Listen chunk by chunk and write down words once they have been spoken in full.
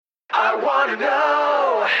I wanna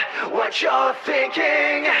know what you're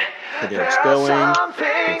thinking. There it's going. Some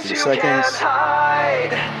things 50 you seconds. can't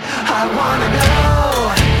hide. I wanna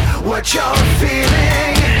know what you're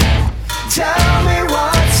feeling. Tell me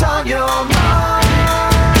what's on your mind.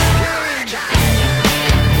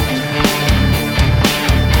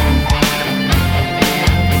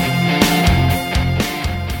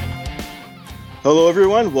 Hello,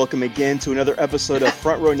 everyone. Welcome again to another episode of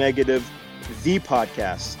Front Row Negative, the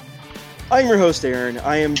podcast. I'm your host, Aaron.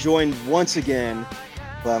 I am joined once again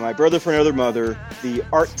by my brother from another mother, the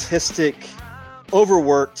artistic,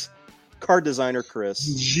 overworked card designer,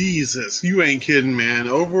 Chris. Jesus, you ain't kidding, man.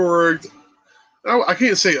 Overworked. I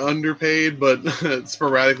can't say underpaid, but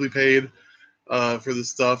sporadically paid for this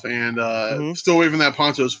stuff, and still waving that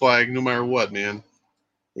Poncho's flag no matter what, man.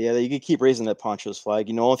 Yeah, you can keep raising that Poncho's flag.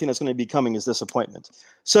 You know, the only thing that's going to be coming is disappointment.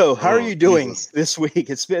 So, how are you doing this week?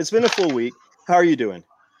 It's been a full week. How are you doing?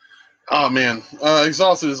 Oh man,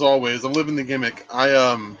 exhausted as always. I'm living the gimmick. I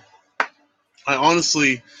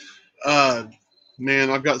honestly, man,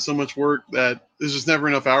 I've got so much work that there's just never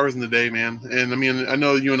enough hours in the day, man. And I mean, I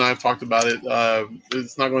know you and I have talked about it.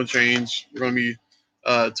 It's not going to change. We're going to be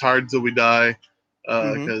tired until we die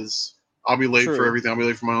because I'll be late for everything. I'll be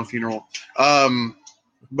late for my own funeral.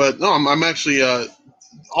 But no, I'm actually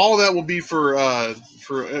all of that will be for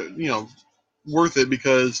worth it,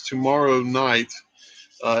 because tomorrow night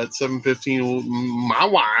at 7:15 my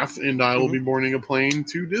wife and I will be boarding a plane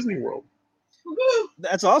to Disney World.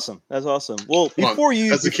 That's awesome. That's awesome. Well, before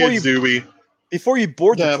you board the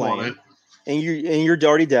plane and you're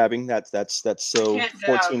already dabbing, that's so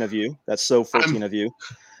 14 of you. That's so 14 of you.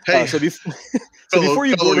 Hey, before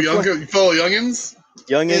you board fellow youngins.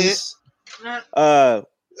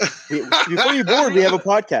 Before you board, we have a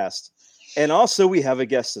podcast, and also we have a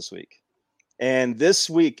guest this week. And this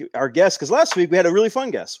week, our guest, because last week we had a really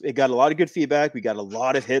fun guest. It got a lot of good feedback. We got a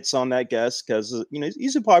lot of hits on that guest because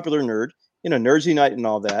he's a popular nerd. Nerds Unite and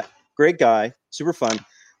all that. Great guy, super fun.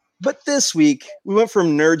 But this week we went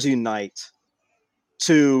from Nerds Unite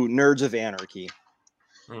to Nerds of Anarchy,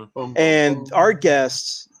 and our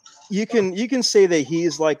guest, you can say that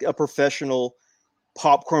he's like a professional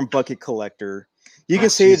popcorn bucket collector. You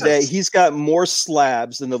can say that he's got more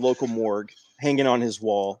slabs than the local morgue hanging on his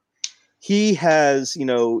wall. He has,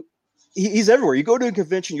 he's everywhere. You go to a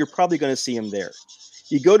convention, you're probably going to see him there.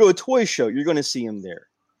 You go to a toy show, you're going to see him there.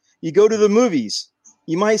 You go to the movies,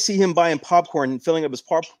 you might see him buying popcorn and filling up his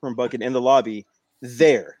popcorn bucket in the lobby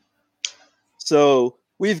there. So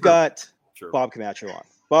we've got Bob Camacho on.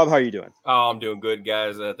 Bob, how are you doing? Oh, I'm doing good,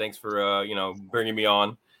 guys. Thanks for, bringing me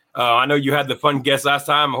on. I know you had the fun guest last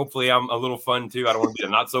time. Hopefully I'm a little fun too. I don't want to be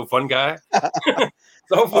a not so fun guy.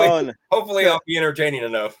 So hopefully I'll be entertaining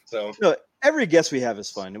enough. So no, every guest we have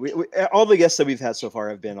is fun. We all the guests that we've had so far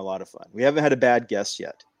have been a lot of fun. We haven't had a bad guest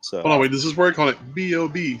yet. So hold on, wait, this is where I call it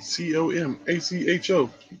BOBCOMACHO.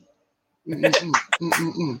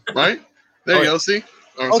 Right? There you go. See?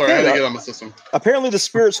 I'm sorry, I had to get on my system. Apparently the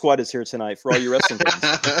Spirit Squad is here tonight for all your wrestling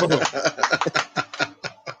fans.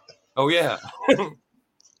 Oh yeah.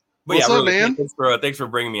 But what's up, man? Thanks for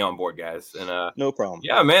bringing me on board, guys. And no problem.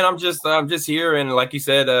 Yeah, man, I'm just here, and like you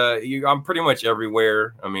said, I'm pretty much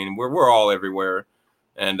everywhere. I mean, we're all everywhere,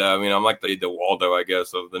 and I'm like the Waldo, I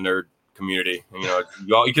guess, of the nerd community.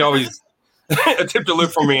 You can always attempt to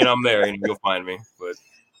look for me, and I'm there, and you'll find me. But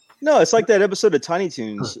no, it's like that episode of Tiny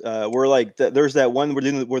Toons where like there's that one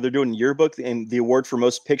where they're doing yearbook and the award for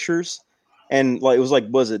most pictures, and like it was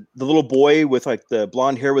it the little boy with like the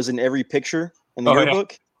blonde hair was in every picture in the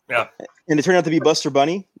yearbook. Yeah, and it turned out to be Buster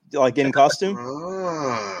Bunny, like in costume.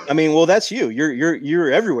 I mean, well, that's you.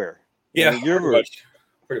 You're everywhere. Yeah, you're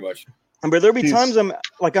pretty much. But there'll be times I'm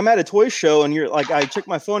at a toy show and you're like, I check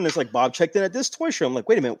my phone and it's like Bob checked in at this toy show. I'm like,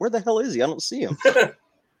 wait a minute, where the hell is he? I don't see him.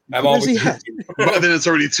 Where's he at? But then it's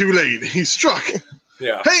already too late. He's struck.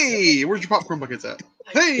 Yeah. Hey, where's your popcorn buckets at?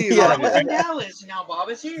 Hey, now Bob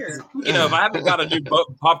is here. If I haven't got a new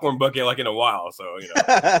popcorn bucket like in a while, so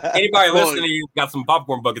anybody listening got some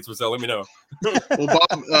popcorn buckets for sale, let me know. Well,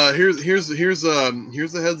 Bob, here's the heads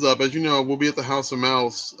up. As you know, we'll be at the House of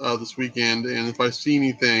Mouse this weekend, and if I see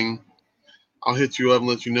anything, I'll hit you up and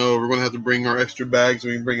let you know. We're gonna have to bring our extra bags so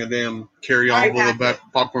we can bring a damn carry-on full of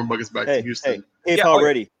popcorn buckets back to Houston. PayPal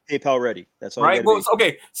ready. That's all. Right. Well,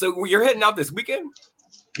 okay. So you're heading out this weekend?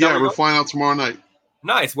 Yeah, we're flying out tomorrow night.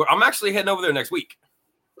 Nice. Well, I'm actually heading over there next week.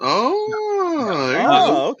 Okay.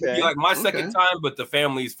 Like my second time, but the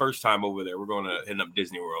family's first time over there. We're going to hit up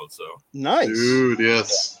Disney World. So nice, dude.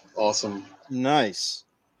 Yes, awesome. Nice.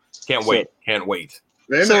 Can't wait. Very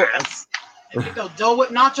nice. There we go. Dole Whip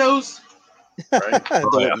nachos. Right.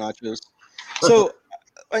 Dole Whip nachos. So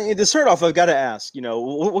To start off, I've got to ask.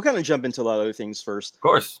 We'll kind of jump into a lot of other things first. Of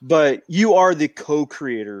course. But you are the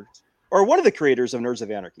co-creator, or one of the creators of Nerds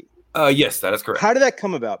of Anarchy. Yes, that is correct. How did that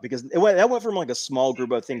come about? Because that went from like a small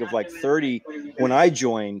group, I think, of like 30 when I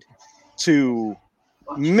joined, to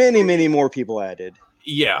many, many more people added.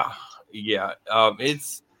 Yeah.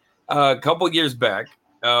 It's a couple of years back.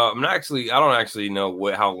 I don't actually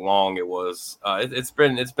know how long it was. It's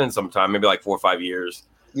been some time, maybe like 4 or 5 years.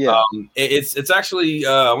 Yeah. It's actually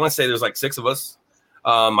I want to say there's like 6 of us.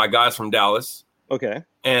 My guys from Dallas. Okay.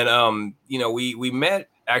 And we met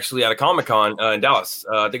actually at a Comic-Con in Dallas.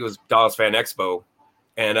 I think it was Dallas Fan Expo.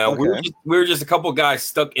 And we were just a couple of guys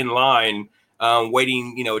stuck in line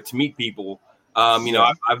waiting, to meet people.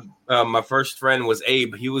 My first friend was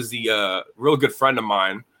Abe. He was the real good friend of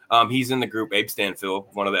mine. He's in the group, Abe Stanfield,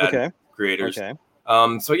 one of the creators. Okay.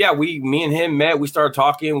 Me and him met. We started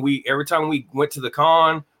talking. Every time we went to the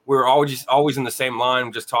con, we were always in the same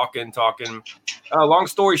line, just talking. Long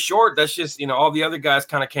story short, that's just all the other guys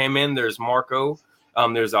kind of came in. There's Marco,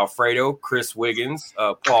 there's Alfredo, Chris Wiggins,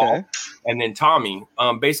 Paul, and then Tommy.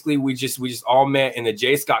 Basically, we just all met in the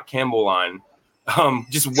J. Scott Campbell line.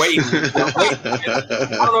 Just waiting. I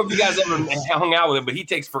don't know if you guys ever hung out with him, but he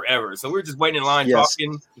takes forever. So we were just waiting in line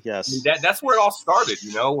talking. Yes. That's where it all started,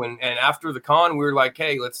 and after the con, we were like,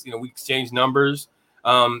 hey, let's, we exchanged numbers.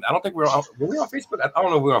 I don't think were we on Facebook? I don't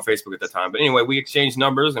know if we were on Facebook at the time, but anyway, we exchanged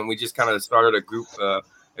numbers and we just kind of started a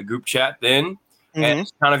group chat then, and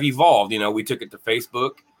it's kind of evolved. We took it to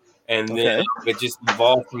Facebook. And then it just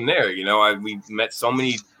evolved from there. We met so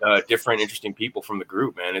many different, interesting people from the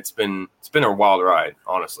group, man. It's been a wild ride,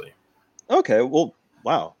 honestly. Okay. Well,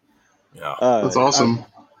 wow. Yeah. That's awesome.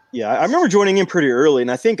 I remember joining in pretty early, and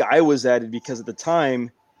I think I was added because at the time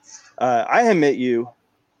I had met you,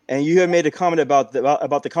 and you had made a comment about the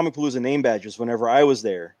Comicpalooza name badges whenever I was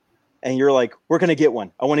there. And you're like, we're going to get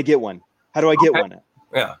one. I want to get one. How do I get one?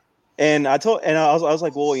 Yeah. And I was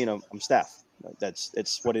like, well, I'm staff.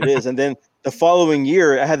 It's what it is. And then the following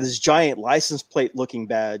year, I had this giant license plate looking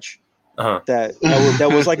badge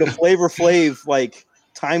that was like a Flavor Flav like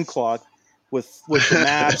time clock with the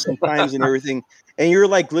maps and times and everything. And you're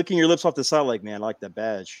like licking your lips off the side, like, man, I like that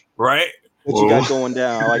badge. Right? What you got going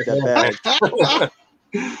down? I like that badge.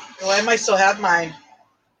 Well, I might still have mine.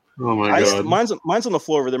 Oh my god! Mine's on the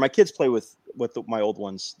floor over there. My kids play with my old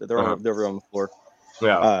ones. They're on the floor.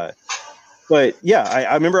 Yeah. But yeah,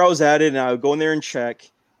 I remember I was at it and I would go in there and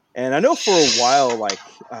check. And I know for a while, like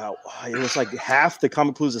it was like half the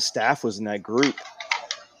Comicpalooza staff was in that group.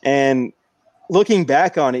 And looking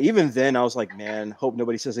back on it, even then I was like, man, hope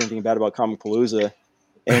nobody says anything bad about Comicpalooza.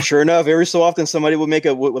 And sure enough, every so often somebody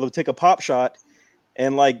would take a pop shot,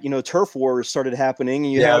 and turf wars started happening.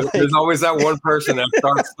 And there's always that one person that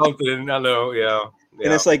starts something. I know, yeah.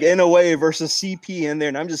 And it's like NOA versus CP in there,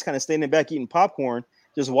 and I'm just kind of standing back eating popcorn,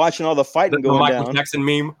 just watching all the fighting going down. Michael Jackson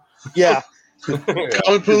meme. Yeah.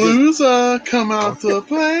 Comicpalooza, come out to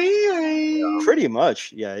play. Pretty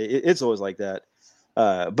much, yeah. It's always like that.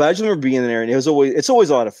 But I just remember being there, and it's always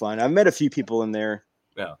a lot of fun. I've met a few people in there.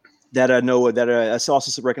 Yeah. That I know that I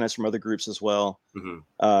also recognize from other groups as well. Mm-hmm.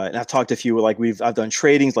 And I've talked to a few, like I've done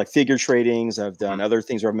tradings, like figure tradings. I've done other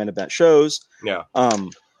things where I've met at shows. Yeah.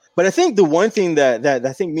 But I think the one thing that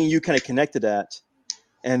I think me and you kind of connected at,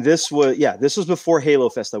 and this was before Halo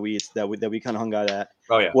Fest that we kind of hung out at.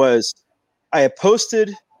 Oh yeah. Was I had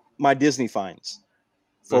posted my Disney finds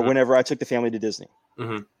for whenever I took the family to Disney.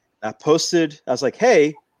 Mm-hmm. I was like,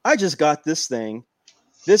 hey, I just got this thing.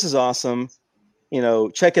 This is awesome.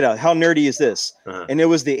 Check it out. How nerdy is this? And it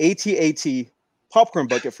was the AT-AT popcorn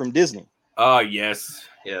bucket from Disney. Oh, yes.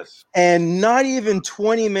 Yes. And not even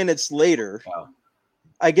 20 minutes later,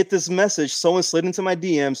 I get this message. Someone slid into my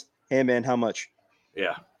DMs. Hey, man, how much?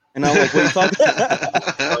 Yeah. And I'm like, what are you talking about?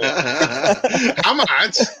 How much?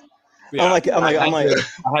 Yeah, I'm like, I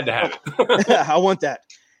had to have it. I want that.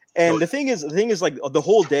 And the thing is, like the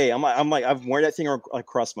whole day, I'm like, I've worn that thing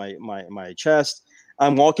across my chest.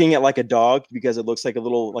 I'm walking it like a dog because it looks like a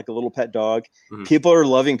little pet dog. Mm-hmm. People are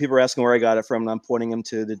asking where I got it from, and I'm pointing them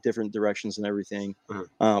to the different directions and everything.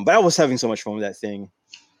 Mm-hmm. But I was having so much fun with that thing.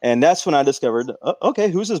 And that's when I discovered, okay,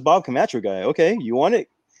 who's this Bob Camacho guy? Okay, you want it?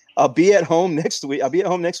 I'll be at home next week. Come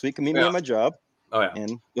meet me at my job. Oh, yeah.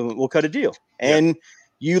 And we'll cut a deal. And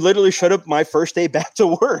you literally showed up my first day back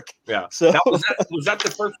to work. Yeah. So was that the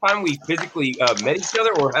first time we physically met each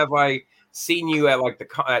other, or have I seen you at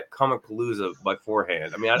at Comicpalooza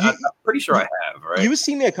beforehand? I mean, I'm pretty sure I have, right? You would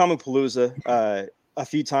see me at Comicpalooza a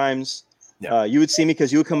few times. Yeah. You would see me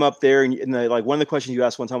because you would come up there, and one of the questions you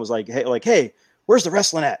asked one time was hey, where's the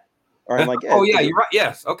wrestling at? Or I'm like, oh yeah, you're right.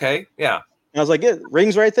 Yes. Okay. Yeah. And I was like, yeah,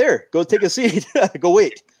 ring's right there. Go take a seat. Go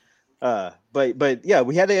wait. But yeah,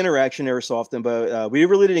 we had the interaction every so often, but we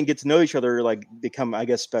really didn't get to know each other, like become, I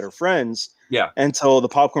guess, better friends. Yeah. Until the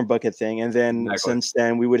popcorn bucket thing, and then since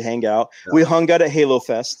then we would hang out. Yeah. We hung out at Halo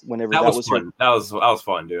Fest whenever that was fun. That was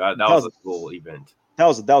fun, dude. That was a cool event. That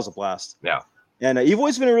was a blast. Yeah. And you've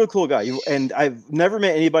always been a really cool guy. And I've never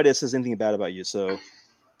met anybody that says anything bad about you. So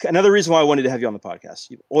another reason why I wanted to have you on the podcast.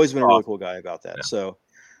 You've always been a really cool guy about that. Yeah. So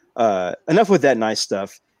enough with that nice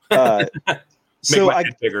stuff. So my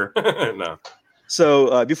head bigger. No.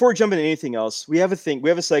 So before jumping into anything else, we have a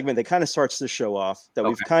segment that kind of starts the show off that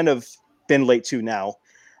we've kind of been late to now.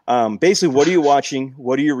 Basically, what are you watching?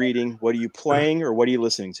 What are you reading? What are you playing? Or what are you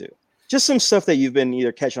listening to? Just some stuff that you've been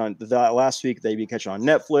either catching on the last week that you've been catching on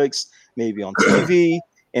Netflix, maybe on TV,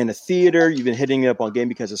 in a theater. You've been hitting it up on game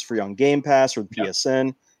because it's free on Game Pass or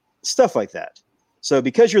PSN, stuff like that. So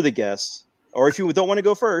because you're the guest, or if you don't want to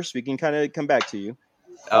go first, we can kind of come back to you.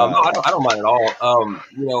 No, I don't mind at all.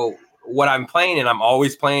 You know, what I'm playing and I'm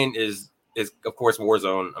always playing is of course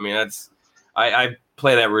Warzone. I mean, I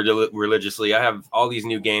play that religiously. I have all these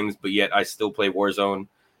new games, but yet I still play Warzone.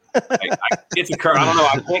 It's a curse. I don't know.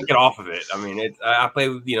 I can't get off of it. I mean, I play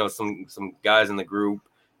with some guys in the group.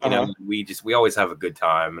 You know, we always have a good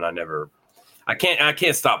time, and I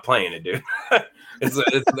can't stop playing it, dude. it's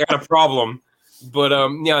got a problem. But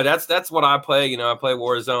that's what I play. You know, I play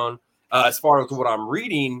Warzone. As far as what I'm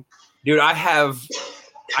reading, dude, I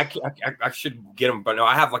should get them, but no,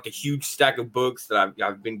 I have like a huge stack of books that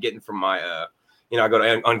I've been getting from my I go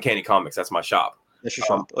to Uncanny Comics. That's my shop. That's your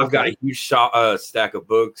shop. I've got a huge stack of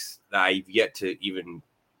books that I've yet to even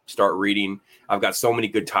start reading. I've got so many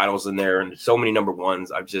good titles in there and so many number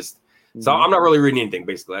ones. So I'm not really reading anything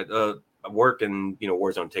basically. I work and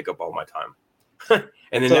Warzone take up all my time.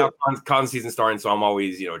 And then now con season starting, so I'm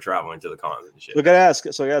always traveling to the cons and shit. So I gotta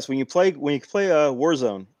ask, when you play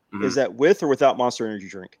Warzone, is that with or without Monster Energy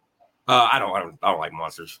drink? I don't like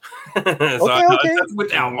monsters. So okay. That's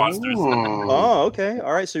without monsters. Oh, okay.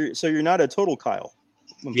 All right. So you're not a total Kyle.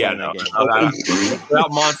 Yeah, no.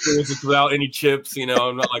 Without monsters, it's without any chips.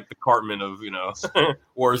 I'm not like the Cartman of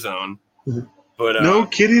Warzone. But no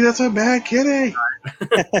kitty, that's a bad kitty.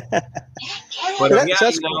 But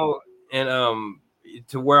that's cool. And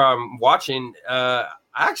to where I'm watching, I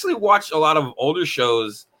actually watch a lot of older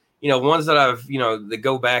shows. Ones that I've, that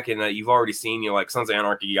go back and that you've already seen, like Sons of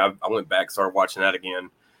Anarchy. I went back, started watching that again.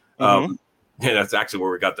 And that's actually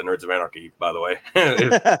where we got the Nerds of Anarchy, by the way.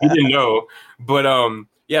 If you didn't know. But,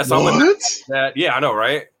 yeah, so I went back to that. Yeah, I know,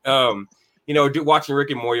 right? Watching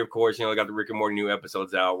Rick and Morty, of course. I got the Rick and Morty new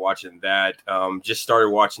episodes out, watching that. Just started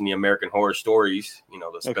watching the American Horror Stories, the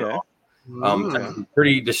spinoff. It's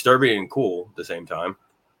pretty disturbing and cool at the same time.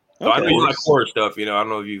 So I know you like horror stuff, I don't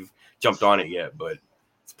know if you've jumped on it yet, but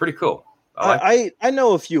it's pretty cool. I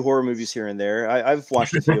know a few horror movies here and there. I've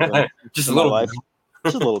watched a few of them. Just a little bit.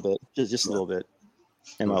 Just a little bit. Just a little bit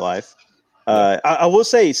in my life. I will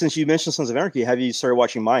say, since you mentioned Sons of Anarchy, have you started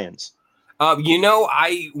watching Mayans?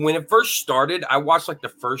 When it first started, I watched like the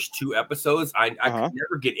first 2 episodes. I could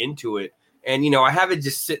never get into it. And, I have it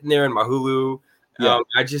just sitting there in my Hulu. Yeah.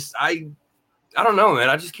 I don't know, man.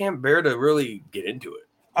 I just can't bear to really get into it.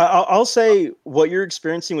 I'll say what you're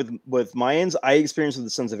experiencing with Mayans, I experienced with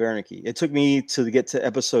the Sons of Anarchy. It took me to get to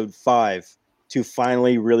episode 5 to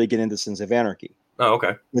finally really get into Sons of Anarchy. Oh,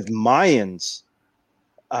 okay. With Mayans,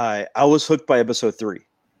 I was hooked by episode 3.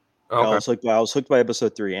 Okay. I was hooked by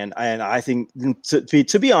episode 3, and I think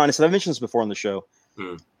to be honest, and I've mentioned this before on the show,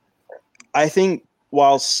 I think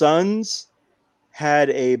while Sons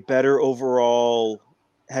had better overall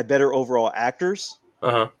actors,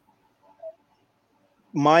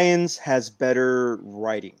 Mayans has better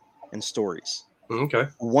writing and stories. Okay.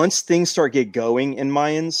 Once things start get going in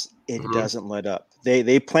Mayans, it doesn't let up.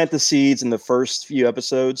 They plant the seeds in the first few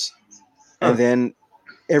episodes, and then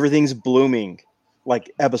everything's blooming,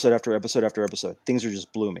 like episode after episode after episode. Things are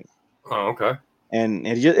just blooming. Oh, okay. And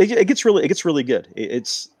it gets really good.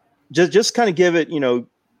 It's just kind of give it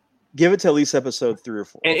to at least episode 3 or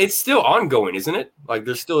 4. And it's still ongoing, isn't it? Like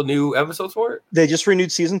there's still new episodes for it? They just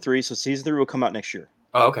renewed season 3, so season 3 will come out next year.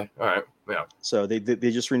 Oh, okay. All right. Yeah. So they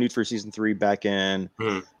just renewed for season 3 back in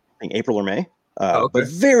I think April or May. Okay. But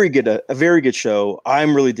very good, a very good show.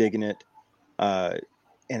 I'm really digging it. And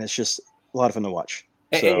it's just a lot of fun to watch.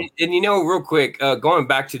 And real quick, going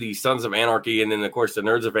back to the Sons of Anarchy and then of course the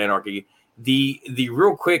Nerds of Anarchy, the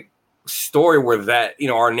real quick story where that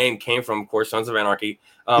our name came from, of course, Sons of Anarchy.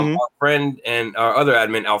 Our friend and our other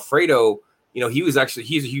admin Alfredo, he's a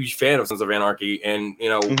huge fan of Sons of Anarchy, and we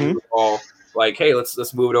were all like, hey,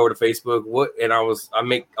 let's move it over to Facebook. And I was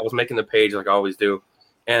making the page like I always do,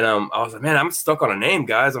 And I was like, man, I'm stuck on a name,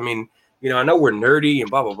 guys. I mean, I know we're nerdy and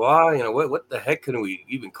blah blah blah. What the heck can we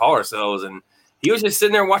even call ourselves? And he was just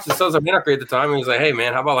sitting there watching Sons of Anarchy at the time, and he was like, hey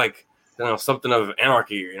man, how about like something of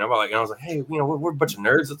anarchy? And I was like, hey, we're a bunch of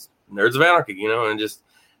nerds. It's nerds of anarchy,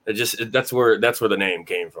 and that's where the name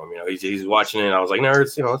came from. He's watching it, and I was like,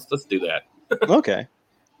 nerds, let's do that. Okay.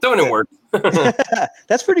 So it worked.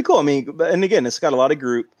 That's pretty cool. I mean, and again, it's got a lot of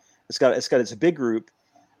group. It's a big group.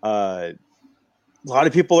 A lot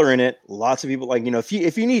of people are in it. Lots of people, like,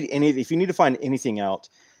 if you need to find anything out,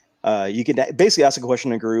 you can basically ask a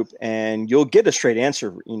question in a group, and you'll get a straight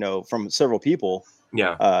answer, from several people.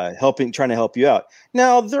 Yeah. Trying to help you out.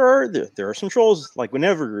 Now there are some trolls like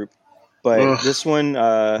whenever group, but this one,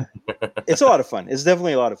 it's a lot of fun. It's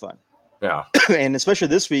definitely a lot of fun. Yeah. And especially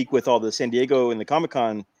this week with all the San Diego and the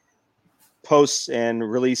Comic-Con posts and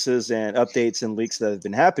releases and updates and leaks that have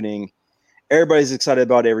been happening, everybody's excited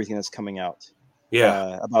about everything that's coming out.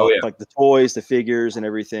 Yeah. Like the toys, the figures, and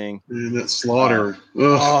everything. Man, that slaughter.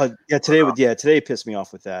 Today pissed me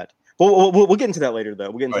off with that. But we'll get into that later,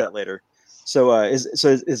 though. We'll get into that later. So,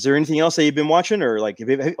 is there anything else that you've been watching, or like, have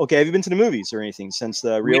you been to the movies or anything since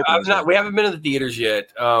the reopening? We haven't been to the theaters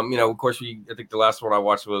yet. Of course, I think the last one I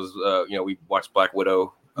watched was, we watched Black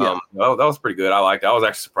Widow. Yeah. That was pretty good. I liked it. I was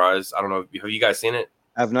actually surprised. I don't know. Have you guys seen it?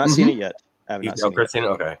 I've not seen it yet. Chris seen it?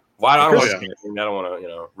 Okay. Well, I don't want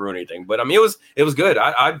to, ruin anything, but I mean, it was good.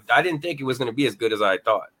 I didn't think it was going to be as good as I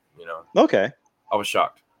thought. Okay. I was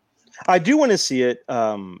shocked. I do want to see it.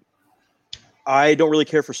 I don't really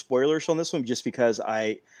care for spoilers on this one, just because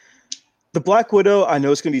the Black Widow, I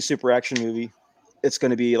know it's going to be a super action movie. It's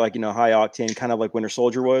going to be like, high octane, kind of like Winter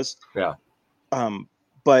Soldier was. Yeah.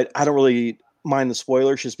 But I don't really mind the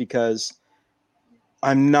spoilers, just because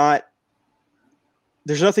there's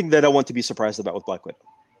nothing that I want to be surprised about with Black Widow.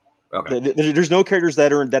 Okay. There's no characters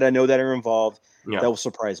that I know that are involved that will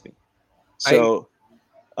surprise me. So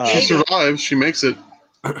she survives. She makes it.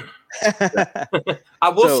 I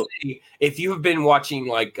will say, if you have been watching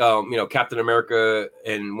like Captain America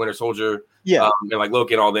and Winter Soldier, and like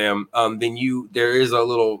Loki and all them, then there is a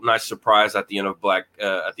little nice surprise at the end of Black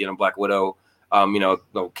Widow.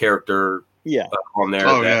 No character on there.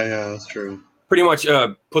 Oh that's true. Pretty much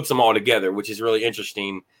puts them all together, which is really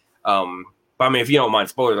interesting. But I mean, if you don't mind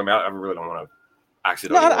spoilers, I mean, I really don't want to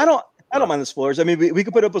accidentally. No, I don't mind the spoilers. I mean, we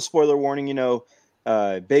could put up a spoiler warning.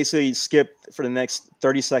 Basically skip for the next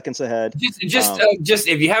 30 seconds ahead. Just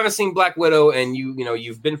if you haven't seen Black Widow and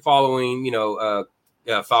you've been following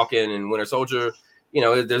Falcon and Winter Soldier,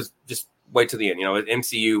 there's just wait to the end. An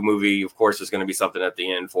MCU movie, of course, is going to be something at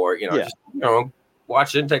the end for just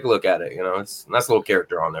watch it and take a look at it. It's a nice little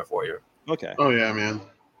character on there for you. Okay. Oh yeah, man.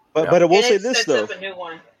 But I will say this though.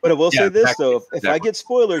 If I get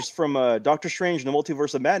spoilers from Doctor Strange and the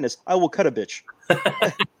Multiverse of Madness, I will cut a bitch.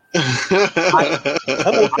 I'm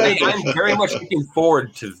very much looking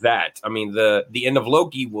forward to that. I mean, the end of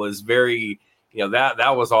Loki was very,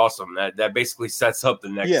 that was awesome. That basically sets up the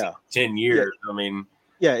next 10 years. Yeah. I mean,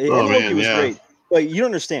 Loki was great. But you don't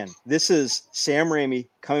understand. This is Sam Raimi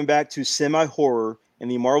coming back to semi-horror in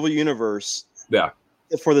the Marvel universe. Yeah.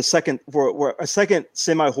 For a second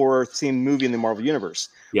semi-horror themed movie in the Marvel universe.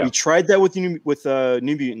 Yeah. We tried that with New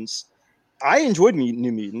Mutants. I enjoyed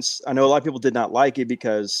New Mutants. I know a lot of people did not like it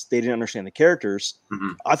because they didn't understand the characters. Mm-hmm.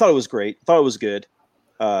 I thought it was great. I thought it was good.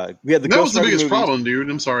 We had that was the biggest problem, dude.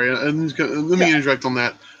 I'm sorry. Let me interject on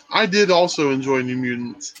that. I did also enjoy New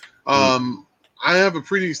Mutants. I have a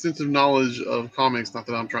pretty extensive knowledge of comics. Not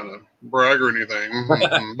that I'm trying to brag or anything,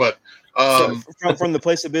 but from the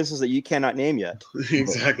place of business that you cannot name yet.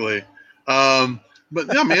 Exactly. But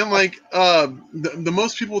yeah, man, like the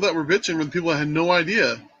most people that were bitching were the people that had no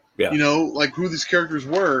idea. Yeah. Like who these characters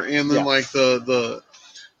were, and then like the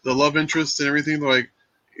love interests and everything. They're like,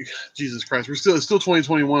 Jesus Christ, it's still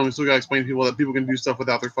 2021. We still got to explain to people that people can do stuff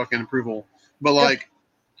without their fucking approval. But like,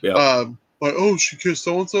 oh, she kissed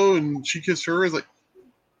so and so, and she kissed her. Is like,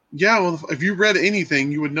 yeah, well, if you read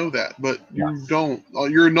anything, you would know that, but you don't.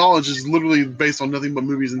 Your knowledge is literally based on nothing but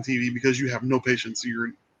movies and TV because you have no patience.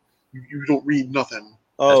 You don't read nothing.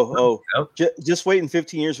 Just wait in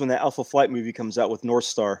 15 years when the Alpha Flight movie comes out with North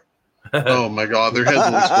Star. Oh my God, their heads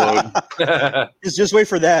will explode. just wait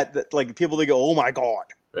for that. Like people, they go, "Oh my God!"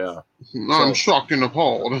 Yeah, I'm shocked and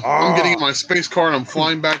appalled. I'm getting in my space car and I'm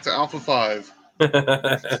flying back to Alpha 5.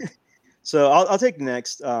 So I'll take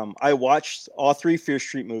next. I watched all 3 Fear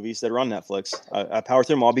Street movies that are on Netflix. I powered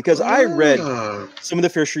through them all because I read some of the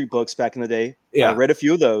Fear Street books back in the day. Yeah, I read a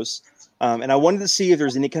few of those. And I wanted to see if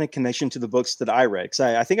there's any kind of connection to the books that I read. Because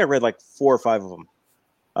I think I read like 4 or 5 of them.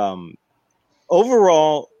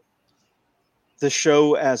 Overall, the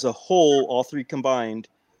show as a whole, all 3 combined,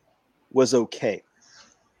 was okay.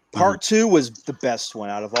 Part 2 was the best one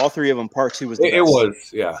out of all three of them. Part 2 was the best. It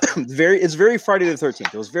was, yeah. It's very Friday the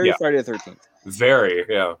 13th. It was very Friday the 13th. Very,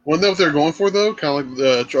 yeah. Wasn't that what they're going for though? Kind of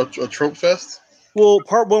like a trope fest. Well,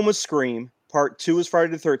 part 1 was Scream. Part 2 was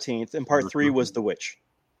Friday the 13th, and part 3 was The Witch.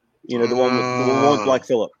 You know, the one with Black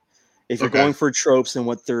Phillip. If you're going for tropes and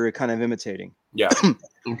what they're kind of imitating. Yeah.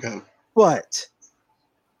 Okay. But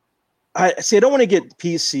I don't want to get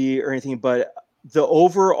PC or anything, but the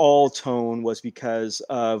overall tone was because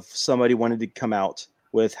of somebody wanted to come out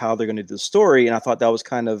with how they're going to do the story, and I thought that was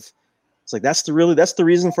kind of, it's like that's the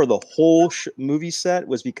reason for the whole movie set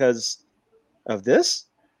was because of this.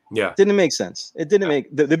 Yeah, didn't make sense. It didn't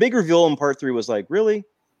make the big reveal in part 3 was like, really?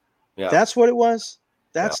 Yeah, that's what it was.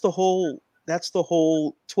 That's the whole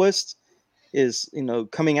twist is, you know,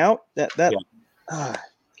 coming out that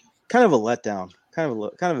kind of a letdown. Kind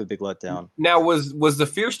of a big letdown. Now, was the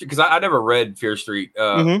Fear Street, because I never read Fear Street.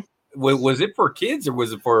 Was it for kids or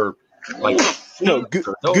was it for like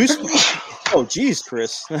Goose? Oh, geez,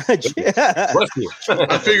 Chris. I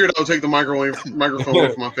figured I would take the microphone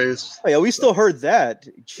away from my face. Oh, yeah, we still heard that.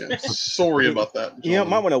 Yeah, sorry about that. You know,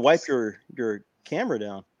 might want to wipe your camera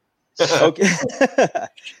down. Okay.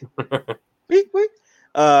 Wait.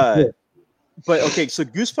 But okay, so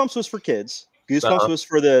Goosebumps was for kids. Goosebumps was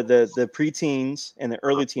for the preteens and the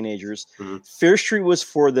early teenagers. Fear Street was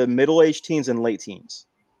for the middle-aged teens and late teens.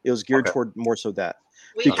 It was geared toward more so that.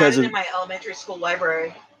 We got it in my elementary school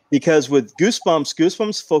library. Because with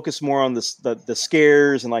Goosebumps focused more on the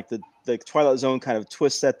scares and like the Twilight Zone kind of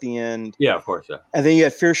twist at the end. Yeah, of course. Yeah. And then you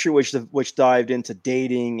had Fear Street, which dived into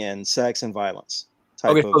dating and sex and violence.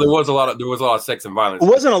 Okay, so there was a lot of sex and violence. It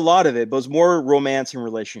wasn't a lot of it, but it was more romance and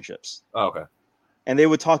relationships. Oh, okay. And they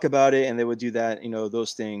would talk about it, and they would do that, you know,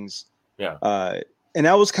 those things. Yeah. And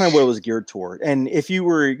that was kind of what it was geared toward. And if you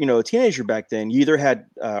were, you know, a teenager back then, you either had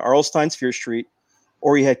R.L. Stine's Fear Street,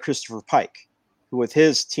 or you had Christopher Pike, who with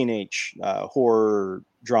his teenage horror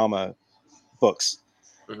drama books.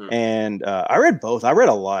 And I read both. I read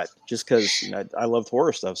a lot just because I loved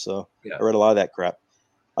horror stuff. So I read a lot of that crap.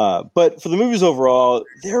 But for the movies overall,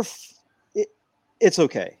 it's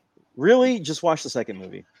okay. Really, just watch the second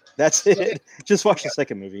movie. That's it. Just watch the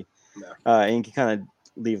second movie, and you can kind of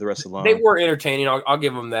leave the rest alone. They were entertaining. I'll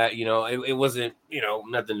give them that. You know, it wasn't, you know,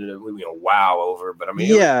 nothing to wow over. But I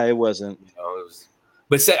mean, it wasn't. You know, it was.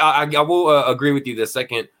 But I will agree with you. The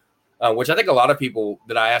second, which I think a lot of people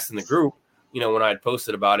that I asked in the group, you know, when I had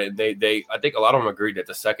posted about it, I think a lot of them agreed that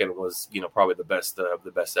the second was, you know, probably the best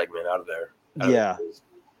segment out of there.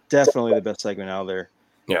 Definitely the best segment out of there.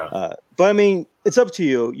 Yeah. But I mean, it's up to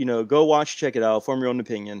you. You know, go watch, check it out, form your own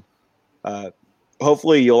opinion.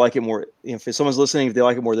 Hopefully you'll like it more. If someone's listening, if they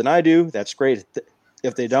like it more than I do, that's great.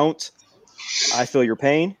 If they don't, I feel your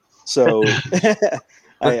pain. So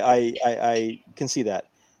I can see that.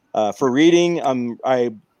 For reading,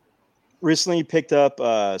 I recently picked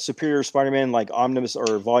up Superior Spider-Man, like Omnibus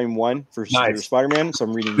or Volume 1 for Superior Spider-Man. So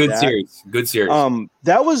I'm reading Good that. Good series.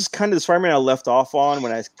 That was kind of the Spider-Man I left off on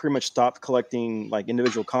when I pretty much stopped collecting like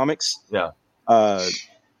individual comics. Yeah.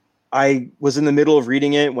 I was in the middle of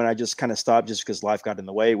reading it when I just kind of stopped just because life got in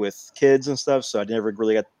the way with kids and stuff. So I never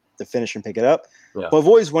really got to finish and pick it up. Yeah. But I've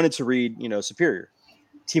always wanted to read, you know, Superior.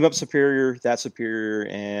 Team Up Superior, That's Superior,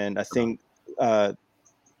 and I think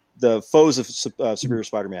the Foes of Superior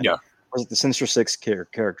Spider-Man. Yeah. Was like the Sinister Six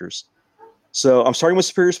characters. So I'm starting with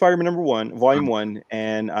Superior Spider-Man #1, Volume 1,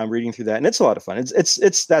 and I'm reading through that, and it's a lot of fun.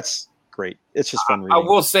 It's that's great. It's just fun reading. I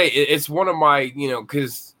will say it's one of my, you know,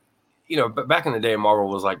 because, you know, back in the day, Marvel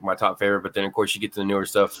was like my top favorite, but then of course you get to the newer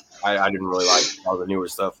stuff. I didn't really like all the newer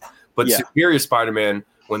stuff, but Superior Spider-Man,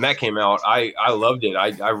 when that came out, I loved it.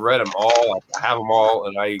 I read them all. I have them all,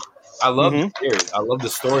 and I love the series. I love the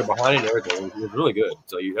story behind it and everything. It was really good.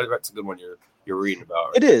 So that's a good one you're reading about.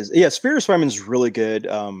 Right? It is. Yeah, Superior Spider-Man is really good.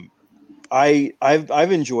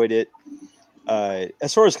 I've enjoyed it.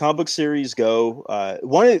 As far as comic book series go,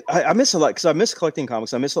 I miss a lot because I miss collecting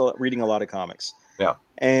comics. I miss reading a lot of comics. Yeah.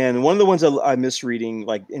 And one of the ones that I miss reading,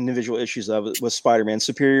 like individual issues of, was Spider-Man,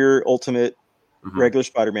 Superior, Ultimate, regular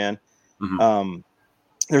Spider-Man.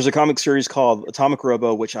 There's a comic series called Atomic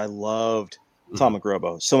Robo, which I loved. Atomic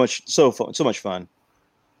Robo, so much fun.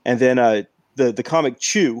 And then the comic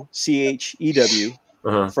Chew, CHEW,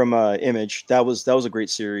 from Image. That was a great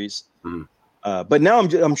series. But now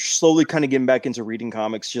I'm slowly kind of getting back into reading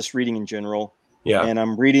comics, just reading in general. Yeah. And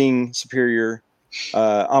I'm reading Superior.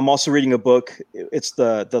 I'm also reading a book. It's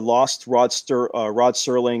the lost Rod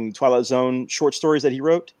Serling Twilight Zone short stories that he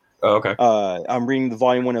wrote. Oh, okay. I'm reading the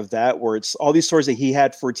Volume 1 of that, where it's all these stories that he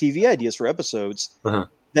had for TV ideas for episodes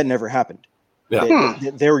that never happened. Yeah.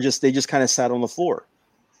 They just kind of sat on the floor.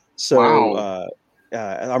 So Wow.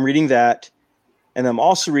 I'm reading that. And I'm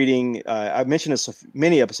also reading, I mentioned this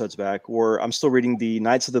many episodes back, where I'm still reading the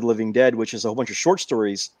Nights of the Living Dead, which is a whole bunch of short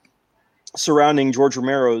stories surrounding George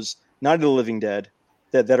Romero's Night of the Living Dead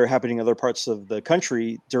that are happening in other parts of the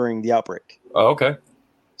country during the outbreak. Oh, okay.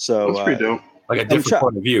 So That's pretty dope. Like a different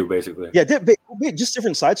point of view, basically. Yeah, just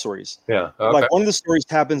different side stories. Yeah. Okay. Like one of the stories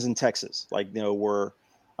happens in Texas, like, where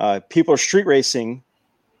people are street racing,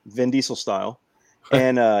 Vin Diesel style,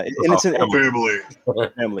 and it's an family,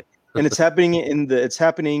 and it's happening in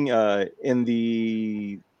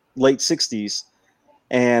the late '60s,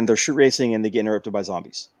 and they're street racing and they get interrupted by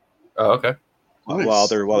zombies. Oh, okay. Nice. while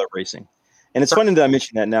they're racing, and it's funny that I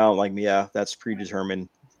mentioned that now. Like, yeah, that's predetermined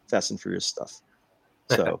Fast and Furious stuff.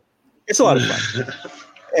 So it's a lot of fun.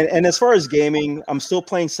 And as far as gaming, I'm still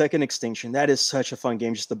playing Second Extinction. That is such a fun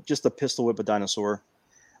game. Just a pistol whip a dinosaur.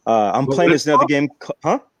 I'm playing this another game.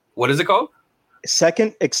 Huh? What is it called?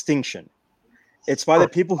 Second Extinction. It's by the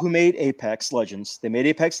people who made Apex Legends. They made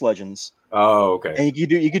Apex Legends. Oh, okay. And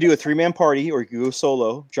you could do a 3-man party, or you could go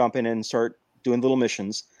solo, jump in and start doing little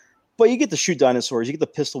missions. But you get to shoot dinosaurs. You get to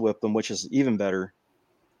pistol whip them, which is even better.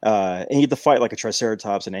 And you get to fight like a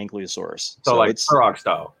Triceratops and Ankylosaurus. So like it's Turok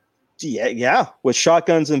style. Yeah, with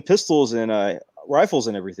shotguns and pistols and rifles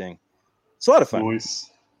and everything. It's a lot of fun. Nice.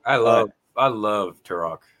 I love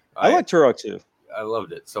Turok. I like Turok too. I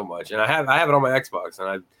loved it so much, and I have it on my Xbox,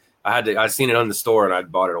 and I seen it on the store, and I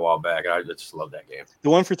bought it a while back, and I just love that game. The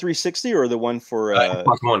one for 360 or the one for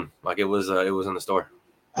Xbox One? Like it was in the store.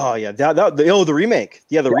 Oh yeah, the remake.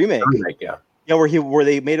 Yeah, the remake. Yeah. Yeah, where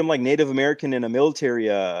they made him like Native American in a military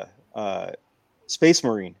space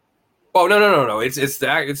marine. Oh no! It's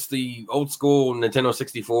the old school Nintendo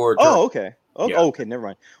 64. Oh, okay. Oh, Yeah. okay, never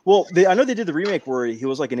mind. Well, I know they did the remake where he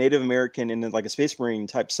was like a Native American in like a space marine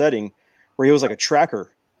type setting, where he was like a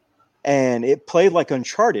tracker, and it played like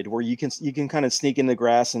Uncharted, where you can kind of sneak in the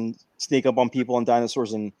grass and sneak up on people and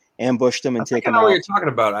dinosaurs and ambush them and take them out. I know what you're talking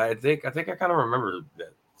about. I think I kind of remember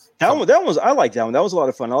that. That was I liked that one. That was a lot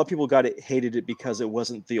of fun. A lot of people hated it because it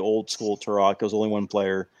wasn't the old school Turok. It was only one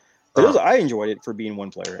player. But I enjoyed it for being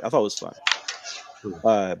one player. I thought it was fun.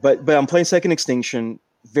 But I'm playing Second Extinction,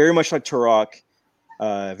 very much like Turok,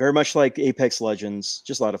 very much like Apex Legends,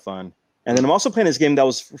 just a lot of fun. And then I'm also playing this game that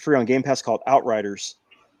was free on Game Pass called Outriders,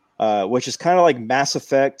 which is kind of like Mass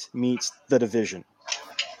Effect meets The Division,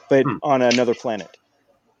 but on another planet.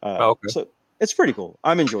 Okay. So it's pretty cool.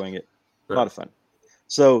 I'm enjoying it. A lot of fun.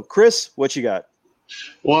 So, Chris, what you got?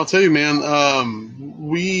 Well, I'll tell you, man.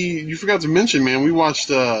 You forgot to mention, man. We watched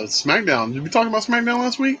SmackDown. Did we talk about SmackDown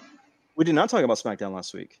last week? We did not talk about SmackDown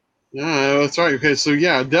last week. Yeah, that's right. Okay, so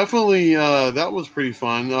yeah, definitely that was pretty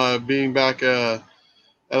fun. Being back at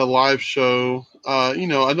a live show. I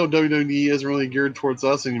know WWE isn't really geared towards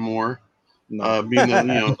us anymore. No. Being that,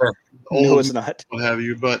 old, No, it's not. what have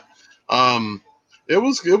you. But it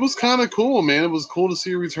was kind of cool, man. It was cool to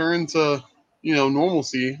see a return to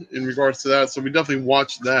normalcy in regards to that. So we definitely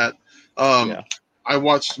watched that. I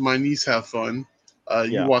watched my niece have fun.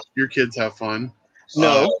 You watched your kids have fun.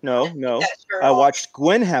 No. I watched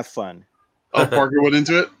Gwen have fun. Oh, Parker went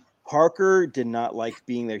into it? Parker did not like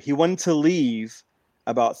being there. He wanted to leave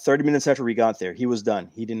about 30 minutes after we got there. He was done.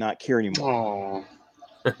 He did not care anymore.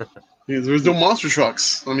 Oh. There's no monster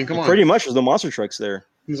trucks. I mean, come on. Pretty much there's no monster trucks there.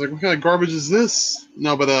 He's like, what kind of garbage is this?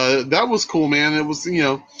 No, but that was cool, man. It was,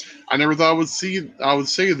 I never thought I would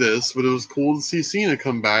say this, but it was cool to see Cena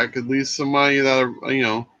come back. At least somebody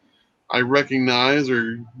that, I recognize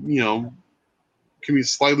or, can be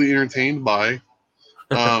slightly entertained by.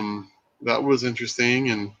 That was interesting.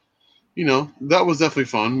 And, that was definitely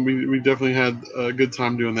fun. We definitely had a good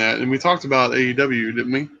time doing that. And we talked about AEW,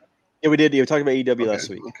 didn't we? Yeah, we did. Yeah, we talked about AEW last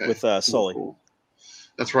week with Sully. Cool.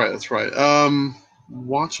 That's right.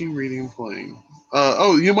 Watching, reading, and playing.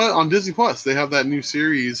 You know what? On Disney Plus, they have that new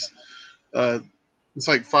series. It's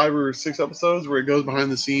like 5 or 6 episodes where it goes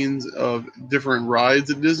behind the scenes of different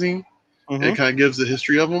rides at Disney, and it kind of gives the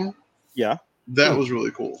history of them. Yeah, that was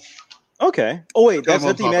really cool. Okay. Oh wait, that's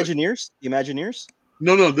not the Imagineers. The Imagineers.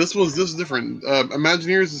 No. This is different.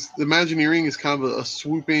 Imagineering is kind of a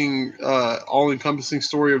swooping, all-encompassing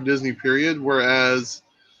story of Disney. Period. Whereas,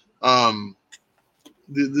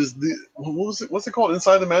 what's it called?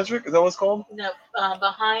 Inside the Magic? Is that what it's called? No,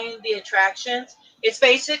 behind the attractions. It's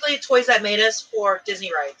basically toys that made us for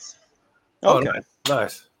Disney rides. Okay.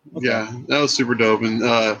 Nice. Okay. Yeah, that was super dope. And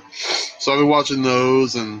so I've been watching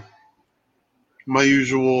those and my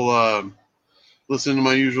usual, listening to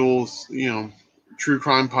my usual, true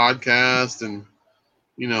crime podcast and,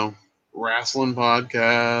 wrestling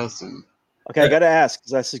podcast. And I got to ask,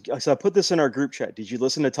 because I put this in our group chat. Did you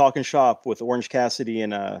listen to Talking Shop with Orange Cassidy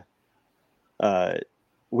and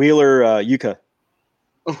Wheeler Yuka.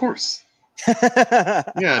 Of course.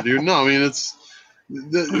 Yeah, dude. No, I mean it's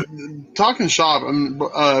the Talking Shop.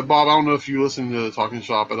 Bob, I don't know if you listen to Talking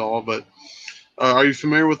Shop at all, but are you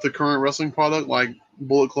familiar with the current wrestling product, like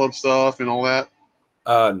Bullet Club stuff and all that?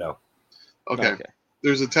 No. Okay.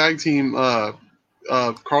 There's a tag team,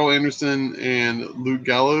 Carl Anderson and Luke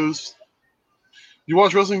Gallows. You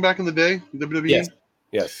watch wrestling back in the day, WWE?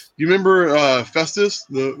 Yes. You remember Festus,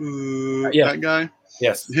 that guy?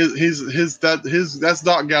 Yes. That's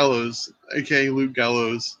Doc Gallows, aka Luke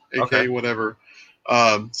Gallows, aka whatever.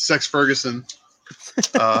 Sex Ferguson.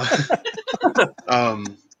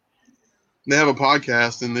 They have a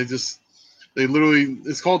podcast, and they literally,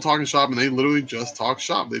 it's called Talking Shop, and they literally just talk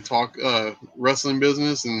shop. They talk wrestling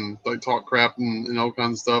business, and they talk crap and all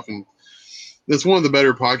kinds of stuff. And that's one of the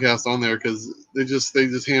better podcasts on there because they just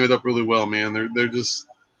ham it up really well, man. They're just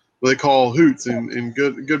what they call hoots and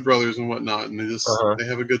good brothers and whatnot, and they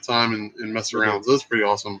have a good time and mess around. So it's pretty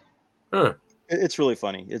awesome. Huh. It's really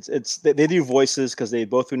funny. They do voices because they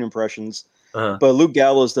both do impressions. But Luke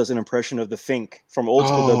Gallows does an impression of the Fink from old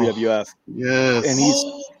school WWF. Yes,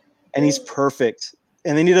 and he's perfect.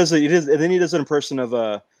 And then he does an impression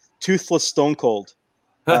of Toothless Stone Cold,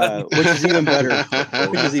 which is even better.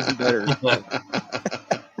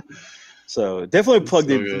 So definitely plug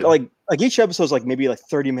like each episode is like maybe like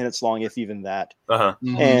 30 minutes long, if even that.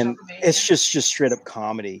 And it's just straight up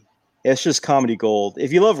comedy. It's just comedy gold.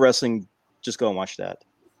 If you love wrestling, just go and watch that.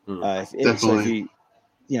 Definitely.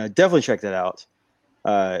 Definitely check that out.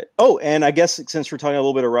 And I guess since we're talking a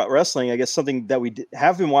little bit about wrestling, I guess something that we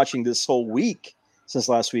have been watching this whole week since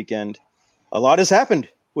last weekend, a lot has happened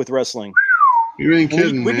with wrestling. You ain't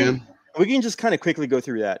kidding, man. We can just kind of quickly go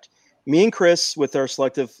through that. Me and Chris, with our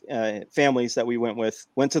selective families that we went to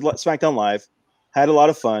SmackDown Live, had a lot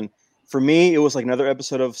of fun. For me, it was like another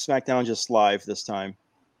episode of SmackDown just live this time,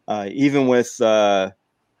 even with Cena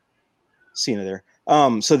there.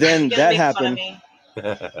 So then that happened.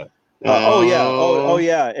 Oh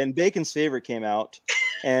yeah, and Bacon's favorite came out,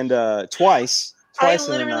 and twice I in the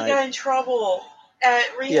literally night. got in trouble at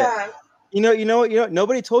rehab. You know,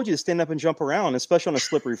 nobody told you to stand up and jump around, especially on a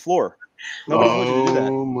slippery floor. Nobody told you to do that.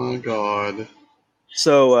 Oh my god!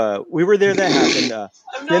 So we were there. That happened.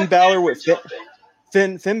 Finn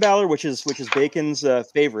Balor, which is Bacon's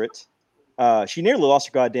favorite. She nearly lost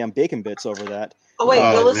her goddamn bacon bits over that. Oh wait,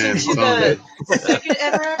 go listen to the second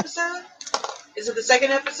ever episode. Is it the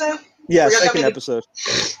second episode? Yeah, second episode.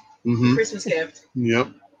 Christmas gift. Yep.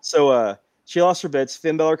 So she lost her bits.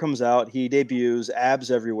 Finn Balor comes out. He debuts.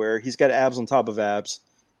 Abs everywhere. He's got abs on top of abs.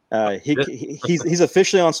 He's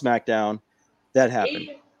officially on SmackDown. That happened.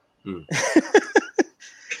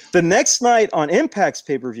 The next night on Impact's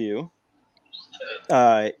pay-per-view,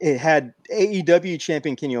 it had AEW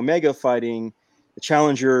champion Kenny Omega fighting the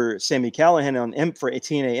challenger Sami Callihan for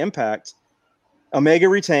TNA Impact. Omega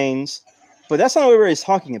retains, but that's not what everybody's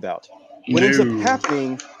talking about. What ends up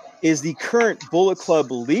happening is the current Bullet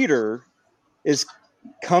Club leader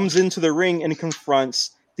comes into the ring and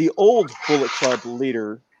confronts the old Bullet Club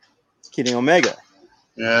leader, Kenny Omega.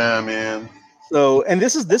 Yeah, man. So, and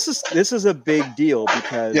this is a big deal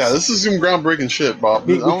because this is some groundbreaking shit, Bob.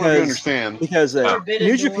 I don't know if you understand because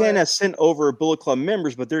New Japan has sent over Bullet Club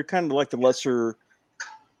members, but they're kind of like the lesser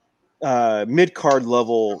mid card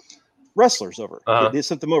level wrestlers over. They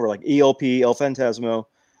sent them over like ELP, El Fantasmo,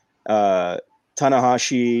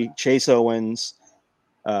 Tanahashi, Chase Owens,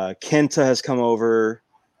 Kenta has come over,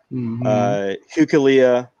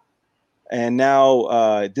 Hukalia, and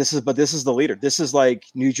now this is the leader. This is like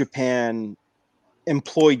New Japan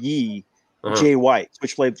employee Jay White,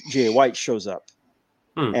 Switchblade Jay White shows up,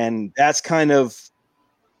 and that's kind of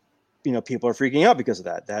people are freaking out because of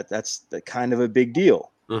that. That's kind of a big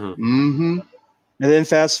deal. And then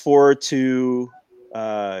fast forward to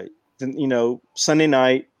Sunday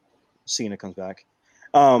night, Cena comes back.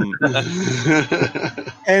 And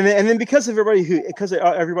then because everybody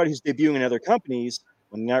who's debuting in other companies,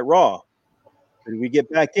 Monday Night Raw, we get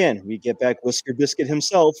back in. We get back. Whisker Biscuit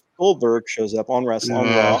himself, Goldberg, shows up on Raw.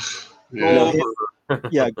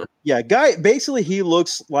 Guy. Basically, he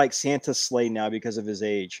looks like Santa's sleigh now because of his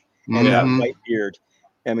age and that white beard.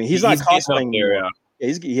 I mean, he's not cosplaying anymore.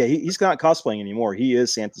 He's not cosplaying anymore. He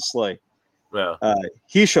is Santa's sleigh. Yeah.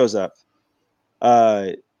 He shows up.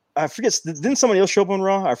 I forget. Didn't somebody else show up on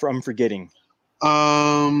Raw? I'm forgetting.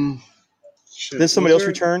 Did somebody else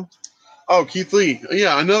return? Oh, Keith Lee.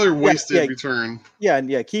 Yeah, another wasted return.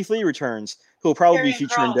 Yeah. Keith Lee returns. Who'll probably be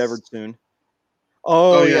featured in Endeavor soon.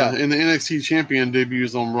 Oh yeah. And the NXT champion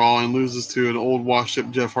debuts on Raw and loses to an old washed up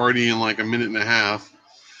Jeff Hardy in like a minute and a half.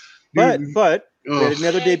 But we had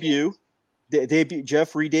another debut.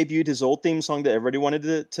 Jeff re-debuted his old theme song that everybody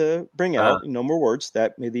wanted to bring out. No More Words.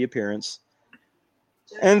 That made the appearance.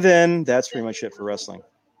 And then that's pretty much it for wrestling.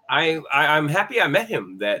 I'm happy I met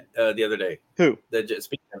him the other day. Who?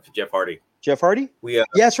 Speaking of Jeff Hardy. Jeff Hardy? Yeah,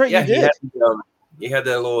 that's right. You did. He had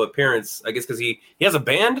that little appearance, I guess, because he has a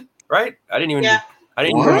band, right? I didn't even. Yeah. I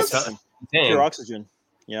didn't even. Pure Oxygen.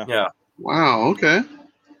 Yeah. Yeah. Wow. Okay.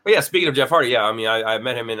 But yeah, speaking of Jeff Hardy, yeah, I mean, I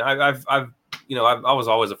met him, and I was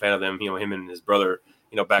always a fan of him. Him and his brother,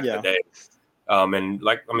 back in the day. And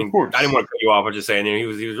like, I mean, I didn't want to cut you off. I'm just saying, he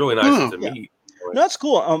was really nice to meet. No, that's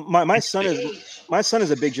cool. My son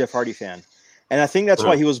is a big Jeff Hardy fan, and I think that's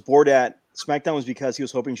why he was bored at SmackDown, was because he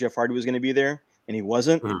was hoping Jeff Hardy was going to be there, and he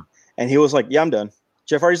wasn't. And he was like, "Yeah, I'm done.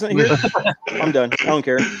 Jeff Hardy's not here. I'm done. I don't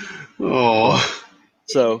care." Oh,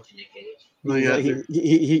 so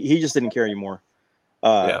he just didn't care anymore.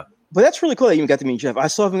 But that's really cool that you even got to meet Jeff. I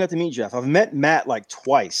still haven't got to meet Jeff. I've met Matt like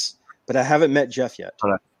twice, but I haven't met Jeff yet.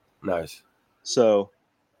 Nice. So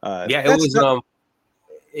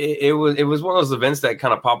it was one of those events that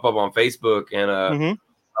kind of pop up on Facebook, and I was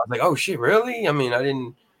like, "Oh shit, really?" I mean, I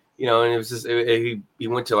didn't, and it was just he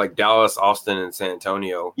went to like Dallas, Austin, and San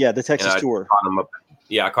Antonio. Yeah, the Texas tour.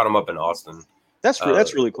 I caught him up in Austin. That's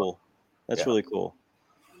really cool. That's really cool.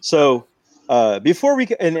 So before we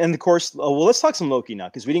and of course, let's talk some Loki now,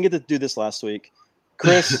 because we didn't get to do this last week.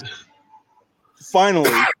 Chris,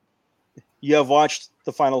 finally, you have watched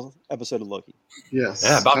the final episode of Loki. Yes.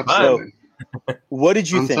 Yeah, about time. What did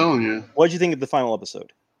you think? I'm telling you. What did you think of the final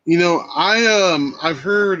episode? I've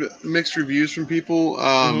heard mixed reviews from people.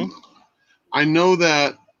 I know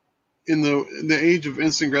that in the age of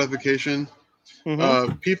instant gratification,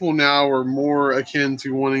 people now are more akin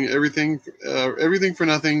to wanting everything for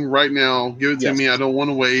nothing right now. Give it to me. I don't want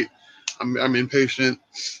to wait. I'm impatient.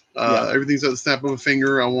 Everything's at the snap of a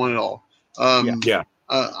finger. I want it all. I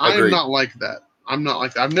am not like that. I'm not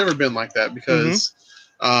like that. I've never been like that because,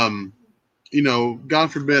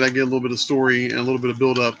 God forbid I get a little bit of story and a little bit of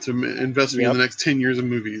build up to invest me in the next 10 years of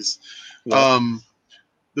movies.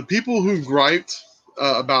 The people who griped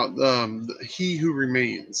about He Who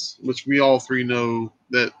Remains, which we all three know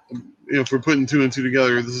that, if we're putting two and two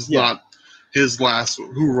together, this is not his last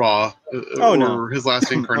hoorah or his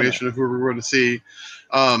last incarnation of who we're going to see.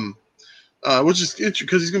 Which is interesting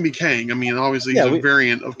because he's going to be Kang. I mean, obviously he's a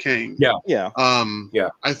variant of Kang.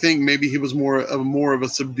 I think maybe he was more of a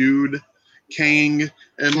subdued Kang.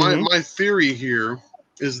 And my theory here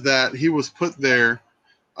is that he was put there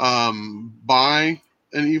by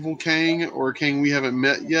an evil Kang or a Kang we haven't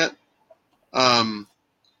met yet.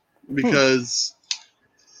 Because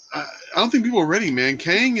I don't think people are ready, man.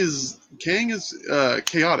 Kang is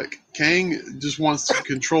chaotic. Kang just wants to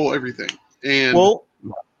control everything. And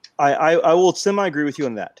I will semi-agree with you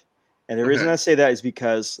on that, and the reason I say that is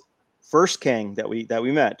because first Kang that we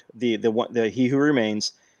met, the He Who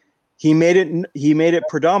Remains, he made it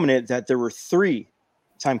predominant that there were 3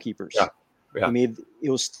 timekeepers. It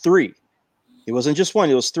was 3. It wasn't just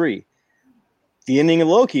 1; it was 3. The ending of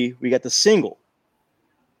Loki, we got the single,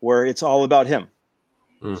 where it's all about him.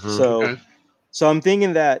 So I'm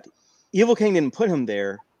thinking that Evil Kang didn't put him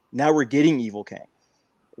there. Now we're getting Evil Kang.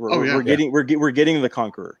 We're getting the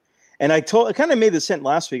Conqueror. And I kind of made this hint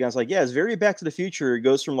last week. I was like, it's very Back to the Future. It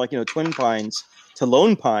goes from Twin Pines to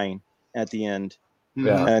Lone Pine at the end.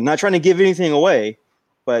 Not trying to give anything away,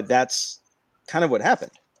 but that's kind of what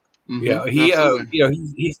happened. Yeah, he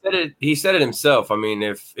said it. He said it himself. I mean,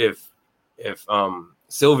 if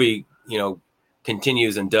Sylvie,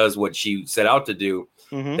 continues and does what she set out to do,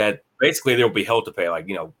 that basically there'll be hell to pay. Like,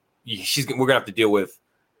 we're gonna have to deal with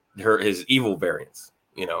his evil variants.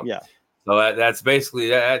 So that's basically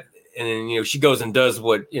that. And then, she goes and does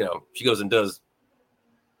what, stabs him.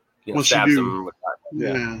 Stabs him.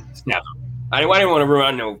 I didn't want to ruin.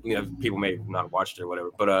 I know, people may not have watched it or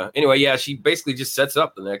whatever. But anyway, she basically just sets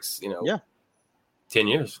up the next, 10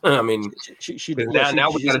 years. I mean, now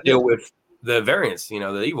we got to deal with the variants,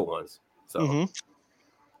 the evil ones. So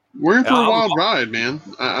we're in for a wild ride, man.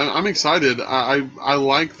 I'm excited. I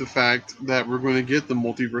like the fact that we're going to get the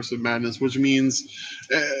Multiverse of Madness, which means,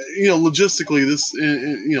 logistically, this,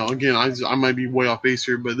 again, I might be way off base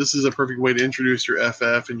here, but this is a perfect way to introduce your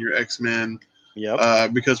FF and your X-Men.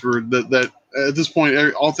 Because we're that at this point,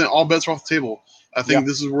 all bets are off the table. I think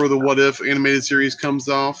this is where the What If animated series comes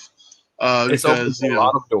off. It's because, a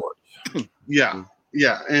lot of doors.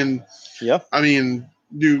 And I mean,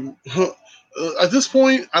 dude. At this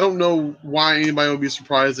point, I don't know why anybody would be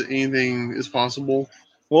surprised that anything is possible.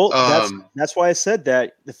 Well, that's why I said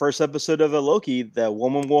that the first episode of Loki, that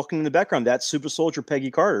woman walking in the background, that's Super Soldier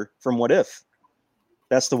Peggy Carter from What If.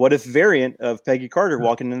 That's the What If variant of Peggy Carter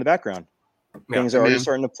walking in the background. Things are already man.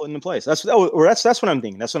 starting to put into place. That's what I'm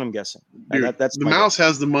thinking. That's what I'm guessing. Dude, That's the my mouse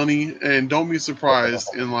has the money, and don't be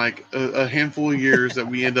surprised in like a handful of years that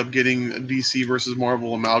we end up getting DC versus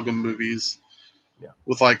Marvel amalgam movies. Yeah.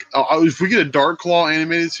 With like, if we get a Dark Claw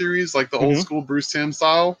animated series, like the old Mhm. school Bruce Timm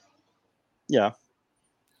style, Yeah.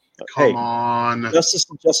 come Hey, on,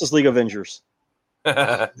 Justice League Avengers.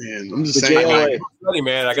 man. I'm just The saying, JLA. like, Ready,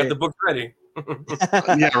 man. I got the book ready.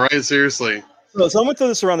 yeah, right. Seriously, So I'm gonna throw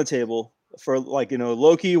this around the table for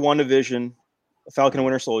Loki, WandaVision, Falcon and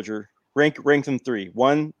Winter Soldier. Rank them 3.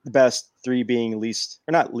 1 the best, 3 being least,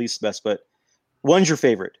 or not least best, but 1's your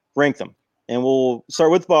favorite. Rank them, and we'll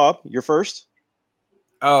start with Bob. You're first.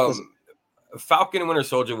 Falcon and Winter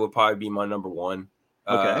Soldier will probably be my number 1.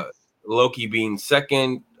 Okay. Loki being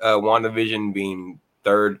second, WandaVision being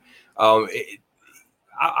third. I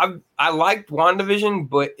liked WandaVision,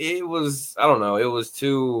 but it was, I don't know, it was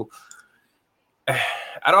too.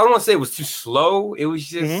 I don't want to say it was too slow. It was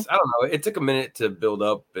just, I don't know. It took a minute to build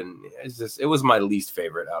up, and it was my least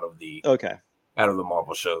favorite out of the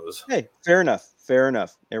Marvel shows. Hey, fair enough.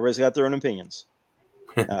 Everybody's got their own opinions.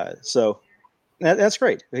 So that's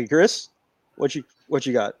great. Hey, Chris, what you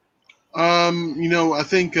got? I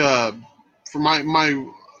think for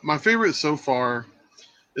my favorite so far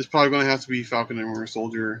is probably going to have to be Falcon and Winter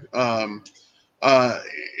Soldier.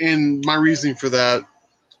 And my reasoning for that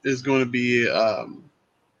is going to be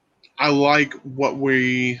I like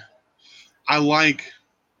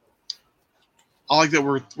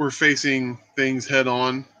that we're facing things head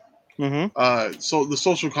on. Mm-hmm. So the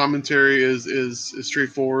social commentary is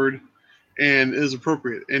straightforward and is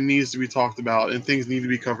appropriate and needs to be talked about, and things need to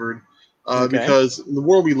be covered because in the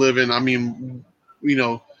world we live in, I mean, we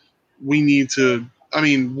need to. I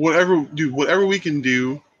mean, whatever we can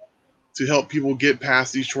do to help people get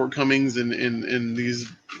past these shortcomings and these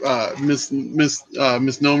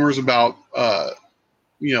misnomers about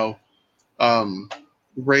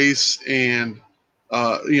race and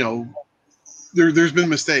there's been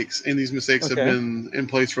mistakes, and these mistakes have been in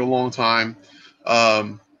place for a long time,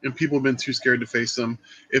 and people have been too scared to face them.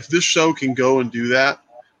 If this show can go and do that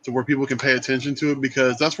to where people can pay attention to it,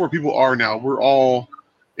 because that's where people are now. We're all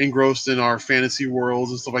engrossed in our fantasy worlds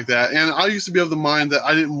and stuff like that. And I used to be of the mind that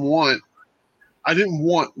I didn't want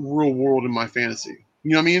real world in my fantasy.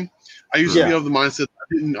 You know what I mean? I used to be of the mindset I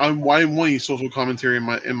didn't want any social commentary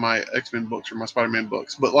in my X-Men books or my Spider-Man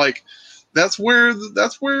books. But like that's where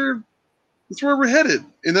we're headed,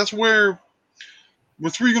 and that's where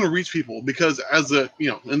you're going to reach people, because as a,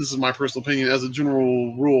 and this is my personal opinion, as a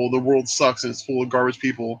general rule, the world sucks and it's full of garbage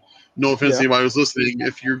people. No offense to anybody who's listening.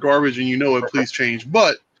 If you're garbage and you know it, please change.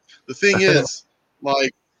 But the thing is,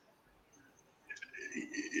 like,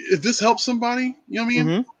 if this helps somebody, you know what I mean?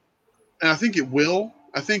 Mm-hmm. And I think it will.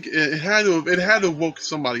 I think it had to have woke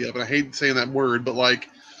somebody up. And I hate saying that word, but like,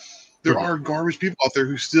 there are garbage people out there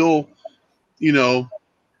who still,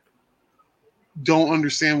 don't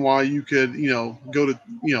understand why you could, go to,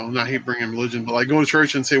 and I hate bringing religion, but like go to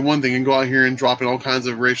church and say one thing and go out here and dropping all kinds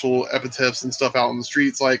of racial epithets and stuff out in the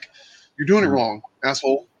streets. Like, you're doing it wrong,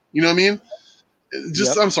 asshole. You know what I mean?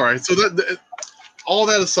 I'm sorry. So all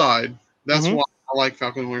that aside, that's why I like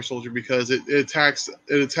Falcon and Winter Soldier, because it attacks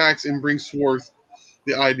and brings forth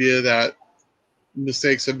the idea that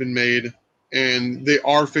mistakes have been made and they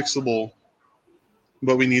are fixable,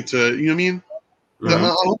 but we need to, you know what I mean?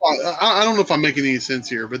 I don't know if I'm making any sense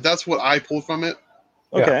here, but that's what I pulled from it.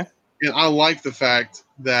 Okay. And I like the fact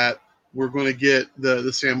that we're going to get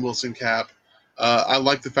the Sam Wilson cap. I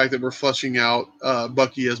like the fact that we're fleshing out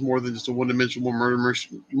Bucky as more than just a one-dimensional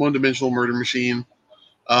murder machine.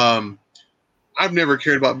 I've never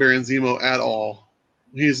cared about Baron Zemo at all.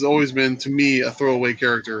 He's always been, to me, a throwaway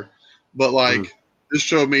character. But like this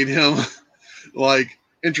show made him like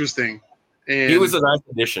interesting. And he was a nice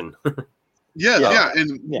addition. Yeah.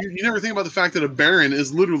 And you never think about the fact that a Baron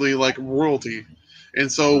is literally like royalty.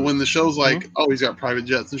 And so when the show's like, oh, he's got private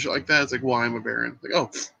jets and shit like that, it's like, well, I'm a Baron. Like, oh,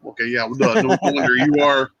 okay, yeah, well, duh. No wonder you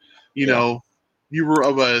are, you were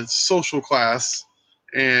of a social class,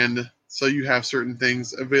 and so you have certain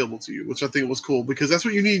things available to you, which I think was cool, because that's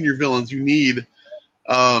what you need in your villains. You need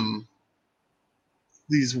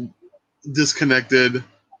these disconnected,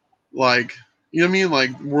 like, you know what I mean?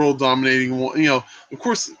 Like world dominating, of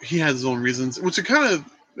course he has his own reasons, which it kind of,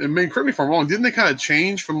 and correct me if I'm wrong, didn't they kind of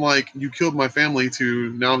change from like, you killed my family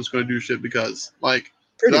to now I'm just going to do shit because, like,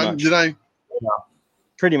 Pretty much.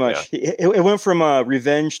 Pretty much. Yeah. It went from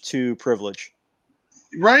revenge to privilege.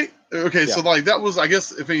 Right? Okay. Yeah. So like that was, I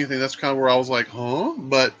guess, if anything, that's kind of where I was like, huh?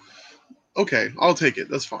 But okay, I'll take it.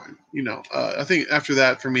 That's fine. I think after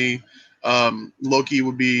that for me, Loki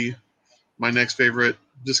would be my next favorite.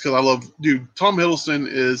 just because I love, dude. Tom Hiddleston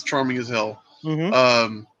is charming as hell.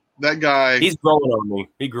 Mhm. That guy, He's growing on me.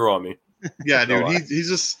 He grew on me. yeah, dude. No lie. He's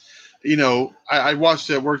just, you know, I watched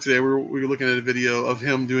at work today. We were looking at a video of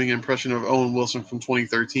him doing an impression of Owen Wilson from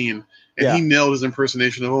 2013, and Yeah. he nailed his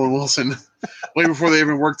impersonation of Owen Wilson way before they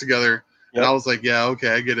even worked together. And Yep. I was like, yeah, okay,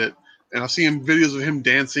 I get it. And I've seen videos of him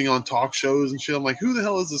dancing on talk shows and shit. I'm like, who the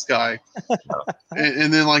hell is this guy?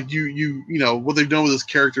 and then like you know what they've done with this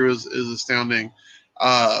character is astounding.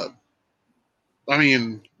 I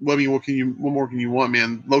mean, what more can you want,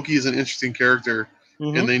 man? Loki is an interesting character,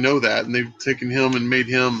 Mhm. and they know that, and they've taken him and made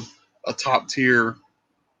him a top tier.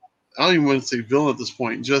 I don't even want to say villain at this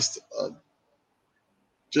point. Just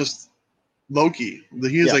Loki.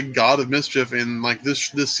 He is Yeah. a god of mischief, and like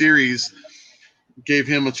this series gave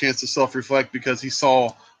him a chance to self-reflect because he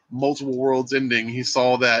saw multiple worlds ending. He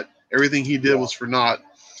saw that everything he did was for naught.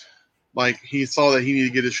 Like he saw that he needed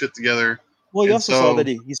to get his shit together. Well, he And also saw that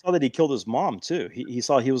he saw that he killed his mom too. He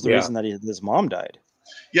saw he was the Yeah. reason that his mom died.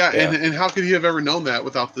 Yeah, Yeah. And how could he have ever known that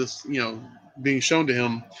without this, you know, being shown to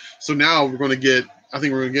him? So now we're going to get, I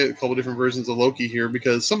think we're going to get a couple different versions of Loki here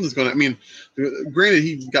because something's going to, I mean, granted,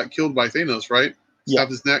 he got killed by Thanos, right? Yeah.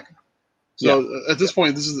 Snapped his neck. So at this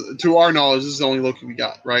point, this is, to our knowledge, this is the only Loki we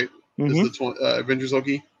got, right? This Mhm. is the Avengers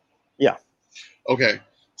Loki? Yeah. Okay.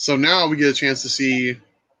 So now we get a chance to see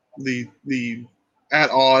the at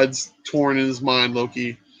odds, torn in his mind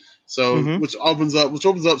Loki. So Mhm. which opens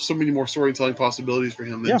up so many more storytelling possibilities for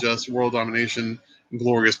him than Yeah. just world domination and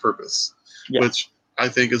glorious purpose, Yeah. which I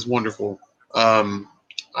think is wonderful.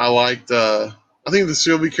 I liked. I think the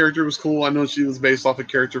Sylvie character was cool. I know she was based off a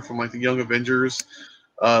character from like the Young Avengers,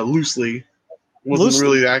 loosely. It wasn't Loosely.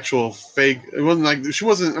 really the actual fake. It wasn't like she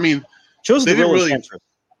wasn't. I mean, She was They the didn't real really- Enchantress.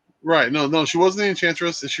 right? No, she wasn't the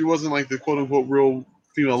Enchantress, and she wasn't like the quote unquote real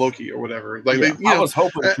female Loki or whatever. Like Yeah. they, you I know, was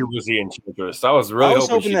hoping she was the Enchantress. I was really I was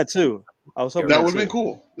hoping she- that too. I was hoping that that would have been too.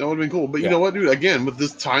 cool. That would have been cool. But you Yeah. know what, dude? Again, with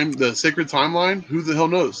this time, the sacred timeline, who the hell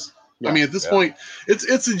knows? Yeah. I mean, at this Yeah. point,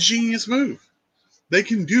 it's a genius move. They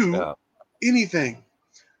can do Yeah. anything.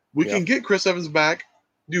 We Yeah. can get Chris Evans back,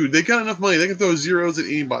 dude. They got enough money. They can throw zeros at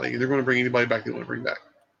anybody, and they're going to bring anybody back they want to bring back.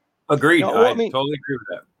 Agreed. No, well, I I mean- totally agree with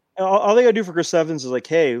that. All they gotta do for Chris Evans is like,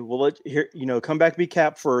 hey, we'll let here, come back to be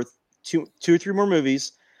Cap for two or three more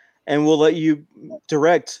movies, and we'll let you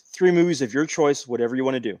direct 3 movies of your choice, whatever you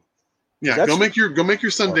want to do. Yeah, That's- go make your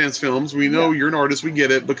Sundance films. We know you're an artist. We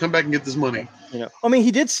get it, but come back and get this money. I mean,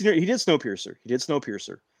 he did Snowpiercer.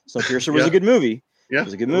 Snowpiercer was Yeah. a good movie. Yeah, It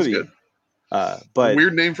was a good that movie. good. But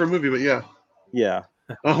Weird name for a movie, but yeah. yeah,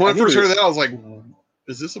 When I think first it heard was- of that, I was like,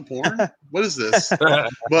 "Is this a porn? What is this?"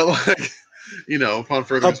 But like, upon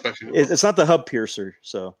further inspection, it's not the Hub Piercer.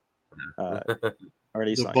 So,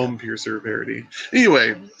 already the signed. bum piercer parody.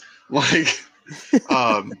 Anyway, like,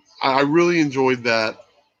 I really enjoyed that.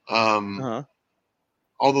 Uh-huh.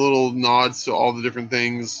 All the little nods to all the different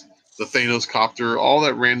things, the Thanos copter, all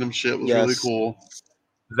that random shit was really Yes. cool.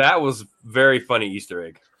 That was very funny Easter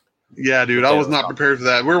egg. Yeah, dude, I was not Thanos prepared for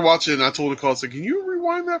that. We were watching, and I told Nicole, I said, "Can you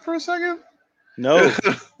rewind that for a second?" No,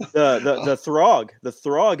 the Throg,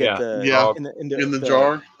 Yeah. at the Yeah. in In the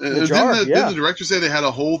jar. the jar, Didn't yeah. the director say they had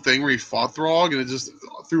a whole thing where he fought Throg, and it just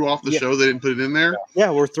threw off the Yeah. show? They didn't put it in there. Yeah,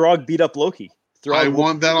 where Throg beat up Loki. I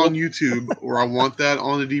want that on YouTube, or I want that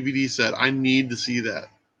on a DVD set. I need to see that.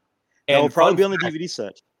 That will And probably fun be on the fact- DVD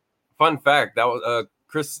set. Fun fact: that was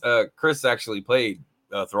Chris actually played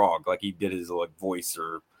Throg, like he did his like voice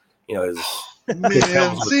or his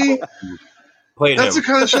Man, see, played that's him. the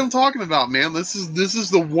kind of shit I'm talking about, man. This is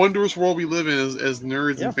the wondrous world we live in as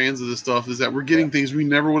nerds Yeah. and fans of this stuff. Is that we're getting things we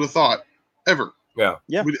never would have thought ever. Yeah.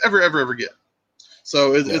 Yeah. We'd ever get.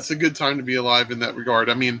 So Yeah. it's a good time to be alive in that regard.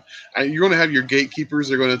 I mean, you're going to have your gatekeepers.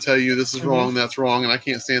 They're going to tell you this is Mhm. wrong, that's wrong, and I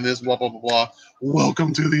can't stand this. Blah blah blah blah.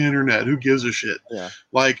 Welcome to the internet. Who gives a shit? Yeah.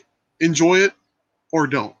 Like, enjoy it or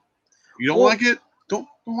don't. You don't Well- like it? Don't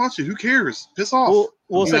watch it. Who cares? Piss off.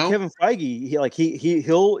 Well, it's you like know? Kevin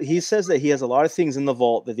Feige. He says that he has a lot of things in the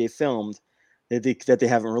vault that they filmed that they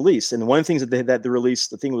haven't released. And one of the things that they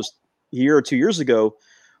released, I think it was a year or 2 years ago,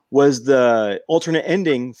 was the alternate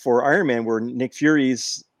ending for Iron Man, where Nick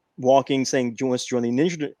Fury's walking, saying, "Do you want to join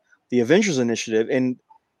the Avengers Initiative?" And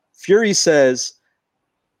Fury says,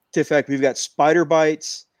 to the fact, we've got spider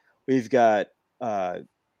bites, we've got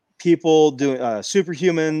people doing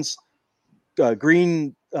superhumans,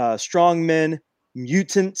 green strong men,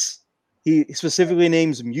 mutants. He specifically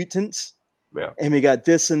names mutants. Yeah. And we got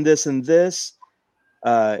this and this and this.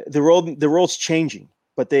 The world's changing,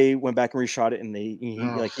 but they went back and reshot it, and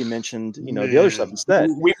like he mentioned, the other stuff instead.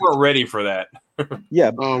 We weren't ready for that.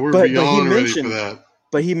 Yeah, Oh, we're but he beyond ready for mentioned- that.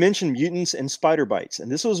 but he mentioned mutants and spider bites,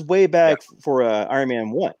 and this was way back for Iron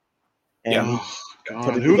Man 1. And Yeah. he Oh, put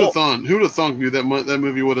God, it who'd in have thought? Who'd have thought, dude, that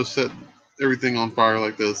movie would have set everything on fire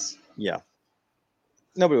like this? yeah,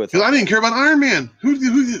 nobody would. Because I didn't care about Iron Man.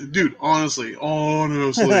 Dude, honestly,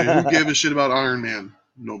 who gave a shit about Iron Man?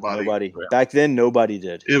 Nobody. Nobody. Yeah. Back then, nobody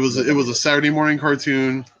did. It was Nobody a did. Saturday morning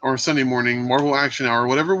cartoon or Sunday morning Marvel Action Hour,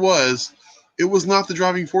 whatever it was. It was not the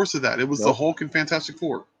driving force of that. It was the Nope. Hulk and Fantastic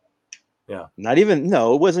Four. Not even.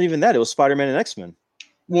 No, it wasn't even that. It was Spider-Man and X-Men.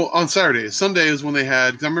 Well, on Saturdays. Sunday is when they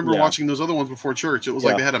had. Because I remember Yeah. watching those other ones before church. It was Yeah.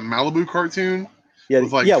 like they had a Malibu cartoon Yeah,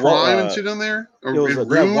 with like yeah. Prime Well, and shit on there. Or it was and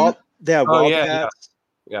they had Rune. they had Oh, yeah, Wildcats,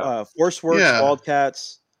 Yeah. Force Works, Yeah.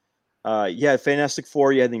 Wildcats. You had Fantastic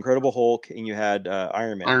Four. You had the Incredible Hulk, and you had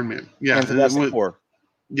Iron Man. Iron Man. Yeah. and and Fantastic when- Four.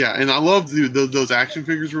 Yeah, and I loved those action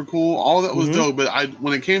figures were cool. All that was Mhm. dope. But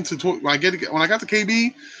when it came to when I got to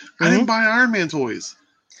KB, I didn't buy Iron Man toys.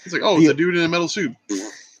 It's like, it's a dude in a metal suit.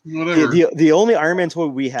 Whatever. The only Iron Man toy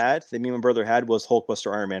we had that me and my brother had was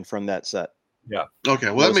Hulkbuster Iron Man from that set. Okay,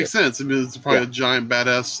 well That that makes sense. I mean, it's probably Yeah. a giant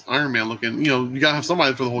badass Iron Man looking. You gotta have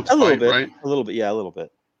somebody for the Hulk A little fight, bit, right? a little bit, yeah, a little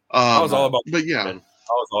bit. I was all about But yeah, X-Men.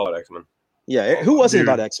 I was all about X-Men. Yeah, who wasn't Dude.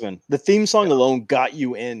 about X-Men? The theme song alone got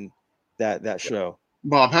you in that show.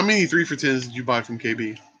 Bob, how many 3 for 10s did you buy from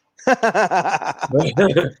KB?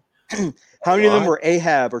 How many of them were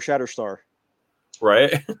Ahab or Shatterstar?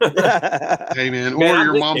 Right? Hey man, Man, or I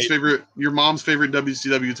your miss mom's favorite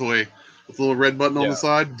WCW toy with a little red button on Yeah. the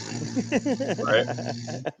side. Right.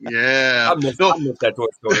 Yeah, I miss that Toy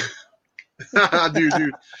Story. dude.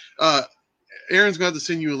 Aaron's going to have to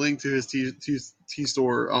send you a link to his T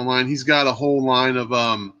store online. He's got a whole line of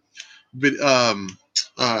Toy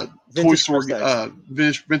Store price tags.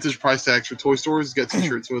 vintage price tags for toy stores. He's got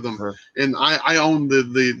T-shirts with them, Sure. and I own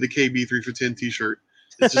the KB 3 for 10 T-shirt.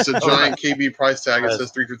 It's just a giant KB price tag. It Nice.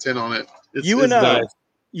 says 3 for 10 on it. You and dope.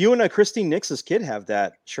 you and Christine Nix's kid have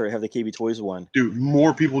that shirt. Have the KB Toys one? Dude,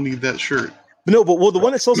 more people need that shirt. But no, but the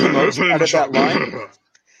one that sells the most out of that line.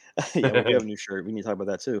 Yeah, we have a new shirt. We need to talk about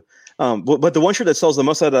that too. But the one shirt that sells the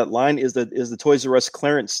most out of that line is the Toys R Us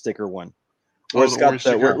clearance sticker one, where it's the got orange the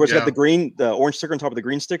sticker, where it's got yeah. the orange sticker on top of the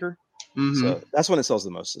green sticker. Mhm. So that's when it sells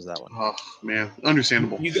the most. Is that one? Oh man,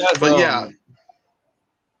 understandable. You guys, But yeah,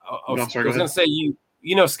 I No, was, sorry, I was go gonna say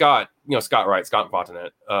you know Scott, right? Scott Fontanet.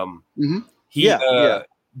 Mhm. He, Yeah.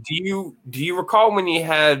 Do you recall when he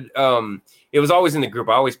had it was always in the group.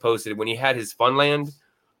 I always posted it when he had his Funland.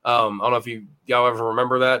 I don't know if y'all ever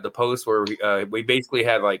remember that, the post where we basically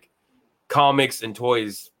had like comics and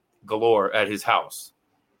toys galore at his house.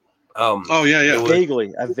 oh yeah, yeah. It was-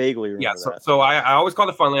 I vaguely remember Yeah, that. so I always called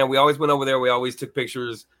it Funland. We always went over there. We always took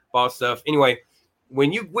pictures, bought stuff. Anyway,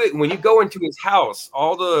 when you go into his house,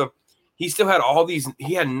 he still had all these.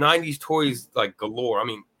 He had 90s toys like galore. I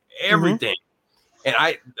mean, everything. And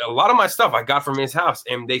a lot of my stuff I got from his house,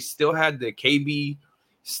 and they still had the KB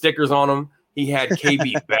stickers on them. He had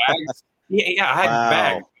KB bags. Yeah, I had Wow.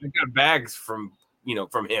 bags. I got bags from him.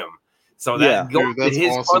 So Yeah. that going Dude, that's to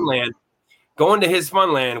his awesome. Going to his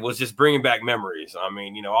Funland was just bringing back memories. I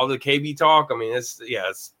mean, all the KB talk. I mean,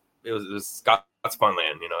 it was Scott's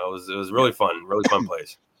Funland. It was really fun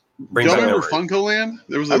place. Brings Y'all back remember memories. Funko Land?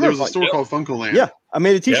 There was I a remember store called Funko Land. Yeah, I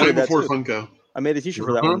made a T-shirt way of that before too. Funko. I made a T-shirt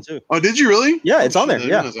for that Mhm. one too. Oh, did you really? Yeah, it's Oh, on there. shit,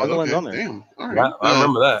 I Yeah, didn't know Funko Land's that. on there. Damn. All right. Yeah, I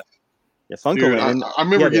remember that. Yeah, Funko Dude, Land. I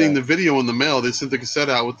remember yeah, getting the video in the mail. They sent the cassette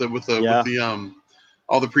out with the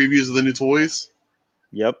all the previews of the new toys.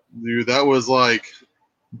 Yep. Dude, that was like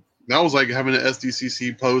having an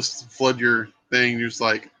SDCC post flood your thing. You're just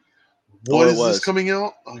like, what it is was. this coming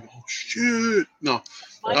out? I'm like, oh shit. No.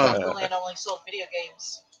 My Uh, Funko Land only sold video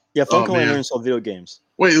games. Yeah, Funko Oh, Land man. only sold video games.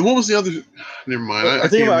 Wait, what was the other? Never mind. I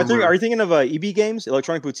can't remember. Are you thinking of EB Games,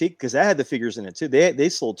 Electronic Boutique? Because that had the figures in it too. They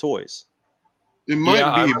sold toys. It might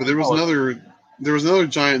Yeah, I be, but there was remember another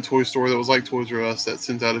giant toy store that was like Toys R Us that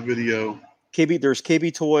sent out a video. There's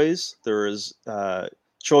KB Toys. There's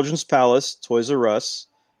Children's Palace, Toys R Us.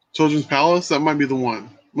 Children's Palace, that might be the one.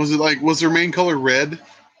 Was their main color red?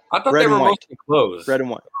 I thought Red they were and white. mostly clothes. Red and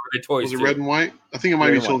white. They toys Was it too. red and white? I think it might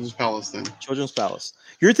Red be and white. Children's Palace then. Children's Palace.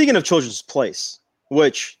 You're thinking of Children's Place,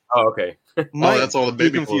 which Oh, okay. might Oh, that's all the be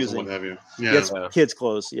baby clothes and confusing. what have you. Yeah, Yeah. it's kids'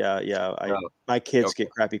 clothes. Yeah. My kids Okay.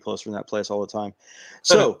 get crappy clothes from that place all the time.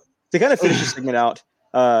 So to kind of finish this segment out,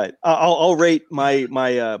 I'll rate my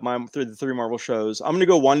through the 3 Marvel shows. I'm gonna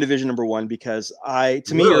go WandaVision number 1 because to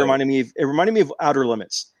me Really? it reminded me of Outer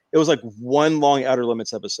Limits. It was like one long Outer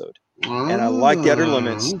Limits episode, and I like the Outer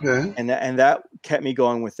Limits. Okay. and that kept me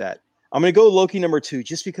going with that. I'm gonna go Loki number 2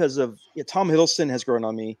 just because of Tom Hiddleston has grown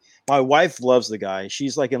on me. My wife loves the guy.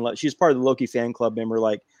 She's like she's part of the Loki fan club member,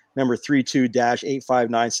 like number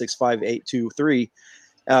 32-8596583.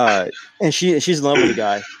 And she's in love with the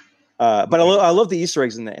guy. But I love the Easter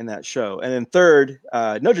eggs in that show. And then third,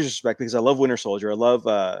 no disrespect, because I love Winter Soldier. I love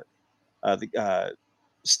the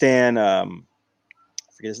Stan. I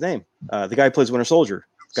forget his name. The guy who plays Winter Soldier.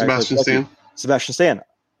 Sebastian Stan. Sebastian Stan,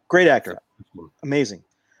 great actor, amazing.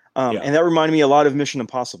 And that reminded me a lot of Mission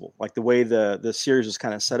Impossible, like the way the series was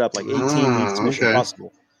kind of set up, like 18 weeks Mission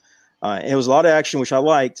Impossible. And it was a lot of action, which I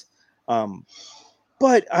liked.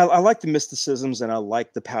 But I like the mysticisms, and I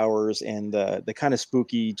like the powers and the kind of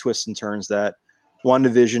spooky twists and turns that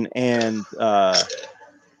WandaVision and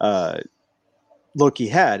Loki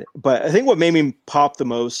had. But I think what made me pop the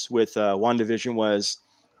most with WandaVision was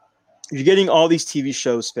you're getting all these TV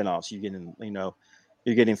show spinoffs. You're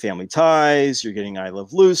getting Family Ties. You're getting I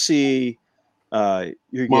Love Lucy. You're Modern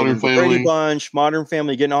getting Family. the Brady Bunch, Modern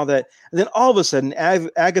Family, getting all that. And then all of a sudden,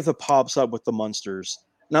 Agatha pops up with the Munsters.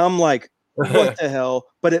 Now I'm like, what the hell?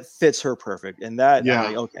 But it fits her perfect. And that, Yeah. I'm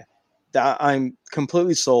like, okay, I'm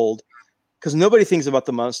completely sold, because nobody thinks about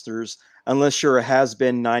the Munsters unless you're a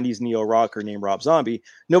has-been 90s neo rocker named Rob Zombie.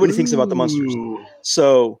 Nobody thinks about the Munsters. Ooh.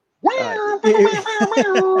 So,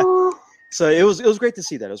 so it was great to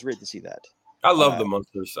see that. It was great to see that. I love the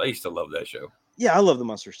Munsters. I used to love that show. Yeah, I love the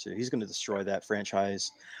Munsters too. He's going to destroy that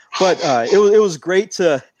franchise. But it was great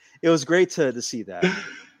to see that.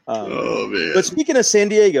 Oh man! But speaking of San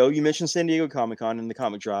Diego, you mentioned San Diego Comic-Con and the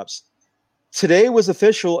comic drops. Today was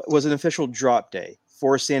an official drop day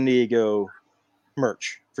for San Diego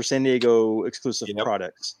merch, for San Diego exclusive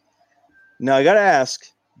products. Now I got to ask,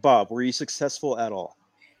 Bob, were you successful at all?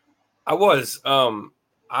 I was. How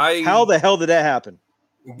the hell did that happen?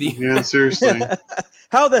 Yeah, seriously.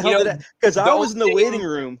 How the hell did that? Because I the was in the only thing- waiting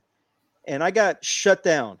room and I got shut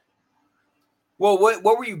down. Well, what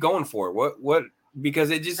were you going for? What? Because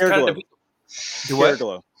it just kind of.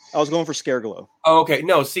 Scareglow. I was going for Scareglow. Oh, okay.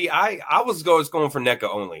 No, see, I was going for NECA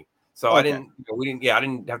only, so Okay. I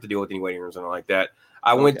didn't have to deal with any waiting rooms or anything like that.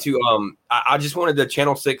 I went to I just wanted the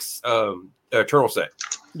Channel 6 turtle set.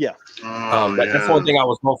 Yeah. That's the one thing I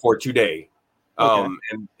was going for today. Okay.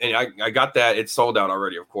 And I got that. It's sold out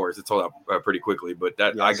already, of course. It sold out pretty quickly, but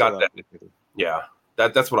I got that. Yeah,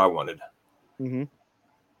 that's what I wanted. Mm-hmm.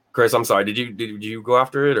 Chris, I'm sorry. Did you go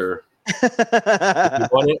after it or did you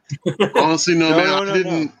want it? Honestly, no, man.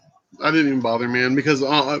 No. I didn't even bother, man, because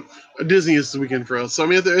Disney is the weekend for us. So I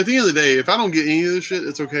mean, at the end of the day, if I don't get any of this shit,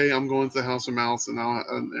 it's okay. I'm going to the House of Mouse, and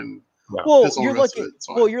Well, piss on you're the rest lucky. of it. It's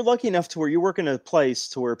fine. Well, you're lucky enough to where you work in a place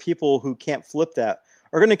to where people who can't flip that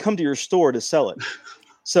are going to come to your store to sell it.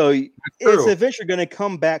 So it's eventually going to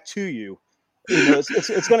come back to you.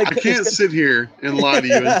 It's going to. I can't sit here and lie to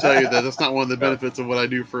you and tell you that that's not one of the benefits of what I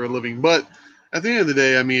do for a living. But at the end of the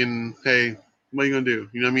day, I mean, hey, what are you gonna do?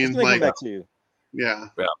 You know what I mean? It's going to come back to you. Yeah.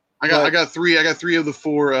 Yeah. I got three of the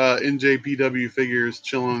 4 NJPW figures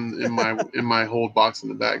chilling in my hold box in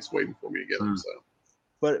the bags, waiting for me to get them. So.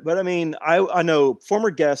 But I mean, I know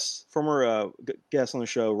former guest on the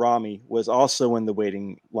show, Rami, was also in the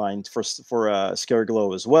waiting line for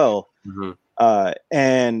Scareglow as well. Mm-hmm.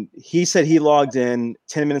 And he said he logged in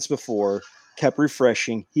 10 minutes before, kept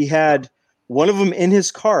refreshing. He had one of them in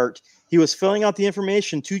his cart. He was filling out the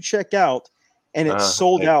information to check out, and it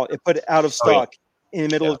sold out. It put it out of stock in the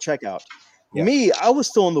middle of checkout. Yeah. Me, I was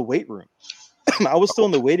still in the wait room. I was still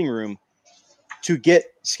in the waiting room to get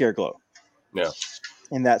Scareglow. Yeah.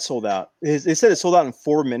 And that sold out. They said it sold out in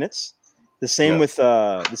 4 minutes. The same with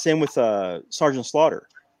Sergeant Slaughter,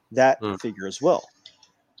 that figure as well.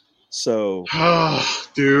 So,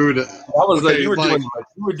 dude, that was you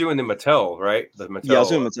were doing the Mattel, right? The Mattel. Yeah, I was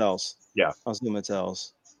doing Mattels. Yeah, I was doing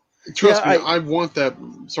Mattels. Trust me, I want that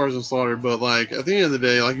Sergeant Slaughter, but like at the end of the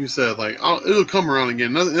day, like you said, like it'll come around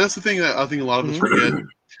again. And that's the thing that I think a lot of us forget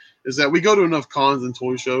is that we go to enough cons and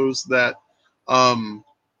toy shows that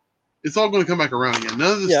it's all going to come back around again.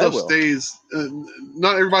 None of this stuff stays.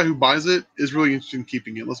 Not everybody who buys it is really interested in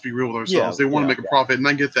keeping it. Let's be real with ourselves. They want to make a profit, and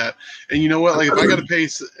I get that. And you know what? Like if I got to pay,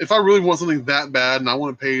 if I really want something that bad, and I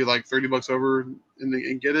want to pay like $30 over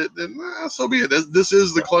and get it, then so be it. This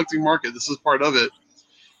is the collecting market. This is part of it.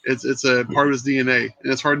 It's a part of his DNA,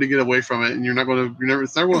 and it's hard to get away from it. And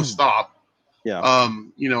it's never going to stop. Yeah.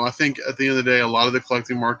 I think at the end of the day, a lot of the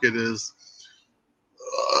collecting market is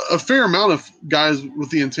a fair amount of guys with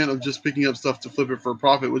the intent of just picking up stuff to flip it for a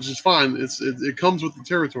profit, which is fine. It comes with the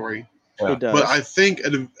territory. It does. But I think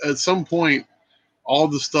at some point, all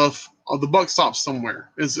the stuff, the buck stops somewhere.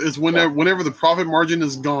 It's whenever the profit margin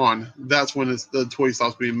is gone, that's when the toy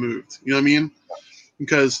stops being moved. You know what I mean?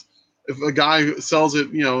 Because if a guy sells it,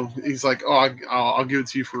 he's like, oh, I'll give it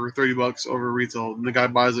to you for $30 over retail, and the guy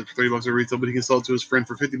buys it for $30 over retail, but he can sell it to his friend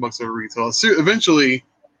for $50 over retail. So eventually,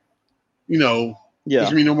 Yeah. There's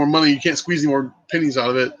gonna be no more money. You can't squeeze any more pennies out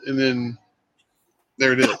of it, and then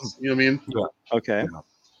there it is. You know what I mean? Okay.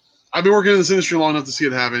 I've been working in this industry long enough to see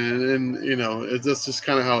it happen, and you know, that's just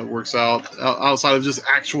kind of how it works out. Outside of just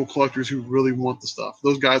actual collectors who really want the stuff,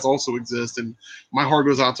 those guys also exist, and my heart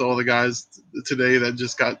goes out to all the guys today that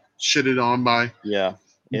just got shitted on by it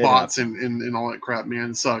bots and all that crap.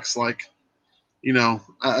 Man, it sucks. Like, you know,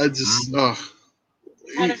 I just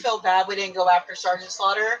Kind of feel bad we didn't go after Sergeant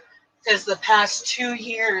Slaughter because the past 2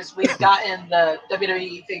 years we've gotten the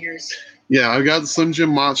WWE figures. Yeah, I got Slim Jim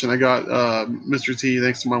Mach and I got Mr. T.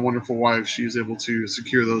 Thanks to my wonderful wife, she was able to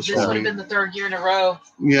secure those This for would me. have been the 3rd year in a row.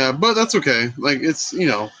 Yeah, but that's okay. Like, it's, you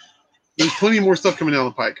know, there's plenty more stuff coming down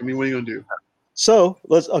the pike. I mean, what are you gonna do? So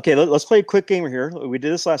let's play a quick game here. We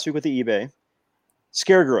did this last week with the eBay.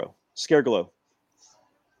 Scareglow.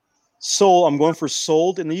 I'm going for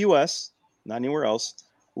sold in the US, not anywhere else.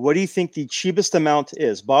 What do you think the cheapest amount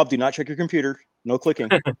is? Bob, do not check your computer. No clicking.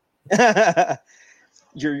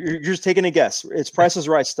 You're just taking a guess. It's Price is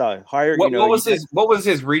Right style. Higher. What was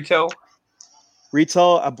his retail?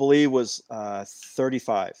 Retail, I believe, was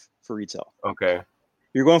 $35 for retail. Okay.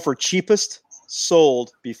 You're going for cheapest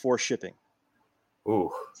sold before shipping.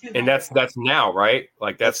 Ooh, and that's now, right?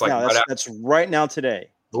 Like that's right now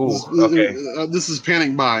today. Ooh, okay. This is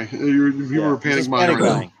panic buy. You were panic buying right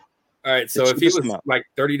now. All right, so if he was like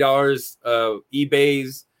 $30,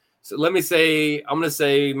 eBay's. So let me say, I'm gonna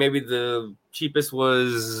say maybe the cheapest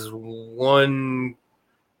was $130.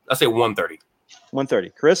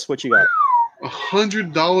 $130. Chris, what you got?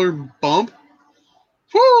 $100 bump.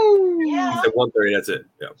 Woo! Yeah. $130. That's it.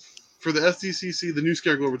 Yeah. For the SDCC, the new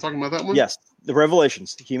Scareglow, we're talking about that one. Yes, the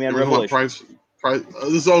Revelations, the He-Man Revelations.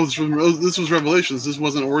 This was Revelations. This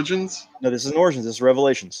wasn't Origins. No, this isn't Origins. This is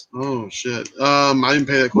Revelations. Oh shit! I didn't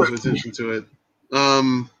pay that close attention to it.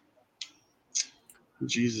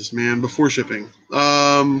 Jesus, man! Before shipping.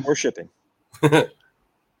 Before shipping. I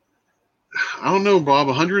don't know, Bob.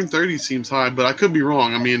 130 seems high, but I could be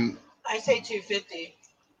wrong. I mean, I say 250.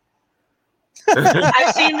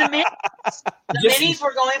 I've seen the minis. The minis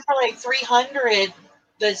were going for like 300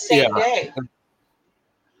 the same day.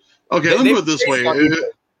 Okay, let me put it this way.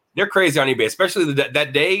 They're crazy on eBay, especially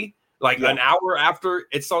that day, like an hour after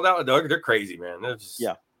it sold out. They're crazy, man. They're just...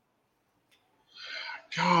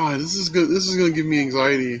 God, this is good. This is going to give me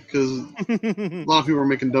anxiety because a lot of people are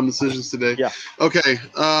making dumb decisions today. Yeah. Okay.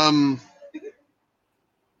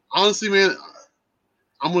 Honestly, man,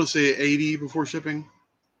 I'm going to say 80 before shipping.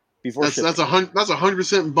 That's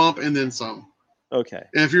 100% bump and then some. Okay.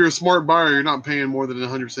 And if you're a smart buyer, you're not paying more than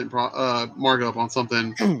 100% markup on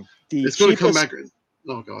something. It's going to come back.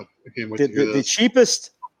 Oh God, I can't wait to hear this. The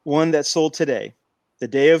cheapest one that sold today, the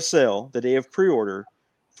day of sale, the day of pre-order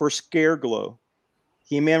for Scareglow,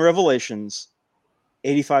 He-Man Revelations,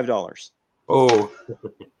 $85. Oh.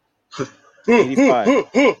 85.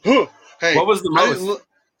 Hey, what was the most?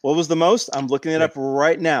 What was the most? I'm looking it up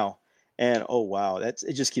right now. And oh wow, it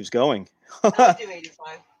just keeps going. I would do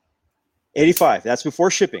 85. 85. That's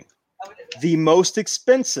before shipping. I would do that. The most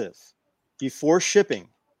expensive before shipping,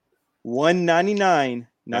 $199.99.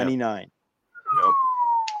 Yep.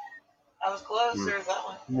 I was close. There's that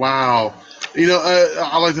one. Wow. You know,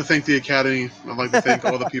 I like to thank the Academy. I'd like to thank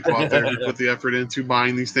all the people out there who put the effort into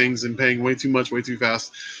buying these things and paying way too much, way too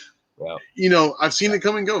fast. Wow. You know, I've seen it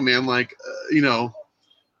come and go, man. Like, you know,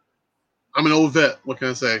 I'm an old vet. What can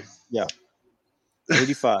I say? Yeah.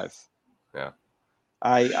 85. Yeah.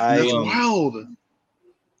 That's wild.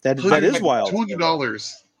 That is wild.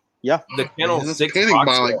 $200. Yeah. The Channel 6 panic box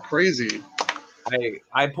buy set, like crazy.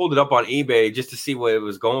 I pulled it up on eBay just to see what it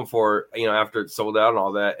was going for, you know, after it sold out and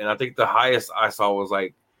all that. And I think the highest I saw was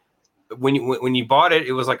like when you bought it,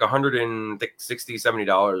 it was like $160, $70.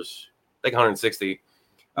 I think 160.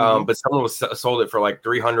 But someone sold it for like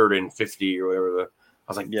 350 or whatever. I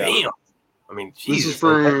was like, damn. I mean, Jesus. This is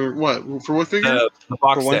for what? For what figure? The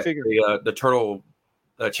box for one set, figure. the turtle,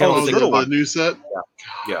 Channel 6 the new set.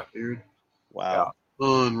 Yeah, dude. Wow.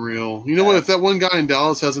 Unreal. You know what? If that one guy in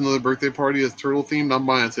Dallas has another birthday party that's turtle themed, I'm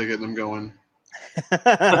buying a ticket and I'm going.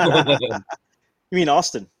 You mean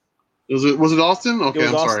Austin? Was it Austin? Okay,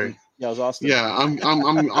 I'm Austin. sorry. Yeah, it was Austin. Yeah, I'm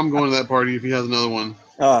going to that party if he has another one.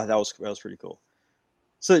 Oh, that was pretty cool.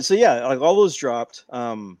 So yeah, like all those dropped.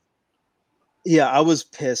 Yeah, I was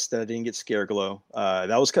pissed that I didn't get Scareglow.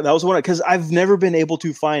 That was one because I've never been able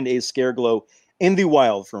to find a Scareglow in the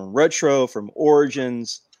wild from Retro, from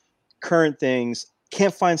Origins, current things.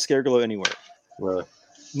 Can't find Scareglow anywhere. Really?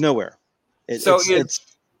 Nowhere. What's the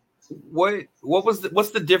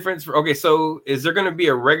difference? Okay, so is there going to be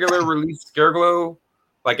a regular release Scareglow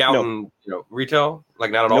like out in retail?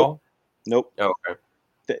 Like not at all? Nope. Oh, okay.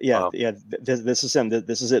 Wow. This is him.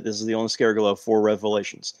 This is it. This is the only Scareglow for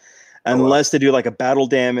Revelations, unless they do like a battle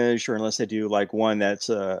damage, or unless they do like one that's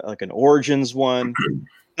like an Origins one.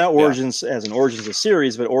 Not Origins as an Origins a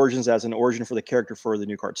series, but Origins as an origin for the character for the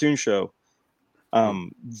new cartoon show.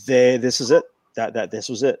 This is it. This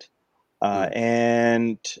was it,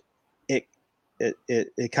 and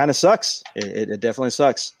it kind of sucks. It definitely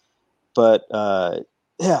sucks, but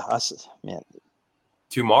man.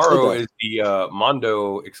 Tomorrow is the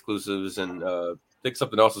Mondo exclusives, and I think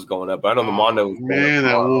something else is going up. But I know the Mondo. Man,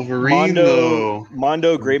 that Wolverine though.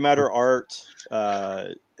 Mondo, Gray Matter Art,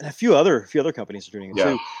 and a few other companies are doing it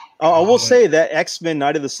too. I will say that X-Men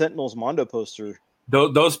Night of the Sentinels Mondo poster.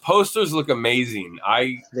 Those posters look amazing.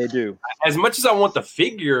 They do. As much as I want the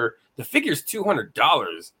figure's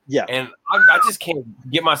 $200. Yeah, and I just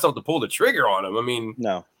can't get myself to pull the trigger on them. I mean,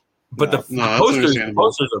 no. But the posters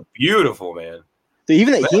are beautiful, man.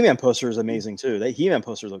 Even the He-Man poster is amazing too. That He-Man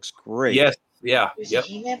poster looks great. Yes, yeah. Is it a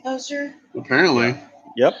He-Man poster? Apparently.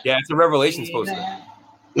 Yep. Yeah, it's a Revelations poster.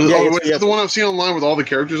 Is the one I've seen online with all the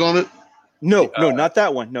characters on it? No, not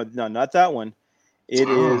that one. No, not that one. It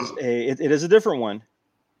is a different one.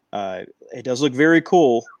 It does look very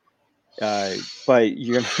cool, but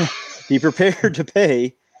you're gonna be prepared to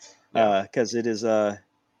pay because it is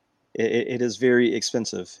very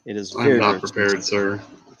expensive. It is. I'm not prepared, sir.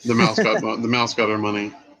 The mouse got our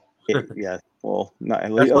money. Yeah. Well, not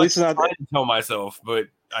at That's least what not. I'm trying to tell myself, but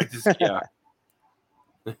I just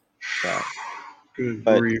Yeah. Good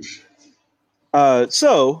But- grief.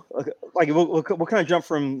 So, like, we'll kind of jump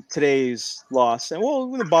from today's loss, and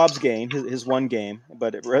the Bob's gain, his one game,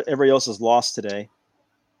 but everybody else has lost today.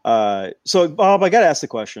 So, Bob, I got to ask the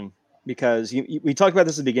question because we talked about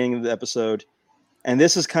this at the beginning of the episode, and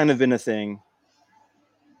this has kind of been a thing.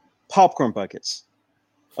 Popcorn buckets.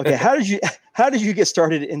 Okay, how did you get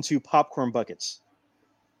started into popcorn buckets?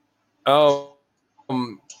 I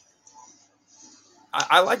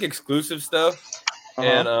like exclusive stuff,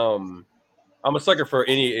 and I'm a sucker for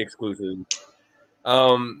any exclusive.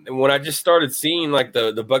 When I just started seeing like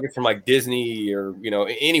the buckets from like Disney or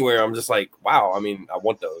anywhere, I'm just like, wow. I mean, I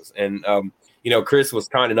want those. And Chris was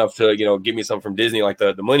kind enough to give me some from Disney, like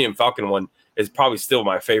the Millennium Falcon one is probably still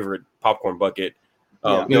my favorite popcorn bucket.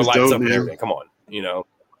 Lights dope, up and man. everything. Come on,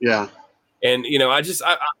 Yeah. And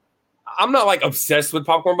I'm not like obsessed with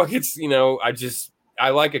popcorn buckets. I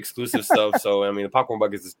like exclusive stuff. So I mean, the popcorn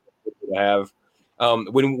buckets is good to have.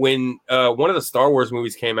 When one of the Star Wars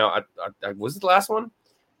movies came out, I was it the last one?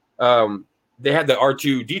 They had the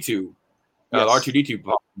R2D2, the R2D2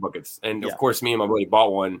 popcorn buckets, and of course, me and my buddy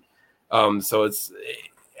bought one. So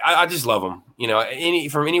I just love them.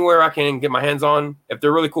 From anywhere I can get my hands on, if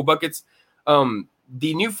they're really cool buckets.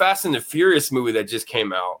 The new Fast and the Furious movie that just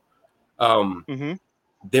came out.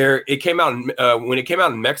 It came out when it came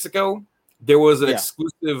out in Mexico. There was an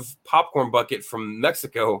exclusive popcorn bucket from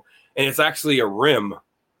Mexico, and it's actually a rim.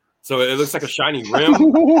 So it looks like a shiny rim,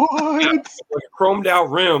 What? like a chromed out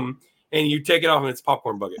rim, and you take it off, and it's a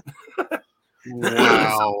popcorn bucket.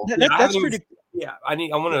 Wow. That's pretty. Yeah, I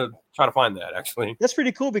want to try to find that actually. That's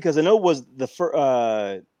pretty cool because I know it was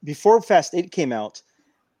before Fast 8 came out.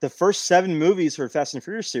 The first 7 movies for Fast and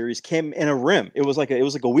Furious series came in a rim. It was like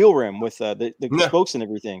a wheel rim with the spokes and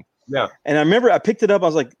everything. Yeah. And I remember I picked it up. I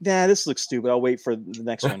was like, nah, this looks stupid. I'll wait for the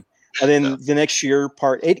next one. And then the next year,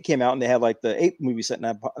 Part 8 came out, and they had like the 8 movie set,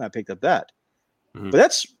 and I picked up that. But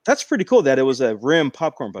that's pretty cool that it was a rim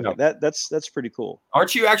popcorn bucket. Yeah. That's pretty cool.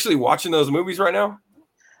 Aren't you actually watching those movies right now?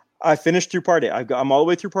 I finished through Part 8. I'm all the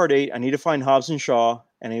way through Part 8. I need to find Hobbs and Shaw,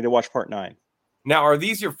 and I need to watch Part 9. Now, are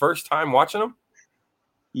these your first time watching them?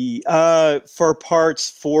 For parts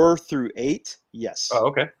 4 through 8, yes. Oh,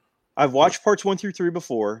 okay. I've watched parts 1 through 3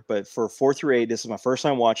 before, but for 4 through 8, this is my first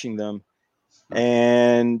time watching them.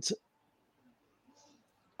 And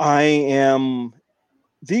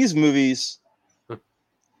these movies,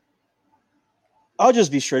 I'll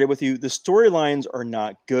just be straight up with you. The storylines are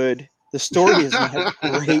not good. The story is not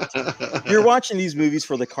great. You're watching these movies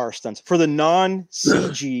for the car stunts, for the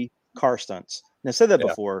non-CG car stunts. And I said that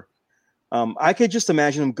before. I could just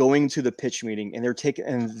imagine them going to the pitch meeting, and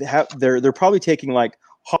they're probably taking like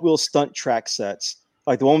Hot Wheels stunt track sets,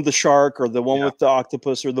 like the one with the shark or the one with the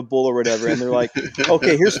octopus or the bull or whatever, and they're like,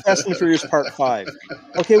 okay, here's Fast and Furious Part 5.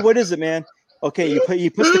 Okay, what is it, man? Okay, you put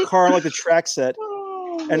the car on like the track set,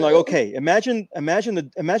 and like, okay, imagine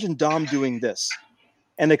Dom doing this,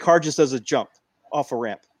 and the car just does a jump off a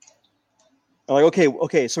ramp. I'm like,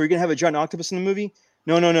 okay, so you're gonna have a giant octopus in the movie?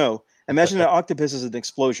 No. Imagine an octopus is an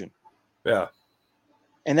explosion. Yeah.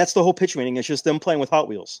 And that's the whole pitch meeting. It's just them playing with Hot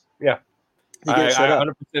Wheels. Yeah. I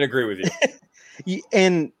 100% agree with you.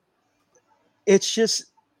 And it's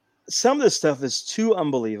just, some of this stuff is too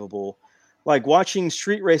unbelievable. Like watching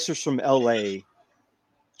street racers from LA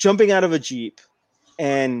jumping out of a Jeep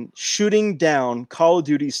and shooting down Call of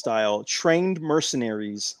Duty style trained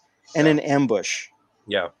mercenaries in an ambush.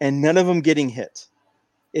 Yeah. And none of them getting hit.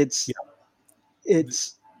 It's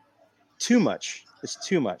too much. It's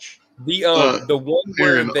too much. The one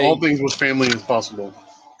where Aaron, all things with family is possible.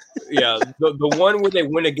 Yeah, the one where they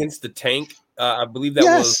went against the tank. I believe that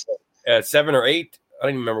was 7 or 8. I don't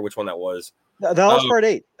even remember which one that was. That was part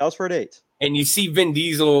 8. That was part 8. And you see Vin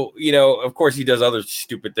Diesel, of course he does other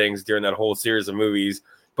stupid things during that whole series of movies.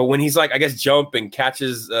 But when he's like, I guess, jump and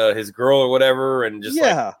catches his girl or whatever, and just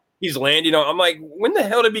like he's landing on, I'm like, when the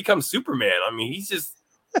hell did he become Superman? I mean, he's just,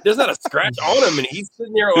 there's not a scratch on him, and he's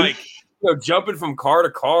sitting there like, jumping from car to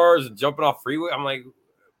cars and jumping off freeway. I'm like,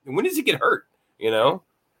 when does he get hurt?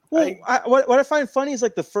 Well, what I find funny is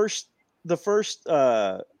like the first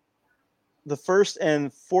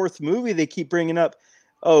and fourth movie they keep bringing up.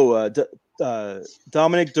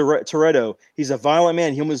 Dominic Toretto, he's a violent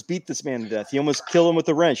man. He almost beat this man to death. He almost killed him with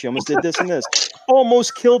a wrench. He almost did this and this.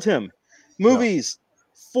 Almost killed him. Movies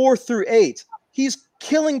 4 through 8, he's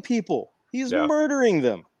killing people. He's murdering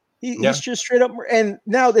them. He's just straight up. And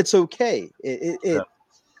now it's okay. It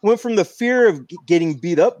went from the fear of getting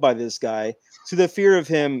beat up by this guy to the fear of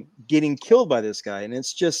him getting killed by this guy. And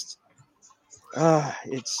it's just,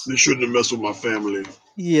 they shouldn't have messed with my family.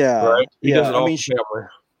 Yeah. Right? He does it all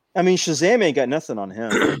I mean, Shazam ain't got nothing on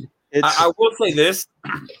him. I will say this.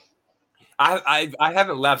 I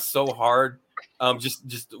haven't laughed so hard.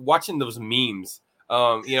 Just watching those memes. I'm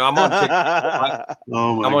on TikTok.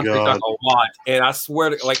 I'm on TikTok a lot, and I swear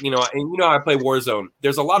to and I play Warzone.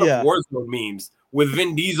 There's a lot of Warzone memes with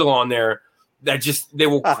Vin Diesel on there that they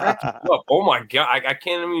will crack you up. Oh my god, I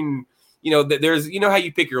can't even. There's how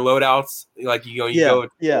you pick your loadouts, like you go to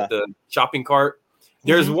the shopping cart.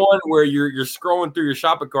 There's one where you're scrolling through your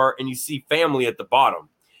shopping cart and you see family at the bottom,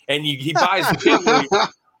 and he buys family.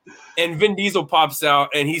 And Vin Diesel pops out,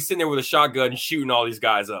 and he's sitting there with a shotgun shooting all these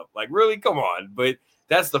guys up. Like, really? Come on. But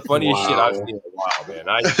that's the funniest shit I've seen in a while, man.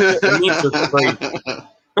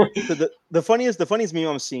 The funniest meme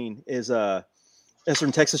I'm seeing is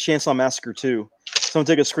from Texas Chainsaw Massacre 2. Someone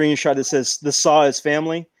took a screenshot that says, "The Saw is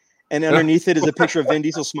family," and underneath it is a picture of Vin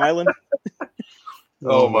Diesel smiling.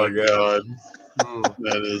 Oh, my God.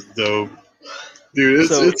 That is dope. Dude,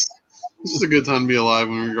 it's this is a good time to be alive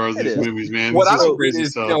in regards to these movies, man. What I don't crazy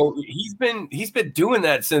is, he's been doing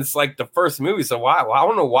that since like the first movie. So why? I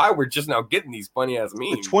don't know why we're just now getting these funny ass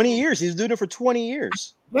memes. 20 years. He's doing it for 20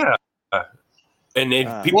 years. Yeah. And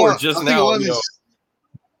then people are just now.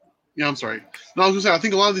 Yeah, I'm sorry. No, I was gonna say I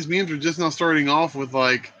think a lot of these memes are just now starting off with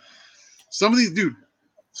like some of these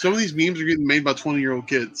memes are getting made by 20-year-old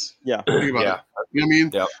kids. Yeah. Think about it. You know what I mean?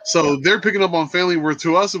 Yeah. So they're picking up on family, where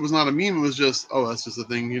to us it was not a meme. It was just, that's just a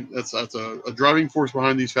thing. That's a driving force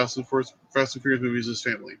behind these Fast and Furious movies is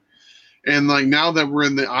family. And like now that we're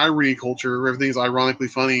in the irony culture, where everything's ironically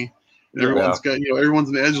funny, and everyone's got everyone's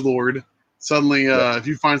an edgelord. Suddenly, if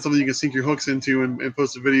you find something you can sink your hooks into and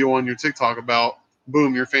post a video on your TikTok about,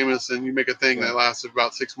 boom, you're famous, and you make a thing that lasts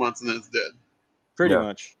about 6 months and then it's dead. Pretty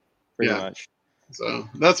much. Pretty much. So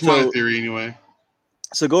that's my theory anyway.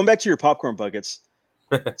 So going back to your popcorn buckets,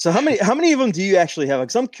 so how many of them do you actually have?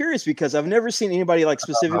 Because I'm curious, because I've never seen anybody like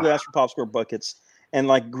specifically ask for popcorn buckets and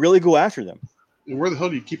like really go after them. And where the hell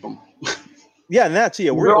do you keep them? Yeah, and that too.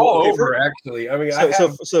 Yeah, we're all over actually. I mean,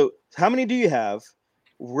 so how many do you have?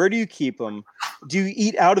 Where do you keep them? Do you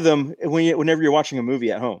eat out of them whenever you're watching a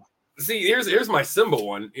movie at home? See, here's my Simba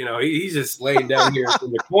one. He's just laying down here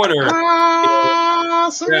in the corner.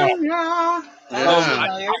 I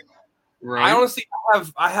honestly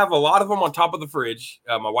have a lot of them on top of the fridge.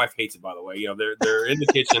 My wife hates it, by the way. They're in the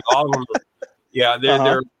kitchen. All of them.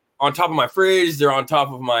 They're on top of my fridge. They're on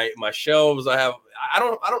top of my shelves. I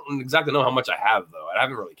don't exactly know how much I have though. I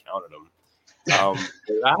haven't really counted them.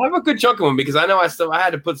 I have a good chunk of them because I know I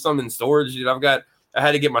had to put some in storage. I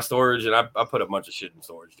had to get my storage, and I put a bunch of shit in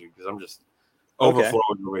storage, dude, because I'm just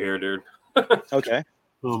overflowing over here, dude. Okay.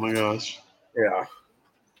 Oh my gosh. Yeah.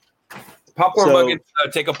 Popcorn buckets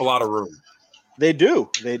take up a lot of room. They do.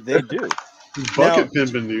 They do. Bucket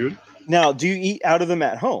pimping, dude. Now, do you eat out of them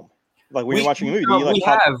at home? Like when you're watching a movie?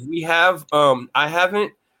 We have. I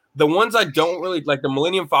haven't. The ones I don't really like, the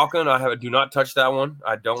Millennium Falcon, I do not touch that one.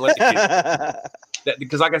 I don't let the kids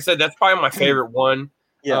because, like I said, that's probably my favorite one.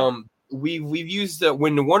 Yeah. We've used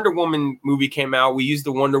when the Wonder Woman movie came out. We used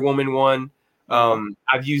the Wonder Woman one.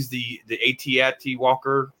 I've used the AT-AT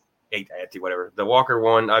Walker, AT whatever, the Walker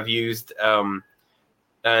one. I've used, and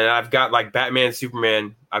I've got like Batman,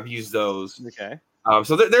 Superman. I've used those. Okay.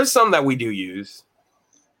 So there's some that we do use.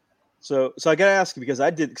 So I gotta ask you because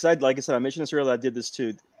like I said, I mentioned this earlier. I did this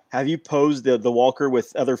too. Have you posed the Walker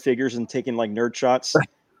with other figures and taken like nerd shots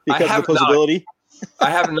because of the posability? I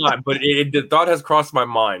have not, but the thought has crossed my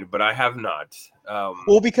mind, but I have not.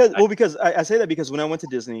 Because I say that because when I went to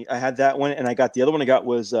Disney, I had that one, and I got the other one. I got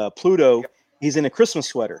was Pluto. He's in a Christmas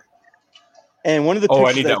sweater, and one of the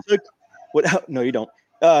pictures I took. No, you don't.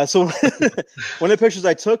 So one of the pictures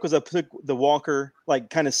I took was I put the Walker like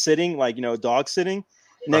kind of sitting, like dog sitting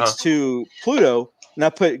next to Pluto, and I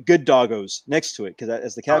put good doggos next to it because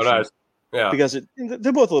as the caption. Oh, nice. Yeah, because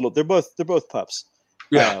they're both little. They're both pups.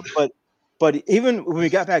 Yeah, but even when we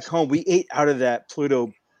got back home, we ate out of that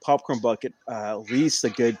Pluto popcorn bucket at least a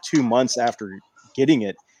good 2 months after getting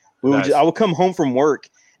it. I would come home from work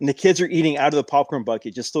and the kids are eating out of the popcorn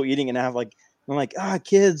bucket, just still eating, and I'm like,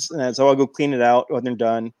 kids, and so I'll go clean it out when they're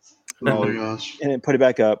done, oh my gosh, and then put it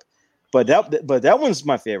back up. But that one's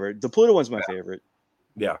my favorite. The Pluto one's my favorite.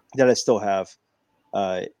 Yeah, that I still have.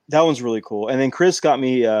 That one's really cool. And then Chris got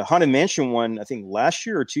me a Haunted Mansion one, I think last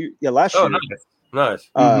year or two. Yeah, last year. Nice.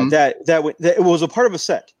 That it was a part of a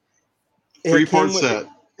set. 3-part set.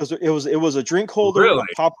 It was a drink holder, really?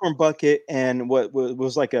 a popcorn bucket, and what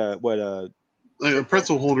was like a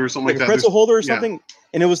pretzel holder or something like that. A pretzel holder or something,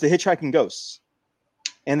 and it was the Hitchhiking Ghosts,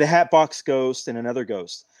 and the Hatbox Ghost, and another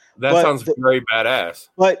ghost. That sounds very badass.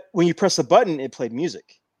 But when you press the button, it played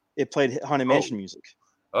music. It played Haunted Mansion music.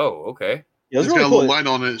 Oh, okay. Yeah, it's really got a little light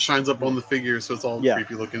on it. It shines up on the figure, so it's all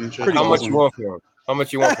creepy looking and shit. How much you want for him? How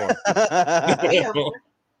much you want for him?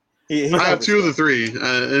 I have 2 of the 3,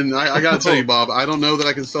 and I gotta tell you, Bob, I don't know that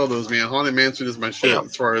I can sell those, man. Haunted Mansion is my shit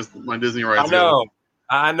as far as my Disney rides go.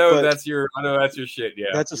 I know that's your shit. Yeah,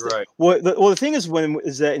 that's right. Well, the thing is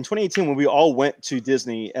that in 2018 when we all went to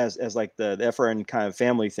Disney as like the FRN kind of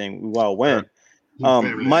family thing, we all went.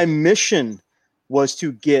 My mission was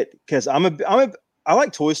to get, because I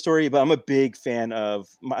like Toy Story, but I'm a big fan of.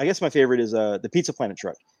 I guess my favorite is the Pizza Planet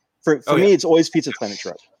truck. For me, it's always Pizza Planet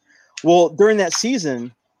truck. Well, during that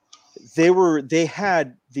season, they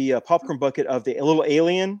had the popcorn bucket of the little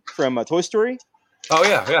alien from Toy Story. Oh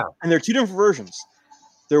yeah. And there are 2 different versions.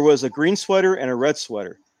 There was a green sweater and a red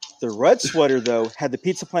sweater. The red sweater, though, had the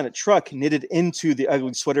Pizza Planet truck knitted into the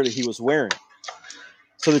ugly sweater that he was wearing.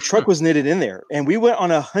 So the truck was knitted in there. And we went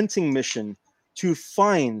on a hunting mission to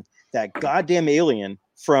find that goddamn alien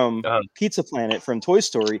from Pizza Planet from Toy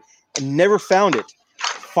Story and never found it.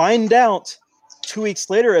 Find out 2 weeks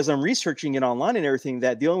later, as I'm researching it online and everything,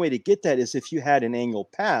 that the only way to get that is if you had an annual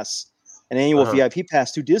pass, an annual VIP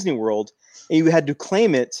pass to Disney World, and you had to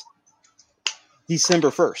claim it December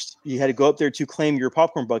 1st. You had to go up there to claim your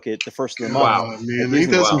popcorn bucket the first of the month. Wow, man,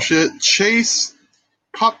 ain't that some shit? Chase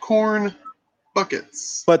popcorn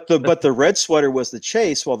buckets. But the red sweater was the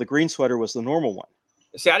Chase, while the green sweater was the normal one.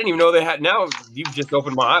 See, I didn't even know they had. Now you just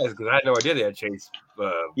opened my eyes because I had no idea they had Chase.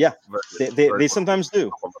 They sometimes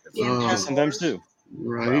do. Yeah, sometimes do.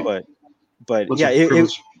 Right. But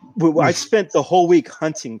I spent the whole week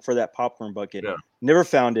hunting for that popcorn bucket. Yeah. Never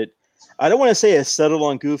found it. I don't want to say I settled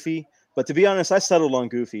on Goofy, but to be honest, I settled on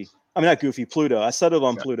Goofy. I mean, not Goofy, Pluto. I settled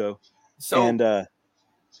on Pluto. So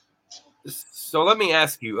let me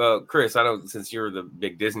ask you, Chris, I know since you're the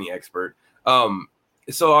big Disney expert,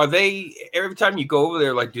 so are they, every time you go over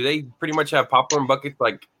there, like, do they pretty much have popcorn buckets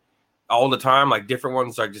like all the time, like different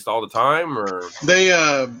ones, like just all the time, or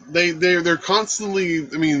they're constantly,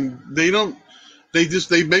 I mean, they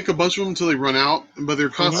make a bunch of them until they run out, but they're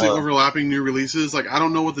constantly overlapping new releases. Like, I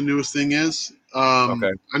don't know what the newest thing is. I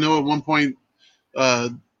know at one point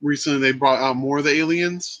recently they brought out more of the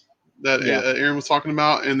aliens that Aaron was talking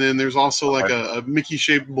about, and then there's also like a Mickey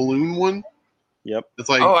shaped balloon one. Yep. It's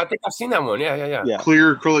like, I think I've seen that one. Yeah.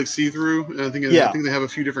 Clear acrylic see-through. And I think they have a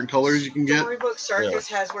few different colors you can get. Storybook Circus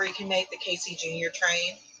has where you can make the Casey Jr.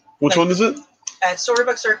 train. Which one is it? At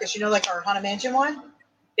Storybook Circus, like our Haunted Mansion one,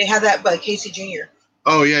 they have that by Casey Jr.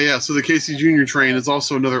 Oh yeah. So the Casey Jr. train is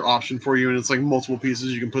also another option for you, and it's like multiple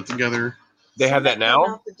pieces you can put together. They have that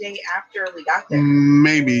now? The day after we got there.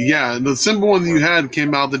 Maybe, yeah. The simple one that you had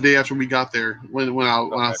came out the day after we got there.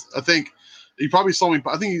 I think you probably saw me.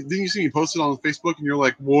 I think didn't you see me post it on Facebook and you're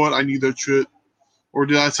like, "What? I need that shit." Or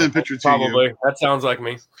did I send a picture to you? Probably. That sounds like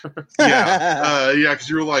me. Yeah, because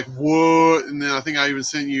you were like, "What?" And then I think I even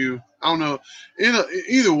sent you. I don't know.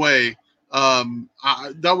 Either way,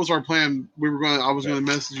 that was our plan. I was going to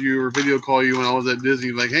message you or video call you when I was at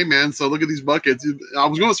Disney. Like, hey man, so look at these buckets. I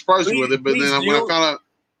was going to surprise you with it, but then when I found out,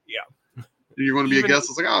 you're going to be a guest,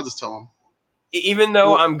 I was like, I'll just tell them. Even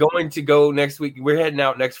though I'm going to go next week, we're heading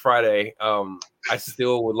out next Friday. I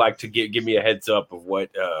still would like to give me a heads up of what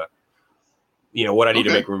what I need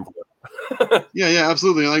to make room for. Yeah,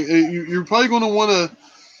 absolutely. Like you're probably going to want to.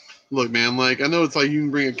 Look, man, like I know it's like you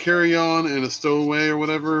can bring a carry-on and a stowaway or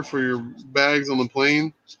whatever for your bags on the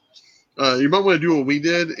plane. You might want to do what we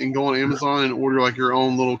did and go on Amazon and order like your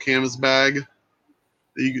own little canvas bag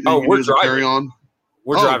that you can we're use a driving. carry-on.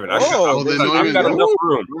 We're driving. I've got enough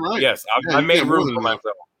room. Right. Yes, Yeah, I made you got more room than for enough.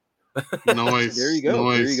 myself. Nice. There you go.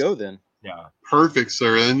 Nice. There you go. Then. Yeah. Perfect,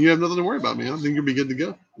 sir. And you have nothing to worry about, man. I think you'll be good to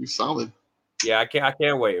go. You're solid. Yeah, I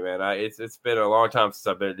can't wait, man. It's been a long time since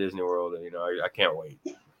I've been at Disney World, and I can't wait.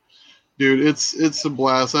 Dude, it's a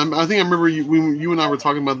blast. I think I remember you and I were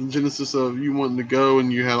talking about the genesis of you wanting to go,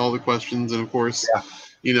 and you had all the questions, and of course,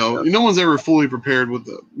 no one's ever fully prepared with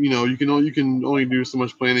the. You can only do so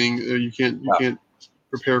much planning. You can't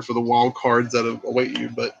prepare for the wild cards that await you.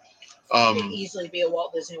 But you can easily be a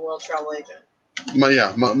Walt Disney World travel agent.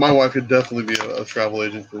 My wife could definitely be a travel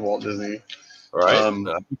agent for Walt Disney. Right.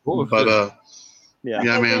 Cool. But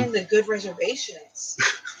man, the good reservations.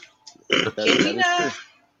 Cantina.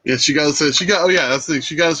 Yeah, she got us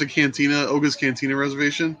a Cantina, Oga's Cantina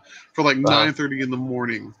reservation for like 9:30 in the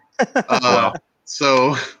morning.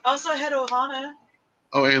 So also had Ohana.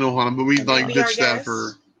 Oh, and Ohana, but we ditched that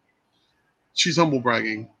for. She's humble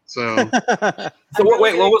bragging. So. So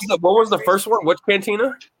wait, what was the first one? Which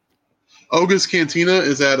Cantina? Oga's Cantina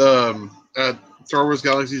is at Star Wars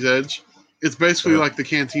Galaxy's Edge. It's basically like the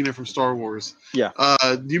cantina from Star Wars. Yeah.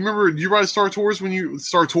 Do you ride Star Tours when you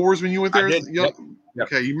went there? I did. Yep.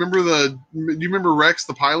 Okay. You remember Rex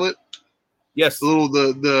the pilot? Yes.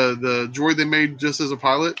 The droid they made just as a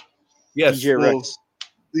pilot? Yes. DJ Rex.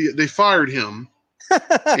 They fired him.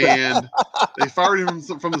 And they fired him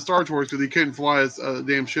from the Star Tours because he couldn't fly his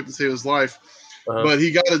damn ship to save his life. Uh-huh. But he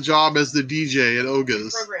got a job as the DJ at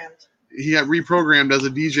Oga's. He got reprogrammed as a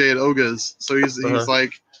DJ at Oga's. So he's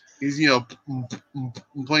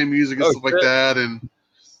playing music and stuff like that. And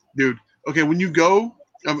dude, okay, when you go,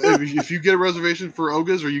 if you get a reservation for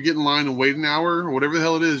Oga's or you get in line and wait an hour or whatever the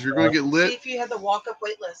hell it is, you're going to get lit. See if you have the walk-up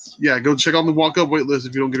wait list. Yeah, go check on the walk-up wait list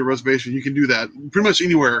if you don't get a reservation. You can do that pretty much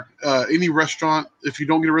anywhere, any restaurant. If you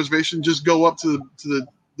don't get a reservation, just go up to the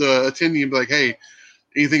attendee and be like, "Hey,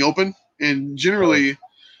 anything open?" And generally,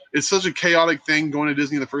 it's such a chaotic thing going to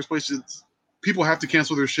Disney in the first place. People have to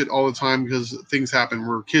cancel their shit all the time because things happen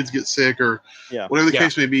where kids get sick or whatever the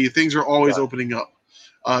case may be. Things are always opening up.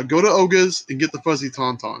 Go to Oga's and get the fuzzy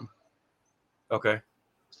tauntaun. Okay.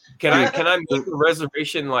 Can I make a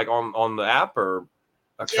reservation like on the app or?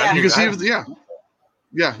 You can see if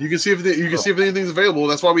you can see if anything's available.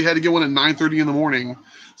 That's why we had to get one at 9:30 in the morning.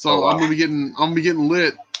 So I'm gonna be getting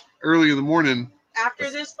lit early in the morning.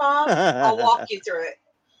 After this, Bob, I'll walk you through it.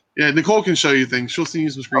 Yeah, Nicole can show you things. She'll send you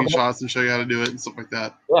some screenshots and show you how to do it and stuff like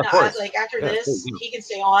that. Yeah, of course. After this, he can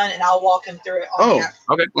stay on and I'll walk him through it.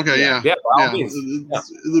 Okay, yeah.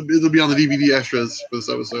 It'll be on the DVD extras for this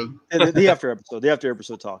episode. And the after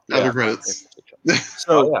episode talk. After credits.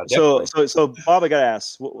 So Bob, I gotta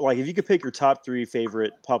ask, like, if you could pick your top 3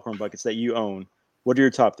 favorite popcorn buckets that you own, what are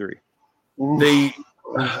your top 3? Are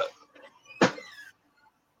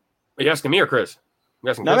you asking me or Chris?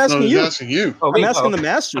 I'm asking you. Asking you. I'm asking the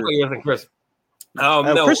master. You're asking Chris.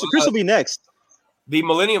 Chris will be next. The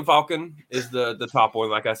Millennium Falcon is the top one,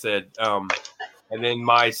 like I said. And then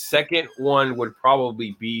my second one would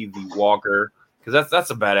probably be the Walker, because that's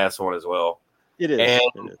a badass one as well. It is.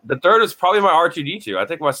 And the third is probably my R2-D2. I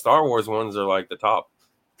think my Star Wars ones are like the top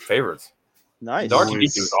favorites. Nice. The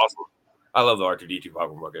R2-D2 is awesome. I love the R2-D2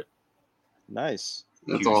 popcorn bucket. Nice.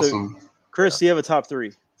 That's awesome. So, Chris, do you have a top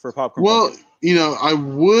 3 for popcorn bucket? I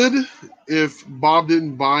would if Bob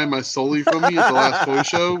didn't buy my Sully from me at the last toy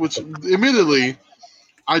show, which admittedly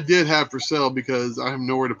I did have for sale because I have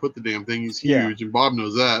nowhere to put the damn thing. He's huge, and Bob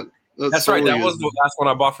knows that. That's right. That was the last one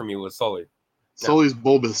I bought from you was Sully. Sully's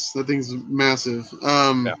bulbous. That thing's massive.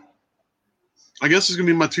 I guess it's gonna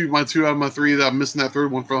be my two out of my 3 that I'm missing that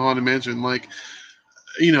third one for Haunted Mansion. Like,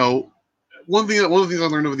 one of the things I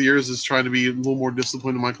learned over the years is trying to be a little more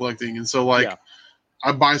disciplined in my collecting, and so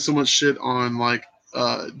I buy so much shit on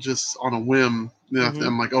just on a whim. Then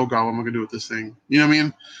I'm like, oh god, what am I gonna do with this thing? You know what I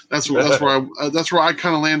mean? That's where I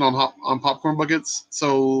kind of land on popcorn buckets.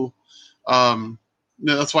 So,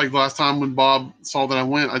 that's why the last time when Bob saw that I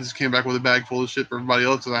went, I just came back with a bag full of shit for everybody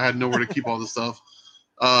else because I had nowhere to keep all this stuff.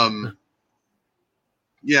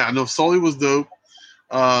 Sully was dope.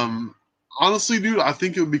 Honestly, dude, I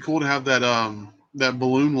think it would be cool to have that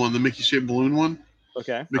balloon one, the Mickey shaped balloon one.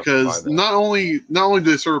 Okay. Because not only do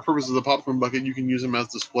they serve a purpose as a popcorn bucket, you can use them as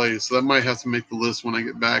displays. So that might have to make the list when I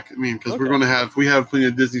get back. I mean, because we have plenty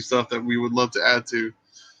of Disney stuff that we would love to add to.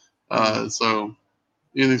 So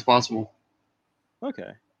anything's possible.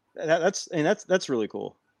 Okay. That's really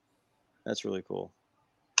cool. That's really cool.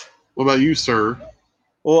 What about you, sir?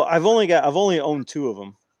 Well, I've only owned 2 of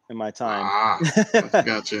them in my time.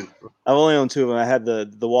 Gotcha. I've only owned 2 of them. I had the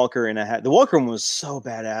Walker, and I had the Walker one was so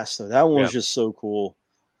badass though. That one was just so cool.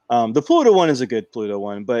 The Pluto one is a good Pluto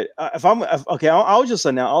one, but I'll just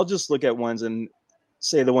look at ones and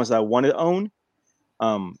say the ones that I want to own,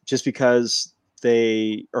 just because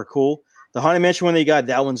they are cool. The Haunted Mansion one they got,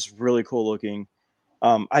 that one's really cool looking.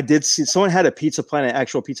 I did see someone had a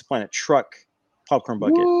actual Pizza Planet truck popcorn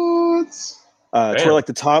bucket. What? It's where like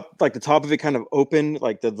the top of it kind of opened,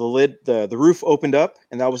 like the lid, the roof opened up,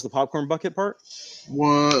 and that was the popcorn bucket part.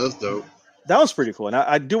 What? That's dope. That was pretty cool, and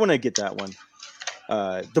I do want to get that one.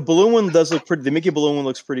 The balloon one does look pretty. The Mickey balloon one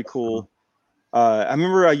looks pretty cool. I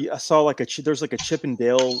remember I saw like there's like a Chip and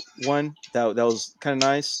Dale one that was kind of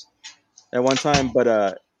nice at one time. But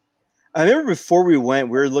I remember before we went,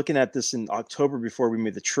 we were looking at this in October before we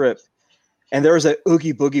made the trip, and there was an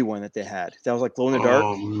Oogie Boogie one that they had that was like glow in the dark.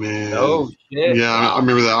 Oh man! Oh shit! Yeah, I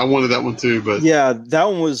remember that. I wanted that one too, but yeah, that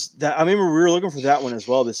one was that. I remember we were looking for that one as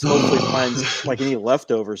well. To hopefully find like any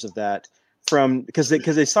leftovers of that from because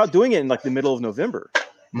they stopped doing it in like the middle of November,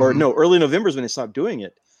 or no, early November is when they stopped doing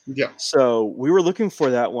it. Yeah. So we were looking for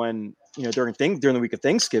that one, during the week of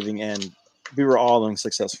Thanksgiving, and we were all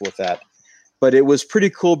unsuccessful with that. But it was pretty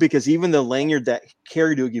cool because even the lanyard that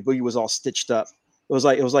carried Oogie Boogie was all stitched up. It was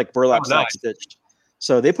like burlap sack stitched.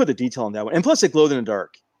 So they put the detail on that one, and plus it glowed in the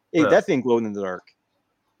dark. That thing glowed in the dark.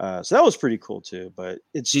 So that was pretty cool too. But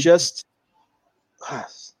it's just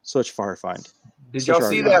such far find. Did y'all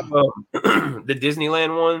see that the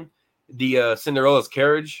Disneyland one, the Cinderella's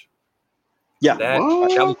carriage? Yeah, that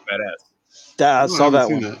looks badass. I saw that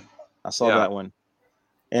one. I saw that one,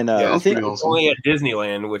 and I think it's only at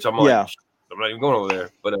Disneyland, which I'm like, I'm not even going over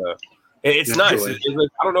there. But it's nice. It's like,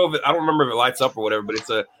 I don't know I don't remember if it lights up or whatever, but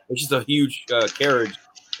it's just a huge carriage,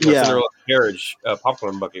 Cinderella carriage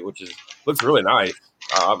popcorn bucket, which looks really nice.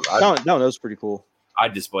 No, that was pretty cool.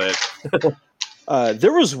 I'd display it.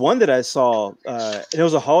 There was one that I saw, and it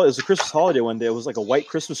was a Christmas holiday one day. It was like a white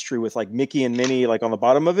Christmas tree with like Mickey and Minnie like on the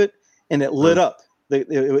bottom of it. And it lit up. It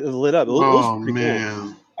lit up. It was pretty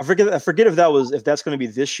cool. I forget if that's going to be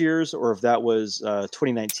this year's or if that was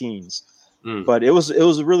 2019's. But it was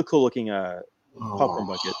a really cool looking popcorn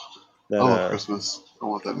bucket. I love Christmas. I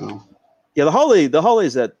want that now. Yeah, the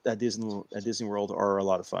holidays at Disney World are a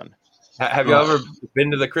lot of fun. Have you ever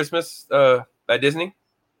been to the Christmas at Disney?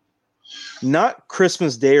 Not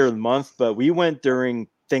Christmas Day or the month, but we went during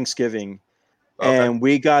Thanksgiving, and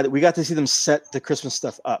we got to see them set the Christmas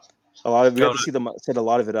stuff up. We got to see them set a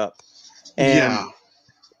lot of it up, and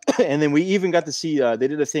then we even got to see they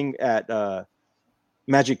did a thing at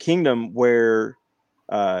Magic Kingdom where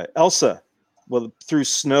Elsa threw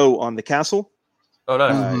snow on the castle. Oh,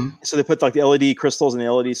 nice! So they put like the LED crystals and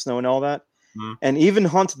the LED snow and all that, and even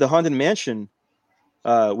the Haunted Mansion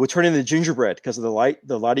would turn into gingerbread because of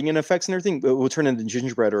the lighting and effects and everything. It would turn into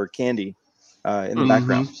gingerbread or candy in the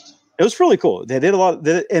background. It was really cool. They did a lot,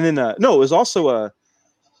 and then it was also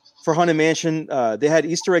for Haunted Mansion, they had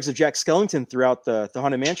Easter eggs of Jack Skellington throughout the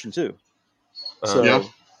Haunted Mansion too. So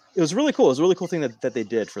it was really cool. It was a really cool thing that they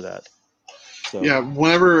did for that. So. Yeah,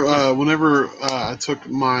 whenever I took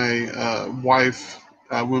my wife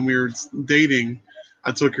when we were dating,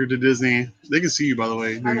 I took her to Disney. They can see you, by the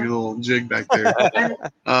way, doing your little jig back there.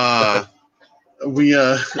 I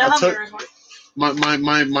took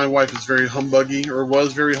my wife is very humbuggy, or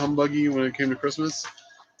was very humbuggy when it came to Christmas.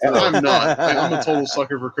 I'm not. I'm a total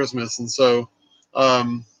sucker for Christmas, and so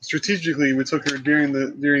strategically we took her during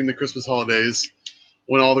the Christmas holidays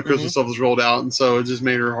when all the Christmas stuff was rolled out, and so it just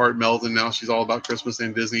made her heart melt. And now she's all about Christmas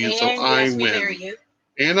and Disney, and so I win.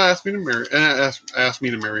 And I asked me to marry. And asked me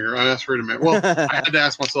to marry her. I asked her to marry. Well, I had to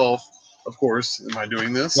ask myself, of course, am I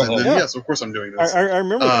doing this? And then yes, of course I'm doing this. I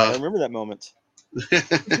remember that. I remember that moment.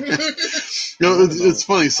 It's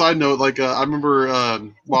funny. Side note, like I remember,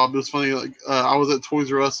 Bob. It was funny. Like I was at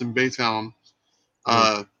Toys R Us in Baytown,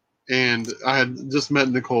 and I had just met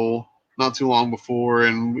Nicole not too long before,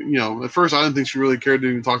 and at first I didn't think she really cared to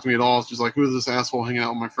even talk to me at all. She's like, "Who's this asshole hanging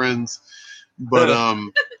out with my friends?" But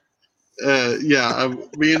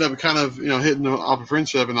we ended up kind of hitting off a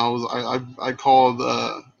friendship, and I called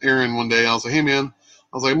Aaron one day. I was like, "Hey man."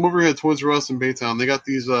 I was like, I'm over here at Toys R Us in Baytown. They got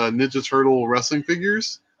these Ninja Turtle wrestling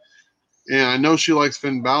figures. And I know she likes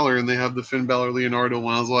Finn Balor, and they have the Finn Balor Leonardo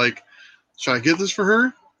one. I was like, should I get this for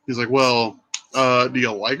her? He's like, well, do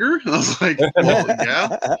you like her? And I was like, well,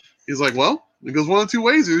 yeah. He's like, well, it goes one of two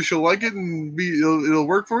ways. Either she'll like it and it'll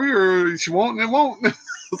work for you, or she won't and it won't. I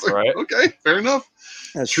was like, okay, fair enough.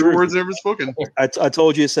 That's true. True words never spoken. I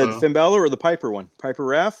told you, it said Finn Balor or the Piper one? Piper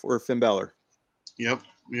Raff or Finn Balor? Yep.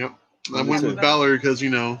 I went with Balor because,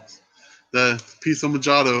 the piece of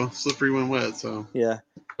Machado, slippery when wet. So Yeah.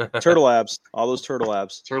 Turtle abs. All those turtle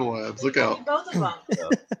abs. turtle abs, look out. Both of them.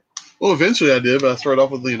 Well, eventually I did, but I started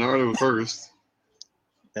off with Leonardo first.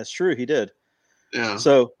 That's true. He did. Yeah.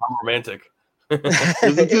 So I'm romantic.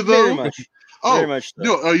 Isn't it very though? much. Oh, Very much so.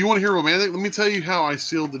 no, you want to hear romantic? Let me tell you how I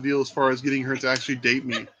sealed the deal as far as getting her to actually date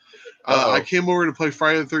me. Uh-oh. I came over to play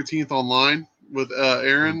Friday the 13th online with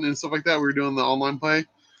Aaron and stuff like that. We were doing the online play.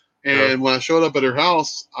 And when I showed up at her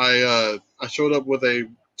house, I showed up with a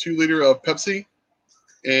 2-liter of Pepsi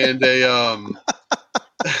and a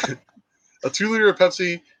a 2-liter of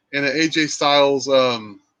Pepsi and an AJ Styles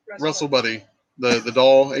Russell Buddy, the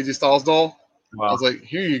doll, AJ Styles doll. Wow. I was like,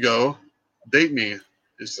 here you go, date me.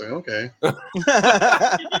 She's like, okay.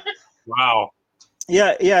 Wow.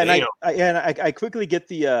 Yeah, and Damn. I quickly get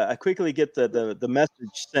the message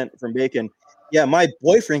sent from Bacon. Yeah, my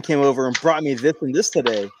boyfriend came over and brought me this and this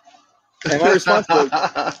today. And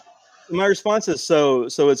my response is so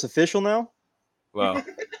it's official now. Wow.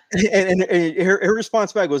 And her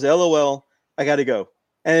response back was, "LOL, I got to go."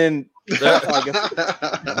 And Damn.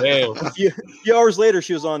 a few hours later,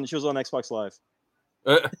 she was on Xbox Live.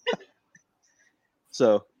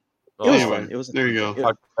 So it was Anyway, fun. It was there you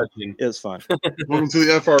go. It was fun. Welcome to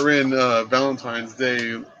the FRN Valentine's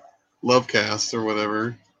Day Lovecast or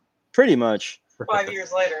whatever. Pretty much. 5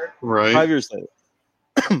 years later. Right. 5 years later.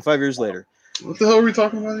 5 years later. What the hell are we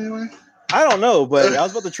talking about anyway? I don't know, but I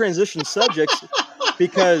was about to transition subjects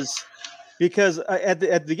because at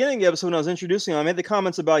the beginning of the episode when I was introducing him, I made the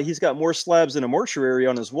comments about he's got more slabs in a mortuary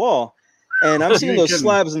on his wall, and I'm seeing You ain't those kidding.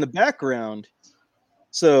 slabs in the background.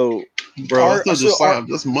 So, Bro, that's not just slab.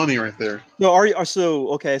 That's money right there. no, are you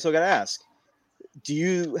okay? So I gotta ask: Do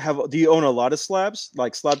you own a lot of slabs,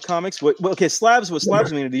 like slab comics? Okay, slabs. What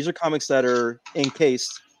slabs mean? These are comics that are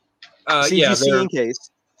encased, CGC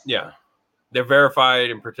encased. Yeah, they're verified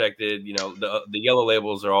and protected. You know, the yellow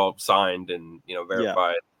labels are all signed and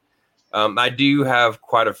verified. I do have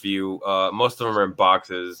quite a few. Most of them are in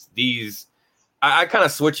boxes. These I kind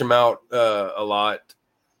of switch them out a lot.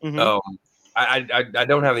 Mm-hmm. I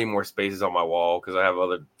don't have any more spaces on my wall because I have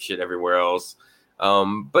other shit everywhere else.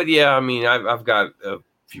 But yeah, I mean, I've got a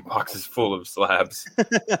few boxes full of slabs.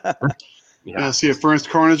 Yeah, I see a first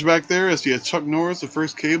Carnage back there. I see a Chuck Norris, a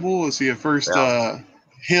first Cable. I see a first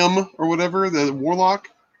him or whatever, the Warlock.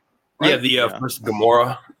 Right? Yeah, the first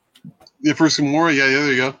Gamora. The first Gamora. Yeah,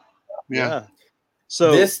 there you go. Yeah.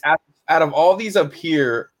 So this out of all these up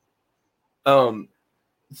here,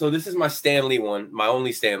 so this is my Stan Lee one, my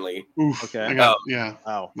only Stan Lee. Oof. Okay. Yeah.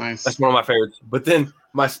 Wow. Nice. That's one of my favorites. But then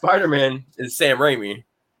my Spider-Man is Sam Raimi.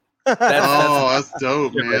 That's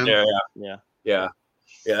dope, man. Right there, yeah.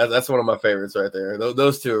 That's one of my favorites right there.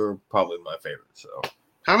 Those two are probably my favorites. So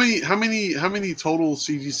How many total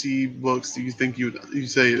CGC books do you think you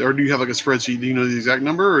say, or do you have like a spreadsheet? Do you know the exact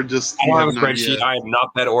number, or just I don't have a an spreadsheet. idea? I am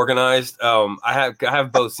not that organized. I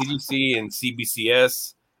have both CGC and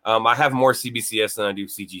CBCS. I have more CBCS than I do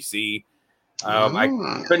CGC.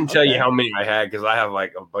 I couldn't tell you how many I had because I have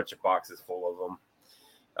like a bunch of boxes full of them,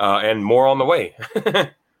 and more on the way.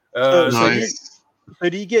 Nice. So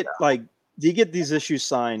do you get these issues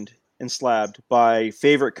signed and slabbed by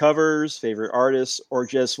favorite covers, favorite artists, or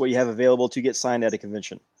just what you have available to get signed at a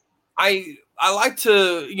convention? I like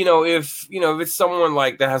to, if it's someone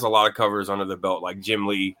like that has a lot of covers under the belt, like Jim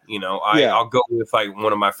Lee, I'll go with like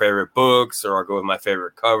one of my favorite books, or I'll go with my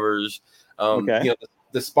favorite covers. Okay.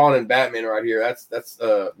 The Spawn and Batman right here, that's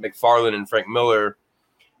McFarlane and Frank Miller.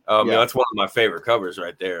 That's one of my favorite covers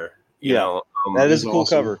right there. You know, that is a cool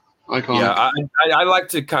awesome. cover. Iconic. Yeah, I like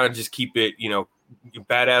to kind of just keep it,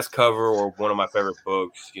 badass cover or one of my favorite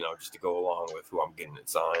books, just to go along with who I'm getting it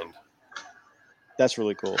signed. That's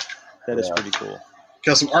really cool. That is pretty cool.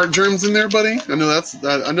 Got some Art Germs in there, buddy. I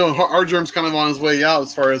know Art Germs kind of on his way out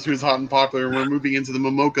as far as who's hot and popular. We're moving into the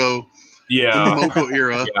Momoko,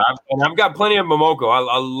 era. And I've got plenty of Momoko.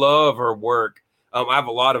 I love her work. I have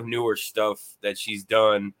a lot of newer stuff that she's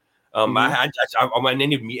done. I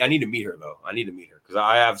need to meet her though. I need to meet her because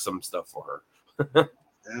I have some stuff for her.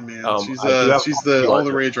 Yeah, man. She's the all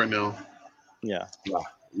the rage right now. Yeah.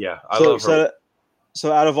 I love her.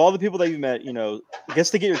 So out of all the people that you've met, I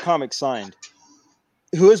guess to get your comic signed,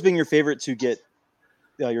 who has been your favorite to get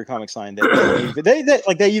your comic signed?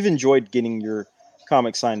 That you've enjoyed getting your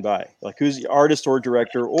comic signed by? Like who's the artist or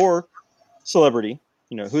director or celebrity?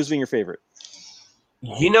 Who's been your favorite?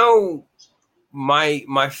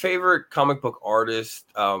 My favorite comic book artist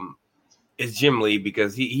is Jim Lee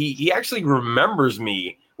because he actually remembers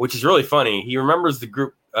me, which is really funny. He remembers the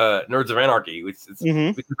group Nerds of Anarchy, because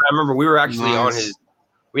I remember we were actually on his.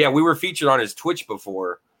 Yeah, we were featured on his Twitch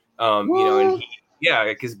before. And Yeah,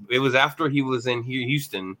 because it was after he was in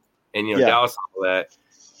Houston and Yeah. Dallas and all that,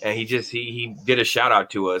 and he did a shout out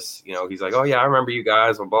to us. He's like, "Oh yeah, I remember you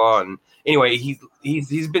guys." Blah blah. And anyway, he's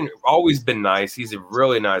always been nice. He's a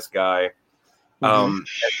really nice guy. As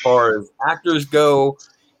far as actors go,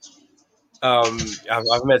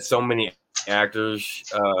 I've met so many actors.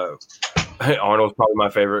 Arnold's probably my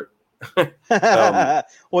favorite.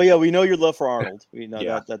 Well, yeah, we know your love for Arnold. We know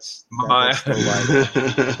Yeah. that's My- still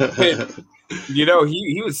alive.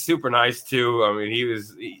 He was super nice too. I mean,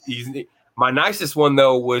 he's my nicest one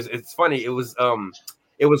though was, it's funny. It was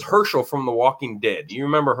Herschel from The Walking Dead. You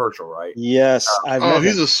remember Herschel, right? Yes,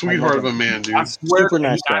 He's a sweetheart of a man, dude. I swear, Super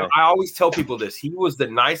nice guy. I always tell people this. He was the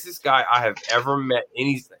nicest guy I have ever met.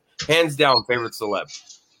 Anything, hands down, favorite celeb.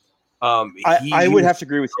 I would have to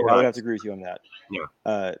agree with you. so I would nice. have to agree with you on that.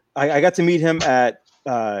 Yeah. I got to meet him at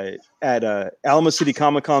Alamo City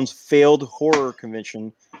Comic Con's failed horror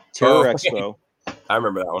convention, Terror Oh. Expo. I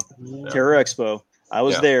remember that one. Yeah. Terror Expo. I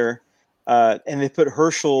was Yeah. there, and they put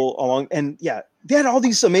Herschel along, and yeah, they had all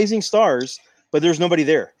these amazing stars, but there's nobody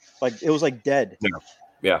there. Like, it was like dead.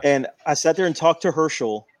 Yeah. And I sat there and talked to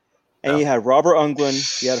Herschel, and you had Robert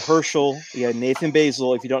Englund, you had Herschel, you had Nathan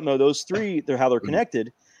Basil. If you don't know those three, how they're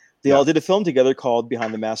connected. They all did a film together called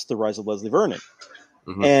Behind the Mask: The Rise of Leslie Vernon.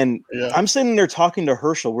 Mhm. And Yeah. I'm sitting there talking to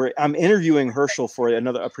Herschel, where I'm interviewing Herschel for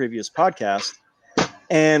a previous podcast.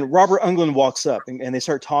 And Robert Englund walks up and they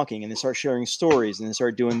start talking and they start sharing stories and they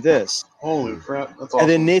start doing this. Holy crap, that's awesome. And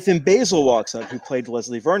then Nathan Basil walks up, who played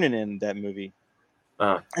Leslie Vernon in that movie.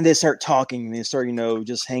 Uh-huh. And they start talking and they start,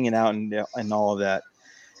 just hanging out and all of that.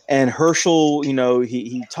 And Herschel,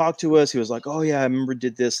 he talked to us. He was like, "Oh yeah, I remember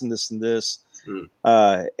did this and this and this."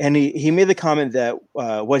 And he made the comment that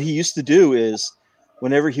what he used to do is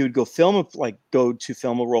whenever he would go to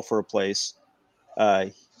film a role for a place,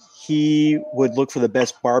 he would look for the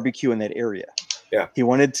best barbecue in that area. Yeah. He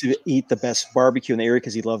wanted to eat the best barbecue in the area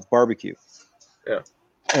because he loved barbecue. Yeah.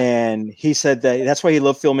 And he said that's why he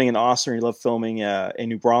loved filming in Austin. He loved filming in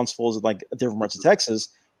New Braunfels and like different parts of Texas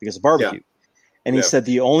because of barbecue. Yeah. And he said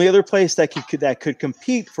the only other place that could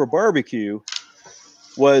compete for barbecue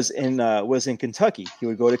was in Kentucky. He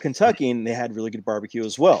would go to Kentucky and they had really good barbecue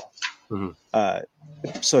as well.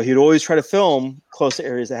 Mm-hmm. So he'd always try to film close to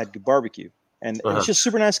areas that had good barbecue. And Uh-huh. he's just a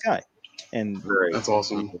super nice guy and That's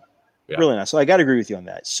awesome. Yeah. really nice. So I got to agree with you on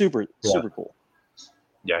that. Super cool.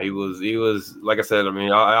 Yeah, he was like I said. I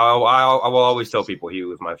mean, I will always tell people he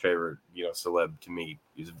was my favorite, celeb to meet.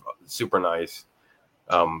 He's super nice,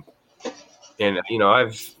 and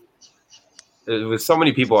I've with so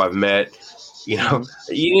many people I've met.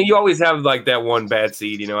 You always have like that one bad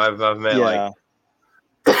seed. I've met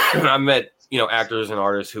I met actors and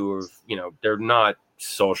artists who are they're not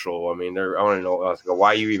social. I mean, I want to know why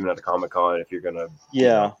are you even at the Comic-Con if you're gonna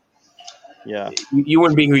Yeah. you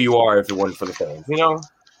wouldn't be who you are if it wasn't for the fans.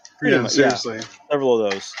 Pretty Yeah, much, seriously. Several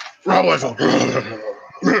of those. Rob Liefeld.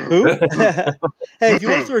 Who? Hey, if you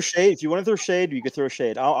want to throw shade, you can throw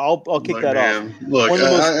shade. I'll kick Look, that off. man, Look, One of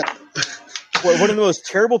the one of the most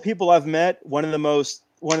terrible people I've met. One of the most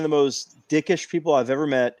dickish people I've ever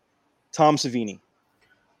met. Tom Savini.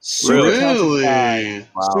 Super talented guy. really?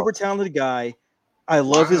 Wow. Super talented guy. I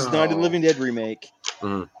love his Night of the Living Dead remake.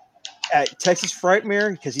 Mhm. At Texas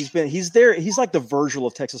Frightmare, because he's there. He's like the Virgil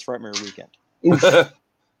of Texas Frightmare weekend.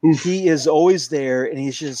 He is always there, and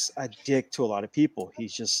he's just a dick to a lot of people.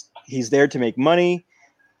 He's there to make money.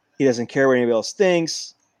 He doesn't care what anybody else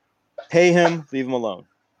thinks. Pay him, leave him alone.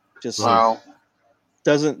 Just Wow.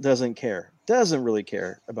 doesn't care. Doesn't really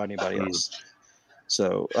care about anybody Mm. else.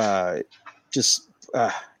 So just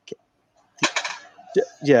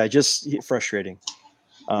frustrating.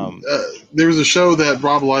 There was a show that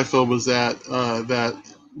Rob Liefeld was at that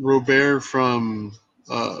Robert from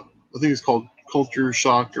I think it's called Culture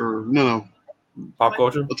Shock or no Pop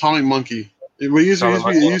culture. Atomic Monkey. It used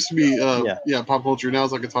to be Pop Culture. Now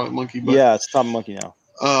it's like Atomic Monkey. But Yeah, it's Tom Monkey now.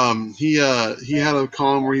 he had a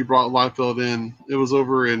con where he brought Liefeld in. It was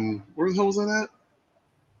over in where the hell was that at?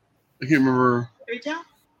 I can't remember. Retail?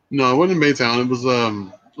 No, it wasn't in Baytown. It was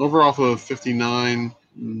over off of 59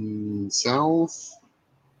 South.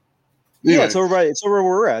 Yeah, Anyway. it's over where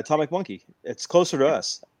we're at. Atomic Monkey. It's closer to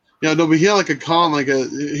us. Yeah, no, but he had like a con,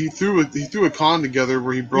 he threw a con together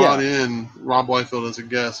where he brought in Rob Liefeld as a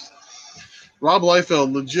guest. Rob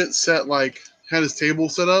Liefeld legit had his table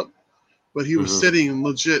set up, but he was sitting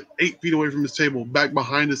legit 8 feet away from his table, back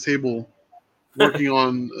behind his table, working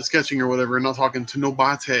on sketching or whatever, and not talking to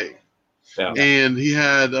nobody. Yeah. And he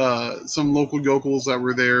had some local yokels that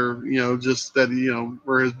were there, just that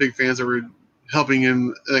were his big fans that were helping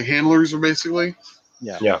him, like handlers, basically.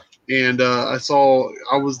 Yeah. Yeah. and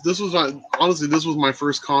this was my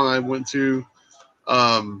first con I went to,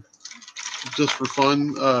 just for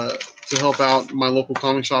fun, to help out my local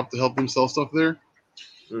comic shop to help them sell stuff there.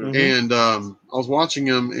 Mhm. And I was watching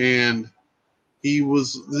him, and he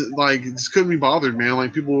was like, just couldn't be bothered, man.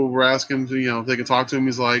 Like, people were asking him to, if they could talk to him.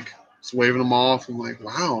 He's like, just waving them off. I'm like,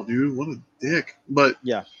 wow, dude, what a dick. But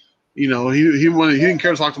Yeah. he didn't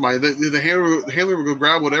care to talk to my the handler would go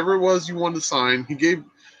grab whatever it was you wanted to sign. He gave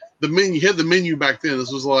the menu. He had the menu back then.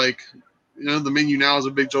 This was like, the menu now is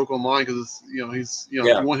a big joke online because it's if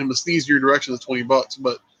you want him to sneeze your direction, it's $20.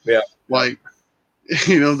 But like,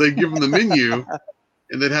 they give him the menu,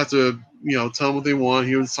 and they'd have to tell him what they want.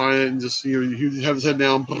 He would sign it and just he would have his head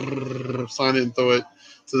down, sign it and throw it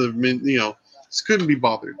to the menu. Just couldn't be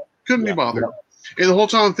bothered. Couldn't be bothered. And the whole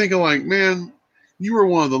time I'm thinking, like, man, you were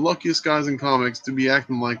one of the luckiest guys in comics to be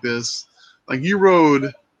acting like this. Like, you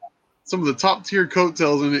rode some of the top tier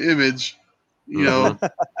coattails in the Image. Who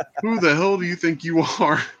the hell do you think you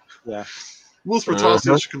are? Yeah. Will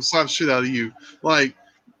Spartacus should come slap shit out of you. Like,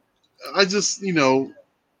 I just, and I'm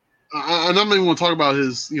not even going to talk about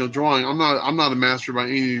his, drawing. I'm not a master by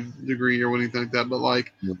any degree or anything like that, but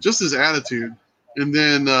like just his attitude. And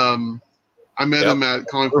then I met him at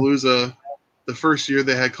Comicpalooza. The first year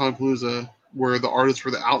they had Comicpalooza, where the artists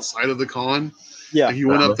were the outside of the con. Yeah. Like, he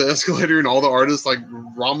went up the escalator, and all the artists, like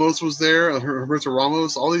Ramos was there, Humberto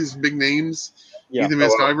Ramos, all these big names. Yeah. Ethan Van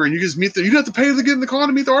Sciver, and you just meet you didn't have to pay to get in the con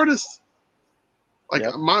to meet the artist. Like,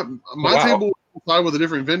 my table was inside with a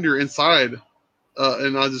different vendor inside,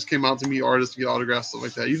 and I just came out to meet artists to get autographs, stuff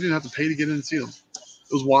like that. You didn't have to pay to get in and see them.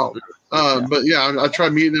 It was wild. But yeah, I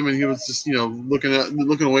tried meeting him, and he was just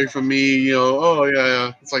looking away from me. Oh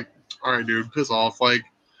yeah. It's like, all right, dude, piss off. Like,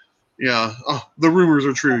 yeah, the rumors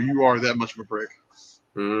are true. You are that much of a prick.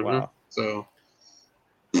 Mm-hmm. Wow. So,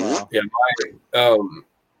 Wow. Yeah,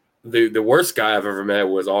 the worst guy I've ever met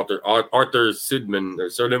was Arthur Sudman or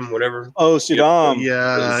Surdam, whatever. Oh, Sudam.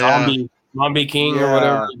 yeah. Zombie King or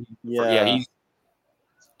whatever. Yeah. He's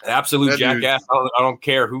an absolute That dude. jackass. I don't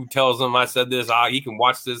care who tells him I said this. He can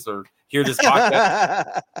watch this or hear this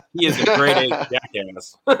podcast. He is a great A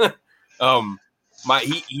jackass.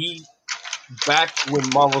 He back when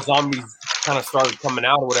Marvel Zombies kind of started coming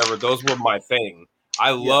out or whatever, those were my thing.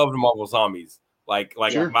 I loved Marvel Zombies. Like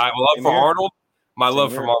Sure. my love Same for here. Arnold, my Same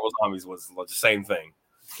love here. for Marvel Zombies was the same thing.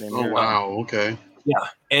 Oh wow. Okay. Yeah,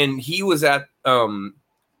 and he was at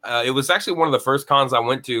it was actually one of the first cons I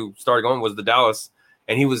went to. Started going was the Dallas,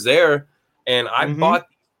 and he was there, and I bought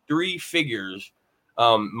 3 figures,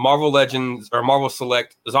 Marvel Legends or Marvel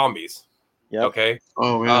Select Zombies. Yep. Okay.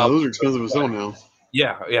 Oh man, those are expensive as hell now.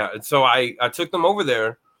 Yeah. And so I took them over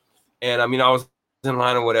there, and I mean I was in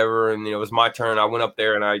line or whatever, and it was my turn. I went up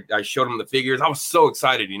there and I showed him the figures. I was so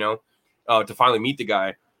excited, to finally meet the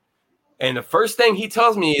guy. And the first thing he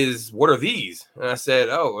tells me is, "What are these?" And I said,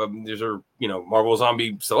 "Oh, these are Marvel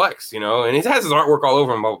Zombie Selects, and it has his artwork all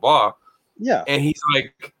over him, blah blah blah." Yeah. And he's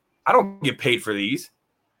like, "I don't get paid for these."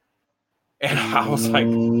 And I was like,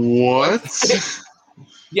 "What?"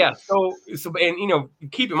 Yeah. So, and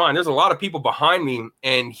keep in mind, there's a lot of people behind me,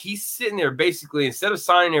 and he's sitting there basically instead of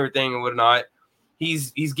signing everything and whatnot,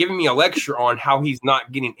 he's giving me a lecture on how he's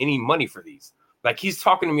not getting any money for these. Like, he's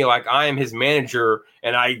talking to me like I am his manager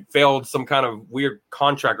and I failed some kind of weird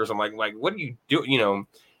contract or something. Like what do you do?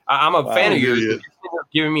 I'm a fan of yours. You're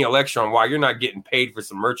giving me a lecture on why you're not getting paid for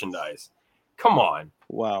some merchandise. Come on.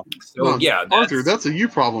 Wow. So Arthur, that's a you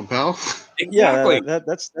problem, pal. Exactly. Yeah,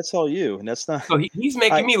 that's all you, and that's not. So he's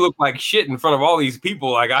making me look like shit in front of all these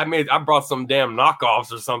people. Like I brought some damn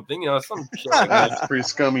knockoffs or something. Some shit like that. That's pretty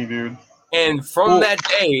scummy, dude. And from that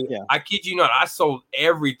day, I kid you not, I sold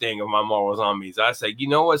everything of my Marvel Zombies. I said, you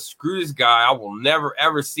know what? Screw this guy. I will never,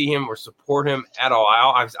 ever see him or support him at all.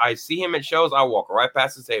 I see him at shows. I walk right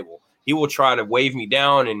past the table. He will try to wave me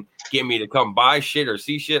down and get me to come buy shit or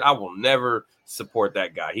see shit. I will never support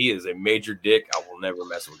that guy. He is a major dick. I will never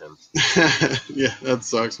mess with him. Yeah, that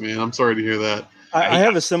sucks, man. I'm sorry to hear that. I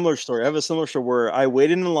have a similar story. Where I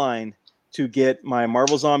waited in line to get my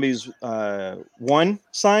Marvel Zombies 1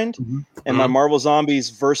 signed and my Marvel Zombies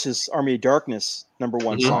versus Army of Darkness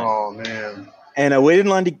 #1 signed. Oh man! And I waited in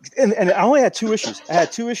line to, and I only had 2 issues.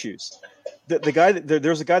 The guy there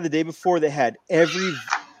was a guy the day before that had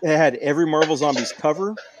every Marvel Zombies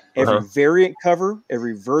cover, every variant cover,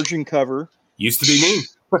 every Virgin cover. Used to be me.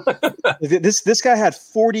 This guy had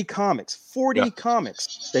 40 comics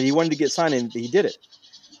that he wanted to get signed, and he did it.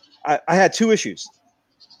 I had 2 issues.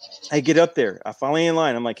 I get up there. I finally in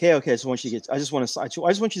line. I'm like, hey, okay. So once you get, I just want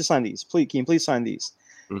you to sign these. Please, can you please sign these?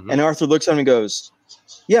 And Arthur looks at him and goes,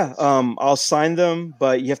 yeah, I'll sign them,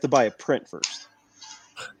 but you have to buy a print first.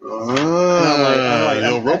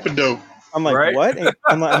 rope-a-dope. I'm like, Right? what? And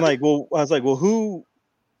I'm like, well, I was like, well,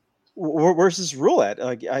 where's this rule at?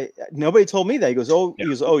 Like, nobody told me that. He goes, oh,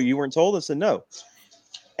 you weren't told? I said, no.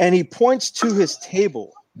 And he points to his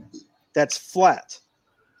table that's flat.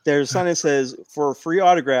 There's a sign that says, for a free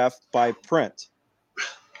autograph by print.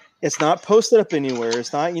 It's not posted up anywhere.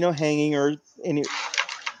 It's not, hanging or any.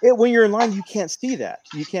 When you're in line, you can't see that.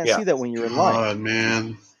 You can't see that when you're in line. God,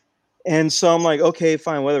 man. And so I'm like, okay,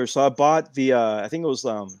 fine, whatever. So I bought the, I think it was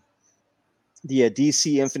the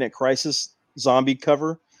DC Infinite Crisis zombie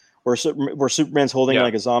cover, where Superman's holding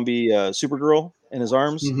like a zombie Supergirl in his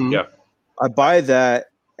arms. Mm-hmm. Yeah. I buy that,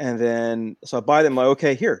 and then I buy them. I'm like,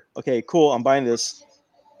 okay, cool. I'm buying this.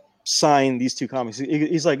 Sign these 2 comics.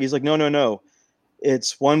 He's like, no.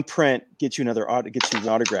 It's one print, get you an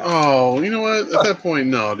autograph. Oh, you know what? At that point,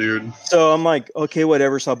 no, dude. So I'm like, okay,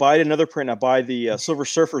 whatever. So I buy another print. I buy the Silver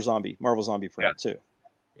Surfer Marvel zombie print too.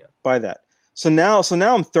 Yeah. Buy that. So now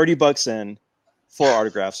I'm $30 in for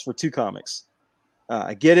autographs for 2 comics.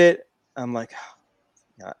 I get it. I'm like,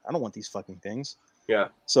 I don't want these fucking things. Yeah.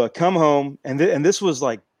 So I come home, and this was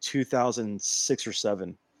like 2006 or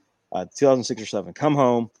 7. Come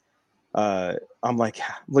home. I'm like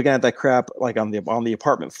looking at that crap like on the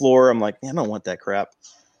apartment floor. I'm like, man, I don't want that crap.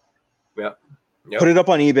 Yeah. Yep. Put it up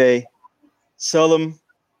on eBay, sell them.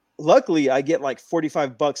 Luckily, I get like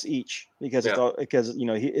 $45 each because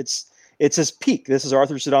it's his peak. This is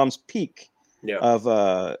Arthur Saddam's peak of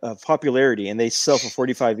popularity, and they sell for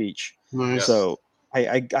 $45 each. Nice. So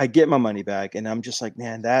I get my money back, and I'm just like,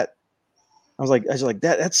 man, that I was like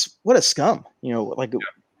that's what a scum,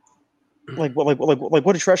 Like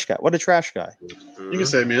what a trash guy! What a trash guy! You can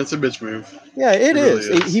say, man, it's a bitch move. Yeah, it is.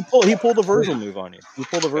 Really is. He pulled a Virgil move on you. He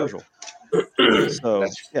pulled a Virgil. So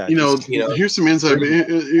yeah, here's some inside.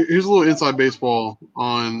 Here's a little inside baseball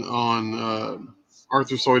on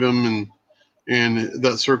Arthur Soydom and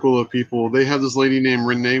that circle of people. They have this lady named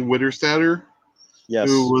Renee Witterstatter,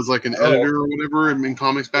 who was like an editor or whatever in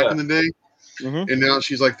comics back in the day, and now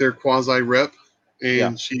she's like their quasi rep.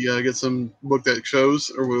 And she gets some book that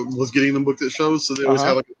shows, or was getting them book that shows. So they always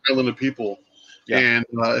have like an island of people. Yeah. And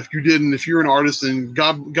if you're an artist, and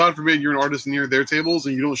God forbid you're an artist near their tables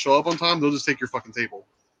and you don't show up on time, they'll just take your fucking table.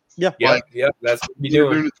 Yeah. That's what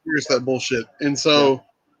you're doing. It's that bullshit. And so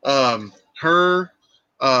her,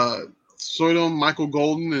 Soydom, Michael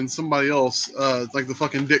Golden, and somebody else, like the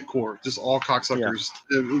fucking Dick Corps, just all cocksuckers.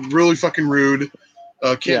 Really fucking rude.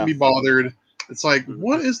 Can't be bothered. It's like,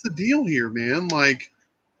 what is the deal here, man? Like,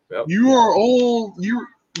 you are all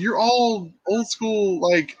you're all old school.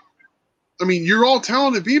 Like, I mean, you're all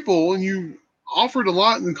talented people, and you offered a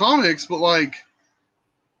lot in comics, but like,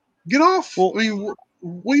 get off. Well, I mean,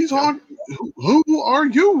 what are you talking? Who are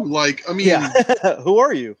you? Like, I mean, who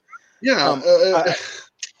are you? Yeah,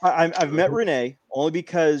 I've met Renee only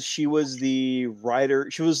because she was the writer.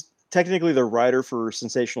 She was technically the writer for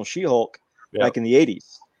Sensational She-Hulk back in the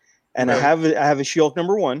 80s. And I have a She-Hulk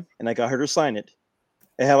 #1, and I got her to sign it.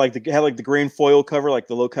 It had like the green foil cover, like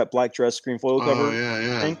the low cut black dress green foil cover. Oh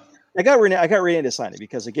yeah. Thing. I got Renee to sign it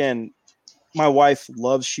because, again, my wife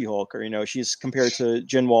loves She-Hulk, or she's compared to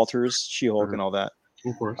Jen Walters She-Hulk and all that.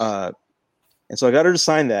 Of course. And so I got her to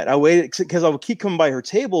sign that. I waited because I would keep coming by her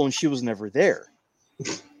table, and she was never there.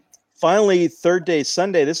 Finally, third day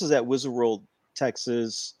Sunday. This was at Wizard World,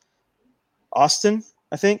 Texas, Austin,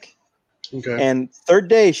 I think. Okay. And third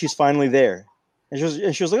day, she's finally there, and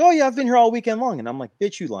she was like, "Oh yeah, I've been here all weekend long." And I'm like,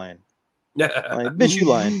 "Bitch, you lying? Bitch, you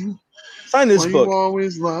lying? Sign this book." You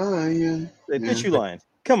always lying. Bitch, you lying?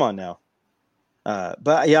 Come on now.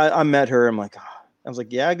 But yeah, I met her. I'm like, I was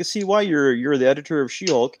like, yeah, I can see why you're the editor of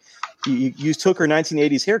She-Hulk. You took her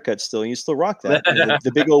 1980s haircut still, and you still rock that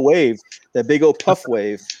the big old wave, that big old puff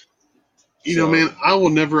wave. You know, man, I will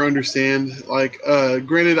never understand. Like,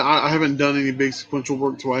 granted, I haven't done any big sequential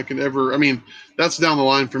work to I could ever. I mean, that's down the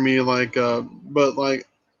line for me. Like, but like,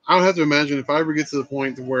 I would have to imagine if I ever get to the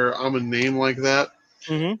point where I'm a name like that.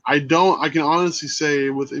 Mm-hmm. I can honestly say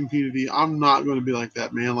with impunity, I'm not going to be like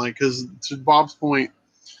that, man. Like, because to Bob's point,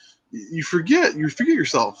 you forget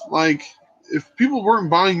yourself. Like, if people weren't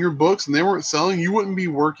buying your books and they weren't selling, you wouldn't be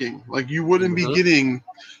working. Like, you wouldn't be getting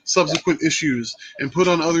subsequent issues and put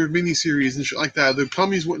on other miniseries and shit like that. The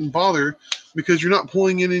companies wouldn't bother because you're not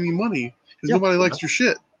pulling in any money because nobody likes your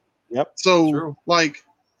shit. Yep. So, like,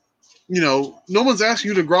 no one's asking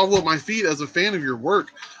you to grovel at my feet as a fan of your work.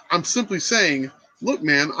 I'm simply saying, look,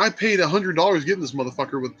 man, I paid $100 getting this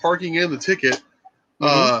motherfucker with parking and the ticket.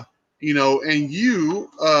 And you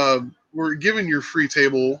were given your free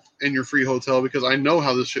table and your free hotel because I know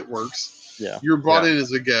how this shit works. Yeah. You're brought in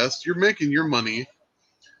as a guest. You're making your money.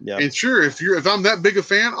 Yeah. And sure, if I'm that big a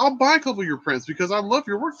fan, I'll buy a couple of your prints because I love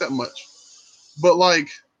your work that much. But like,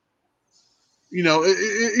 you know,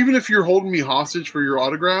 even if you're holding me hostage for your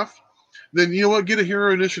autograph, then you know what? Get a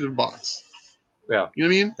Hero Initiative box. Yeah. You know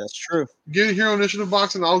what I mean? That's true. Get a Hero Initiative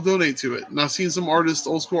box and I'll donate to it. And I've seen some artists,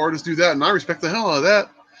 old school artists, do that, and I respect the hell out of that.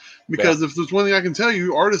 Because if there's one thing I can tell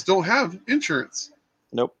you, artists don't have insurance.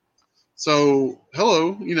 Nope. So,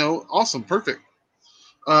 hello, you know, awesome, perfect.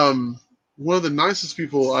 One of the nicest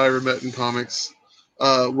people I ever met in comics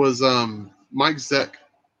was Mike Zeck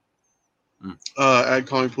at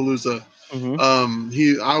Comic Palooza.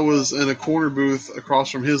 Mm-hmm. I was in a corner booth across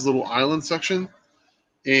from his little island section,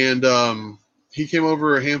 and he came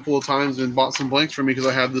over a handful of times and bought some blanks for me because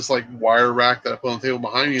I had this like wire rack that I put on the table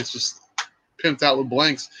behind me. It's just pimped out with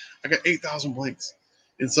blanks. I got 8,000 blanks.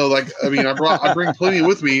 And so, like, I mean, I bring plenty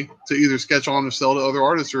with me to either sketch on or sell to other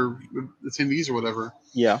artists or attendees or whatever.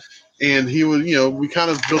 Yeah. And he would, you know, we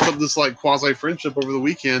kind of built up this like quasi friendship over the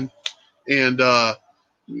weekend. And,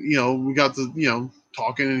 you know, we got to, you know,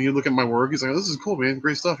 talking and he'd look at my work. He's like, this is cool, man.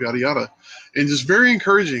 Great stuff, yada, yada. And just very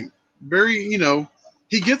encouraging, very, you know,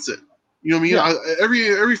 he gets it. You know what I mean? Yeah.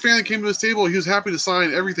 Every fan that came to his table, he was happy to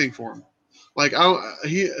sign everything for him. Like,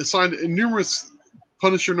 he signed numerous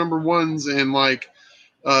Punisher #1s and like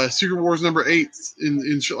Secret Wars #8s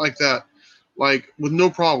and shit like that, like with no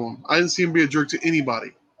problem. I didn't see him be a jerk to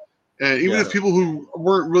anybody, and even if people who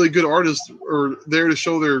weren't really good artists are there to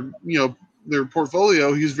show their, you know, their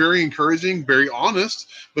portfolio, he's very encouraging, very honest,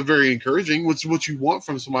 but very encouraging, which is what you want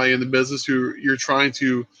from somebody in the business who you're trying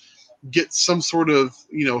to get some sort of,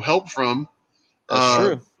 you know, help from. That's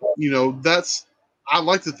true. You know, I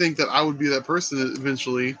like to think that I would be that person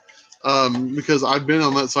eventually. Because I've been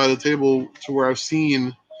on that side of the table to where I've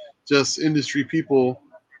seen just industry people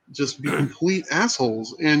just be complete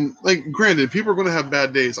assholes. And like, granted, people are going to have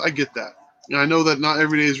bad days. I get that. And I know that not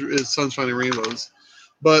every day is sunshine and rainbows,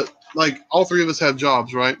 but like all three of us have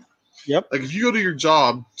jobs, right? Yep. Like if you go to your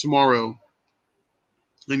job tomorrow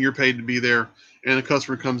and you're paid to be there and a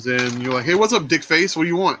customer comes in and you're like, hey, what's up, dick face? What do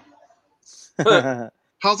you want?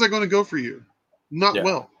 How's that going to go for you? Not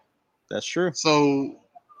well. That's true. So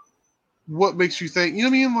what makes you think, you know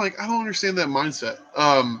what I mean? Like, I don't understand that mindset.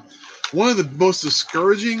 One of the most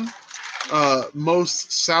discouraging, most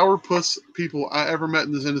sourpuss people I ever met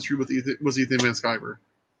in this industry was Ethan Van Sciver.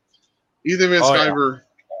 Ethan Van Sciver,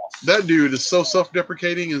 that dude is so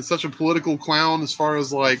self-deprecating and such a political clown as far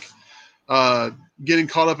as like getting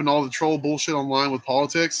caught up in all the troll bullshit online with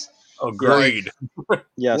politics. Agreed. Like,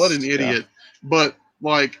 Yes. what an idiot. But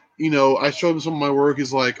like, you know, I showed him some of my work.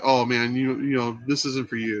 He's like, oh man, you know, this isn't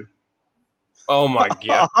for you. Oh my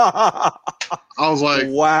god! I was like,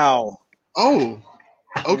 wow. Oh,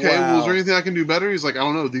 okay. Wow. Well, is there anything I can do better? He's like, I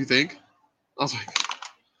don't know. Do you think? I was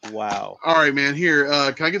like, wow. All right, man. Here,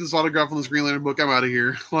 can I get this autograph on this Green Lantern book? I'm out of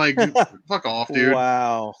here. Like, fuck off, dude.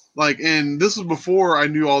 Wow. Like, and this was before I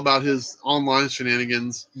knew all about his online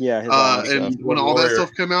shenanigans. Yeah. And when all that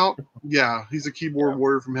stuff came out, yeah, he's a keyboard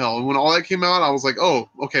warrior from hell. And when all that came out, I was like, oh,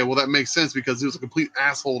 okay, well that makes sense because he was a complete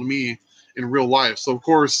asshole to me in real life. So of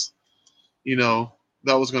course, you know,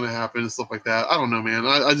 that was going to happen and stuff like that. I don't know, man.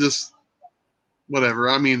 I just, whatever.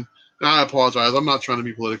 I mean, I apologize. I'm not trying to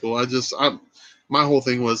be political. My whole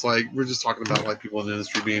thing was like, we're just talking about like people in the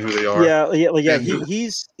industry being who they are. Yeah. He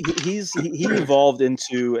evolved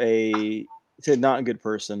into a not a good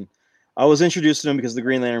person. I was introduced to him because of the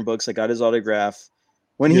Green Lantern books. I got his autograph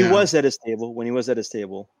when he was at his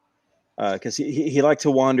table. Because he liked to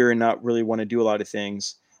wander and not really want to do a lot of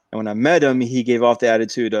things. And when I met him, he gave off the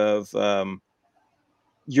attitude of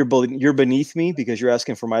you're beneath me because you're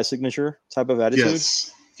asking for my signature type of attitude.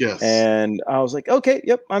 Yes. And I was like, okay,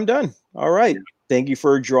 yep, I'm done. All right. Thank you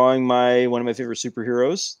for drawing one of my favorite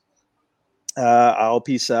superheroes. I'll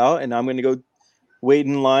peace out, and I'm going to go wait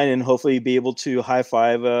in line and hopefully be able to high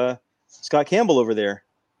five Scott Campbell over there.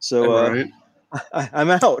 So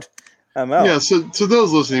I'm out. Yeah. So to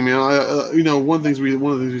those listening, man, one of the things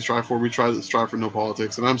we strive for, we try to strive for no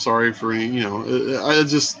politics. And I'm sorry for any, I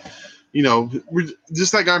just,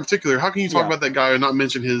 just that guy in particular. How can you talk about that guy and not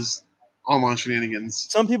mention his online shenanigans?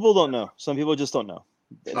 Some people don't know. Some people just don't know.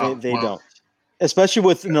 They don't. Especially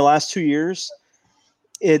within the last 2 years,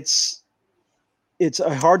 it's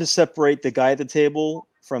hard to separate the guy at the table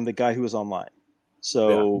from the guy who was online.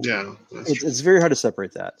 So it's very hard to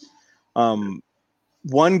separate that.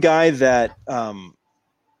 One guy that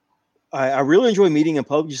I really enjoy meeting in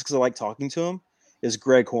public just because I like talking to him is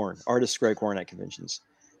Greg Horn, artist Greg Horn at conventions.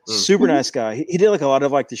 Super nice guy. He did like a lot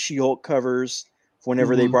of like the She-Hulk covers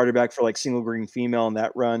whenever they brought it back for like Single Green Female in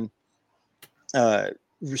that run.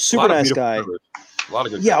 Super nice guy. A lot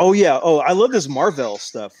of good. Yeah. stuff. Oh yeah. Oh, I love this Marvel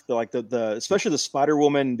stuff. Like the especially the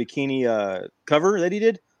Spider-Woman bikini cover that he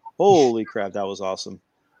did. Holy crap, that was awesome.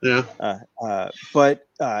 Yeah. But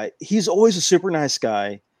he's always a super nice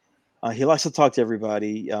guy. He likes to talk to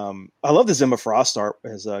everybody. I love the Emma Frost art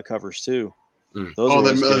as covers too. Mm. Those Oh, are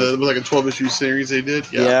always good. like a 12-issue series they did.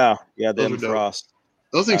 Yeah, the Those Emma are dope. Frost.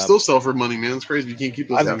 Those things still sell for money, man. It's crazy. You can't keep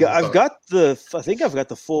those. I think I've got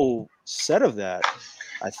the full set of that.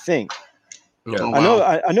 I think. Oh, Yeah.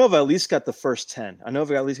 wow. I know I've at least got the first 10.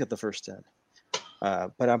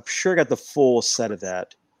 But I'm sure I got the full set of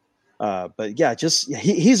that. But yeah,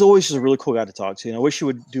 he's always just a really cool guy to talk to. And I wish he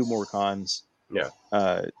would do more cons. Yeah.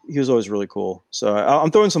 He was always really cool. So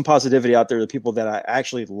I'm throwing some positivity out there to people that I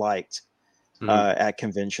actually liked at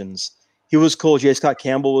conventions. He was cool. J. Scott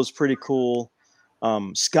Campbell was pretty cool.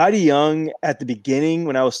 Scotty Young at the beginning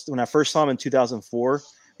when I first saw him in 2004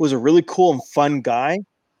 was a really cool and fun guy.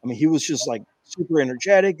 I mean, he was just like super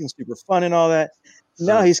energetic and super fun and all that.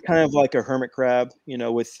 Now he's kind of like a hermit crab,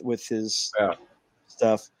 with his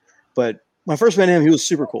stuff. But when I first met him, he was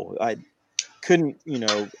super cool. I couldn't,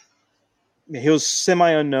 he was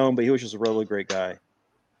semi-unknown, but he was just a really great guy.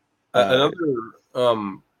 Another,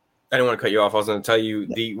 I didn't want to cut you off. I was going to tell you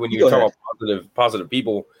when you talk about positive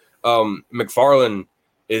people, McFarlane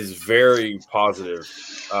is very positive.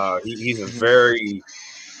 He's a very,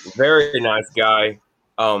 very nice guy.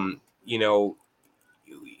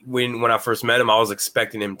 When I first met him, I was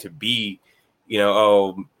expecting him to be,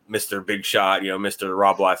 Mr. Big Shot, Mr.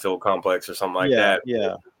 Rob Liefeld complex or something like that.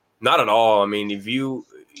 Yeah. Not at all. I mean, if you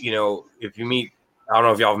meet, I don't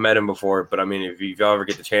know if y'all have met him before, but I mean, if y'all ever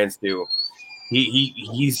get the chance to,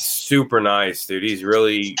 he's super nice, dude. He's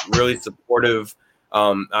really, really supportive.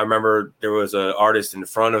 I remember there was an artist in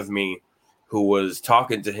front of me who was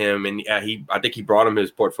talking to him, and I think he brought him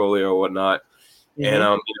his portfolio or whatnot. Mm-hmm.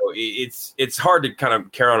 And it's hard to kind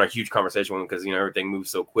of carry on a huge conversation with him because everything moves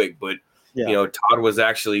so quick. But Todd was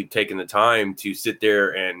actually taking the time to sit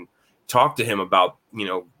there and talk to him about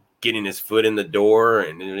getting his foot in the door,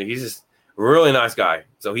 and he's just a really nice guy.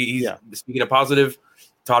 So he's speaking of positive.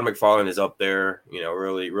 Todd McFarlane is up there,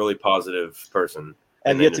 really, really positive person. I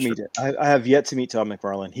have yet to meet it. I have yet to meet Todd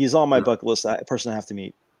McFarlane. He's on my bucket list. Person I have to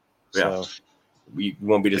meet. So. Yeah, you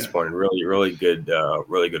won't be disappointed. Really, really good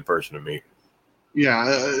person to meet.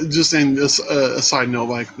 Yeah, just in this a side note,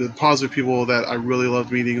 like the positive people that I really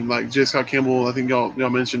loved meeting, like J. Scott Campbell. I think y'all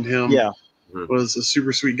mentioned him. Yeah, was a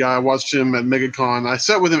super sweet guy. I watched him at MegaCon. I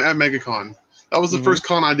sat with him at MegaCon. That was the first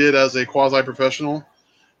con I did as a quasi-professional,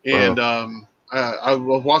 and I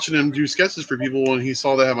was watching him do sketches for people. And he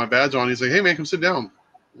saw that I had my badge on. He's like, "Hey man, come sit down."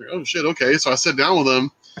 I'm like, oh shit, okay. So I sat down with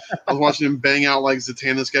him. I was watching him bang out like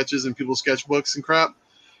Zatanna sketches and people's sketchbooks and crap.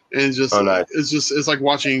 And just nice. It's like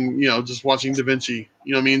watching just watching Da Vinci,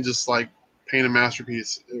 you know what I mean, just like paint a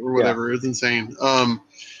masterpiece or whatever. It's insane.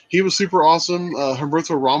 He was super awesome.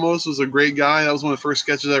 Humberto Ramos was a great guy. That was one of the first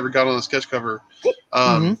sketches I ever got on a sketch cover.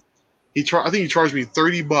 I think he charged me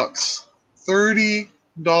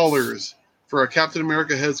 $30 for a Captain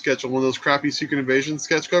America head sketch on one of those crappy Secret Invasion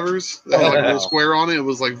sketch covers that had like a little square on it. It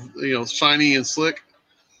was like shiny and slick.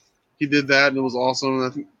 He did that and it was awesome.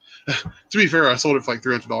 And I think, to be fair, I sold it for like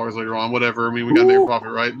 $300 later on. Whatever. I mean, we got a profit,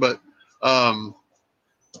 right? But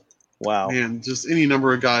wow, man, just any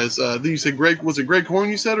number of guys. Then you said Greg. Was it Greg Horn?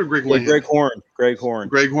 You said or Greg Land? Greg Horn. Greg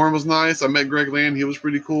Horn was nice. I met Greg Land. He was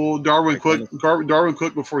pretty cool. Darwin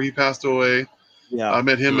Cook before he passed away. Yeah, I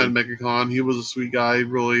met him at MegaCon. He was a sweet guy.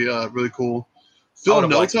 Really, really cool. Phil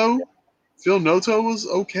Noto was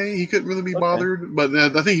okay. He couldn't really be bothered, but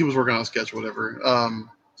I think he was working on a sketch or whatever.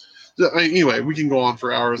 Anyway, we can go on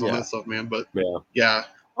for hours on that stuff, man. But yeah.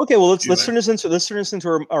 Okay, well let's turn this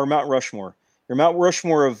into our Mount Rushmore. Your Mount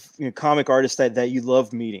Rushmore of comic artists that you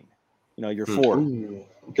love meeting. Your four. Ooh,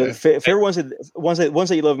 okay. Favorite ones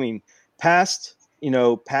that you love meeting. Past,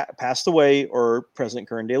 passed away or present,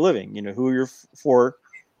 current day living. Who are your four,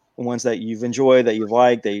 the ones that you've enjoyed, that you've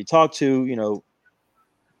liked, that you talk to.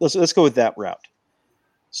 Let's go with that route.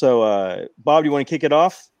 So, Bob, do you want to kick it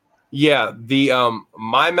off? Yeah, the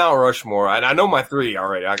my Mount Rushmore, and I know my three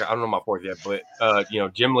already. I don't know my fourth yet, but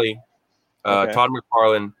Jim Lee, Todd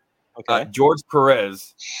McFarlane, George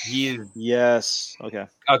Perez. He is a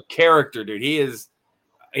character, dude. He is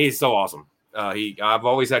so awesome. I've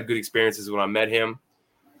always had good experiences when I met him.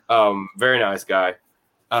 Very nice guy.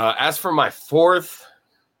 As for my fourth,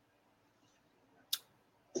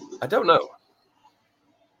 I don't know.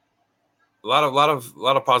 A lot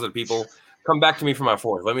of positive people. Come back to me for my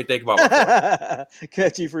fourth. Let me think about my fourth.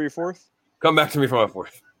 Catch you for your fourth? Come back to me for my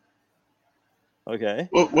fourth. Okay.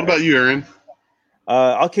 Well, what about you, Aaron?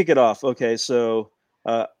 I'll kick it off. Okay, so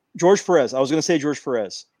George Perez. I was going to say George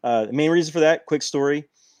Perez. The main reason for that, quick story.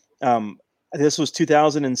 This was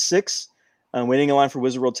 2006. I'm waiting in line for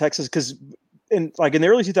Wizard World Texas because in the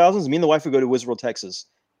early 2000s, me and the wife would go to Wizard World Texas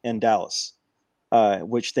in Dallas,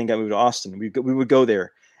 which then got moved to Austin. We would go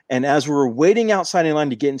there. And as we were waiting outside in line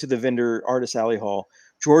to get into the vendor artist alley hall,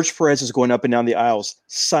 George Perez is going up and down the aisles,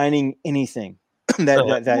 signing anything that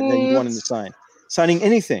you wanted to sign, signing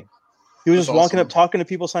anything. He was just walking up, talking to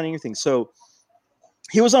people, signing anything. So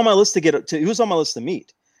he was on my list he was on my list to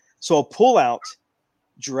meet. So I'll pull out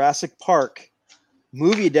Jurassic Park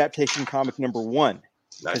movie adaptation comic #1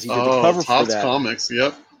 because he did the cover for that. Comics,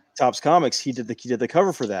 yep. Topps Comics. He did the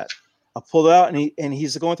cover for that. I pulled it out and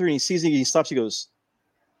he's going through and he sees it. He stops. He goes,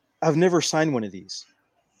 "I've never signed one of these.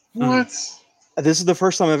 What? This is the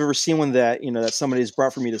first time I've ever seen one that that somebody has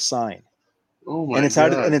brought for me to sign." Oh my and it's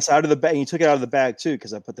God. out of the bag. And he took it out of the bag too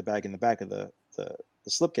because I put the bag in the back of the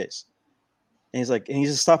slipcase. And he's like, and he's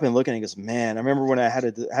just stopping and looking. And he goes, "Man, I remember when I had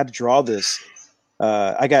to draw this.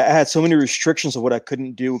 I had so many restrictions of what I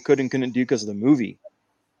couldn't do because of the movie.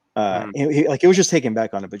 It was just taken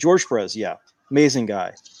back on it." But George Perez, yeah, amazing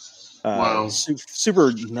guy. Wow.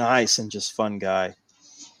 Super nice and just fun guy.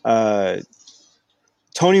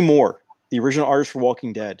 Tony Moore, the original artist for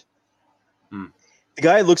Walking Dead. The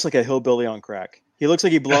guy looks like a hillbilly on crack. He looks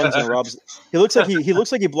like he belongs in a Rob. He looks like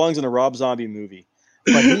he belongs in a Rob Zombie movie.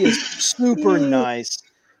 But he is super nice,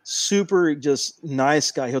 super just nice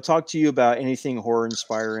guy. He'll talk to you about anything horror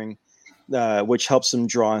inspiring, which helps him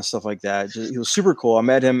draw and stuff like that. He was super cool. I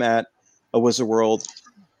met him at a Wizard World.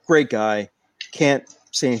 Great guy. Can't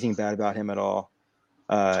say anything bad about him at all.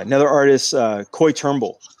 Another artist, Coy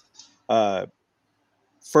Turnbull.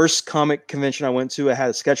 First comic convention I went to, I had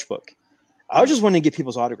a sketchbook. I was just wanting to get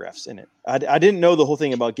people's autographs in it. I didn't know the whole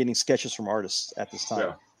thing about getting sketches from artists at this time.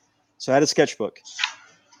 Yeah. So I had a sketchbook.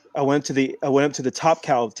 I went up to the Top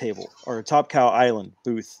Cow table or Top Cow Island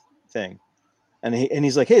booth thing. And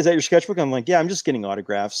he's like, "Hey, is that your sketchbook?" I'm like, "Yeah, I'm just getting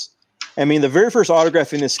autographs." I mean, the very first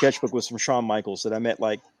autograph in this sketchbook was from Shawn Michaels that I met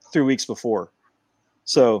like 3 weeks before.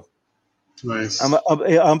 So nice.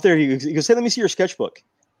 I'm there. He goes, "Hey, let me see your sketchbook."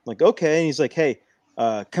 I'm like, "Okay." And he's like, "Hey,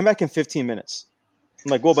 come back in 15 minutes. I'm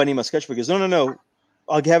like, "Well, but I need my sketchbook." He goes, No.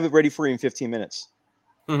 I'll have it ready for you in 15 minutes.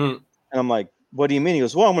 Mm-hmm. And I'm like, "What do you mean?" He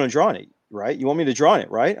goes, "Well, I'm going to draw on it, right? You want me to draw on it,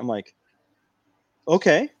 right?" I'm like,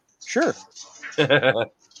 "Okay, sure."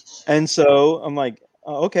 And so I'm like,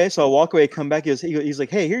 "Okay." So I walk away, come back. He's like,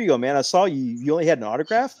 "Hey, here you go, man. I saw you. You only had an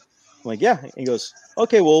autograph." I'm like, "Yeah." And he goes,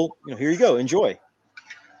 "Okay, well, here you go. Enjoy."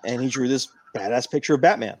 And he drew this badass picture of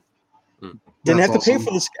Batman. Didn't have to pay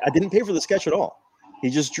for this. I didn't pay for the sketch at all. He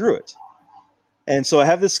just drew it. And so I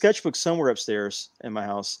have this sketchbook somewhere upstairs in my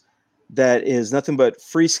house that is nothing but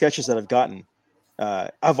free sketches that I've gotten.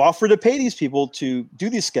 I've offered to pay these people to do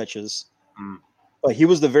these sketches, but he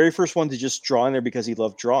was the very first one to just draw in there because he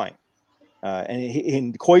loved drawing.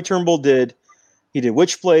 And Coy Turnbull did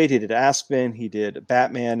Witchblade, he did Aspen, he did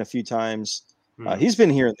Batman a few times. He's been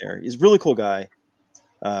here and there. He's a really cool guy.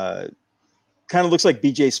 Kind of looks like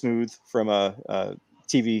BJ Smooth from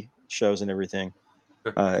TV shows and everything.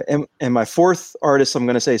 And my fourth artist, I'm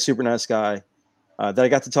going to say super nice guy that I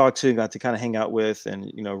got to talk to, got to kind of hang out with,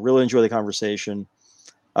 and really enjoy the conversation.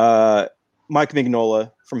 Mike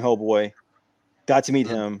Mignola from Hellboy, got to meet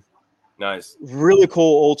him. Nice, really cool,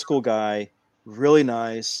 old school guy, really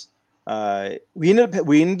nice. We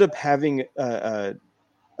ended up having a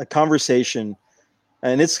conversation,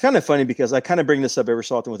 and it's kind of funny because I kind of bring this up every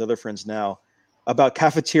so often with other friends now about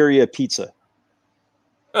cafeteria pizza.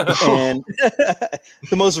 And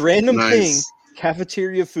the most random thing,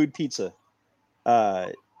 cafeteria food pizza,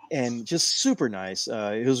 and just super nice.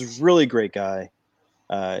 He was a really great guy.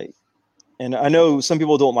 And I know some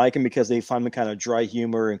people don't like him because they find him kind of dry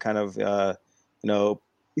humor and kind of,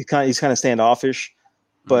 he's kind of standoffish.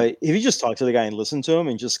 But if you just talk to the guy and listen to him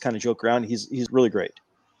and just kind of joke around, he's really great.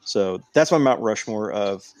 So that's my Mount Rushmore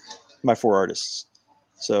of my four artists.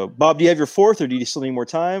 So Bob, do you have your fourth, or do you still need more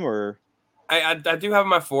time? Or I do have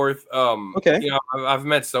my fourth. Okay. I've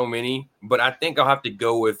met so many, but I think I'll have to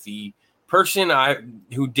go with the person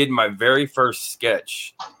who did my very first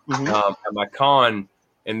sketch at my con,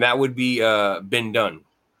 and that would be Ben Dunn.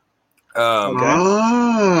 Yeah.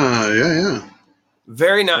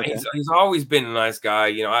 Very nice. Okay. He's always been a nice guy.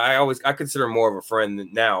 I consider him more of a friend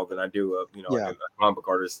now than I do like a comic book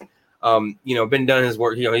artist. Ben Dunn has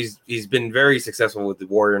worked. He's been very successful with the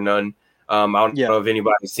Warrior Nun. I don't know if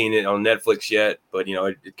anybody's seen it on Netflix yet, but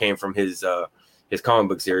it came from his comic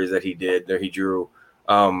book series that he did, that he drew.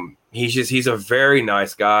 He's a very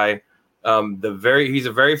nice guy. He's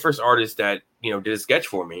a very first artist that did a sketch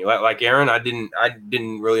for me. Like Aaron, I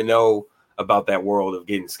didn't really know about that world of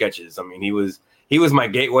getting sketches. I mean, he was my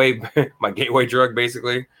gateway my gateway drug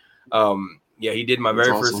basically. Yeah, he did my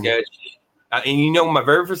very first sketch. And my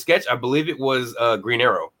very first sketch, I believe it was Green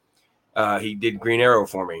Arrow. He did Green Arrow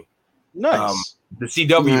for me. Nice. The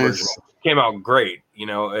CW version came out great.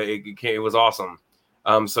 It was awesome.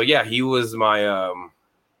 So yeah, he was my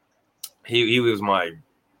he was my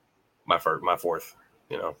fourth.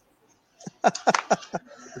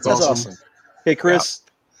 That's awesome. Hey, Chris,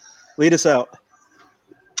 lead us out.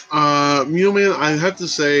 Man, I have to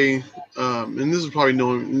say, and this is probably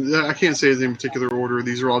I can't say it in particular order.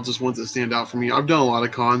 These are all just ones that stand out for me. I've done a lot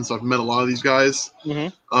of cons, so I've met a lot of these guys.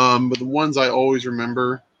 Mm-hmm. But the ones I always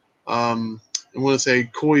remember, I want to say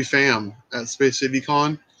Koi Pham at Space City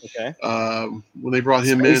Con. Okay. When they brought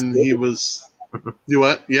him in, he was. Do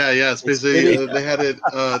what? Yeah, Space City. They had it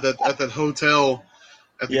at that hotel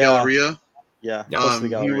at the Galleria. Yeah.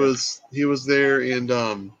 He was there,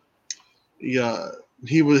 and he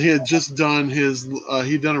had just done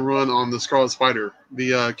he'd done a run on the Scarlet Spider,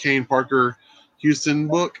 the Kane Parker Houston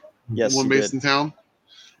book, yes, one based in town.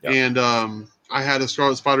 Yep. And I had a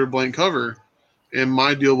Scarlet Spider blank cover, and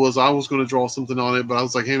my deal was I was going to draw something on it, but I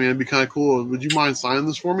was like, hey man, it'd be kind of cool. Would you mind signing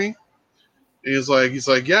this for me? And he's like,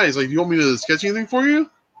 yeah. He's like, do you want me to sketch anything for you?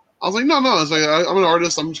 I was like, no. I was like, I'm an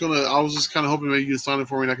artist. I was just kind of hoping maybe you could sign it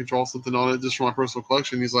for me and I could draw something on it just for my personal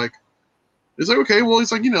collection. He's like, okay, well,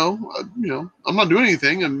 he's like, I'm not doing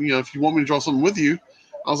anything. And, if you want me to draw something with you,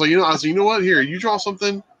 I was like, you know what? Here, you draw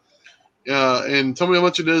something and tell me how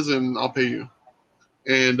much it is and I'll pay you.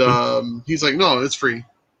 And he's like, no, it's free.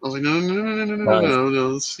 I was like, no.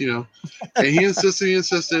 It's, and he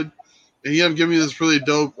insisted. And he ended up giving me this really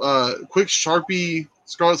dope, quick Sharpie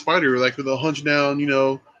Scarlet Spider, like with a hunch down,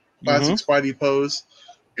 classic Spidey pose.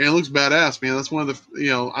 And it looks badass, man. That's one of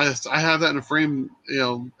the, I have that in a frame,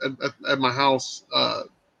 at my house,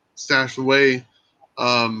 stashed away.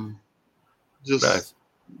 Nice.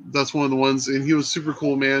 That's one of the ones. And he was super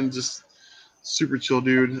cool, man. Just super chill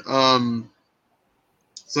dude. So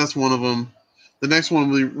that's one of them. The next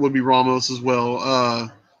one would be Ramos as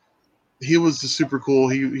well. He was just super cool.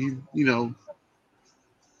 He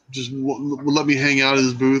just would let me hang out at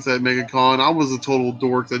his booth at MegaCon. I was a total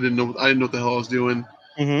dork. I didn't know what the hell I was doing.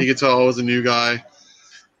 Mm-hmm. He could tell I was a new guy,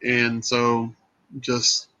 and so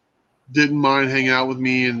just didn't mind hanging out with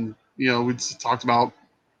me. And we just talked about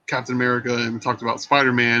Captain America and we talked about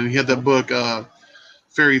Spider-Man. And he had that book,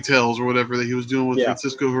 Fairy Tales or whatever that he was doing with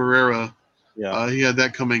Francisco Herrera. Yeah, he had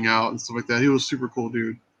that coming out and stuff like that. He was super cool,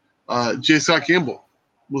 dude. J. Scott Campbell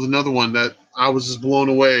was another one that I was just blown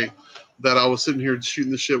away. That I was sitting here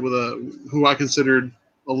shooting the shit with who I considered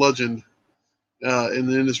a legend in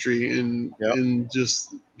the industry, and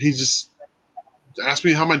he just asked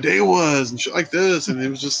me how my day was and shit like this, and it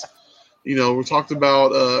was just we talked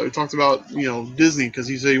about Disney because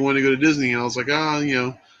he said he wanted to go to Disney, and I was like I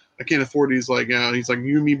can't afford it. He's like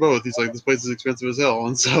you and me both. He's like, this place is expensive as hell,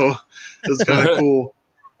 and so it's kind of cool.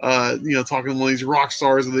 Talking to one of these rock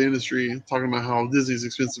stars of the industry, talking about how Disney's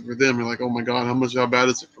expensive for them. You're like, oh my God, how bad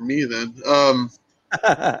is it for me then? So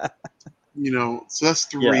that's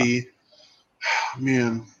three. Yeah.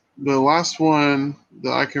 Man, the last one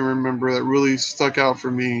that I can remember that really stuck out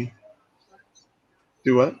for me.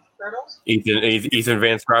 Do what? Ethan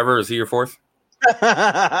Van Sciver, is he your fourth?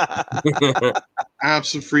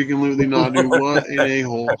 Absolutely not, dude. What an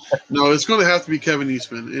a-hole. No, it's going to have to be Kevin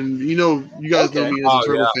Eastman. And you guys know me as a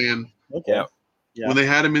Turtle fan. Okay. Yeah. When they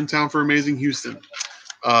had him in town for Amazing Houston.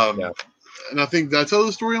 And I think, did I tell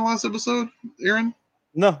the story in the last episode, Aaron?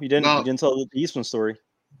 No, you didn't. You didn't tell the Eastman story.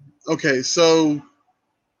 Okay, so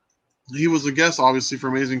he was a guest, obviously, for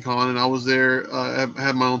Amazing Con, and I was there. I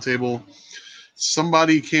had my own table.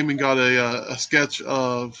 Somebody came and got a sketch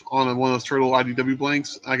on one of those Turtle IDW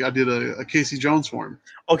blanks. I did a Casey Jones for him.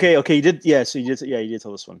 Okay, you did. Yeah, so you did. Yeah, you did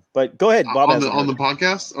tell this one. But go ahead, Bob. On the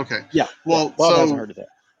podcast. Okay. Yeah. Well, Bob hasn't heard of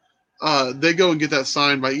that. They go and get that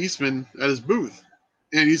signed by Eastman at his booth,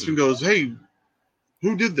 and Eastman goes, "Hey,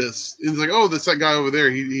 who did this?" And he's like, "Oh, that's that guy over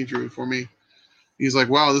there. He drew it for me." He's like,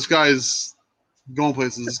 "Wow, this guy's going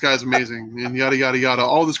places. This guy's amazing," and yada yada yada,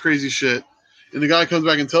 all this crazy shit. And the guy comes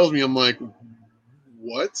back and tells me, I'm like,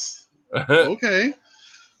 what? Okay.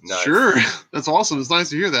 Nice. Sure. That's awesome. It's nice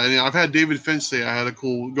to hear that. I've had David Finch say I had a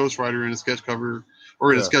cool Ghost Rider in a sketch cover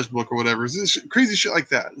or in a sketchbook or whatever. It's just crazy shit like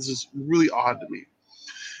that. It's just really odd to me.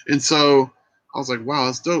 And so I was like, wow,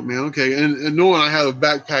 that's dope, man. Okay. And knowing I had a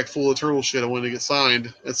backpack full of turtle shit I wanted to get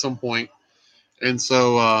signed at some point. And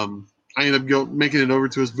so I ended up making it over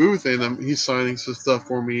to his booth, and he's signing some stuff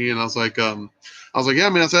for me. And I was like, yeah,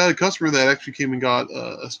 man. I had a customer that actually came and got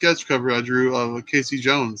a sketch cover I drew of Casey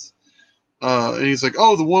Jones. And he's like,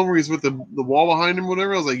 oh, the one where he's with the wall behind him,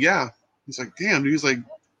 whatever. I was like, yeah. He's like, damn, dude. He's like,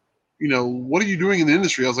 what are you doing in the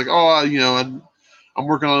industry? I was like, oh, I'm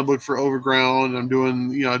working on a book for Overground. I'm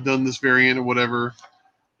doing, I've done this variant or whatever.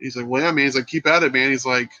 He's like, well, yeah, man. He's like, keep at it, man. He's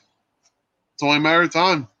like, it's only a matter of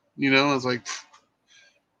time. I was like,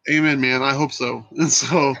 amen, man. I hope so. And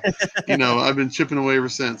so, I've been chipping away ever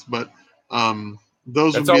since. But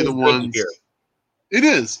those would be the ones. It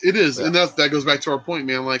is. Yeah. And that goes back to our point,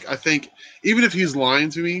 man. Like, I think even if he's lying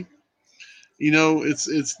to me,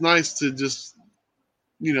 it's nice to just,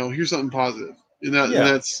 hear something positive. And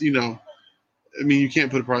that's, I mean, you can't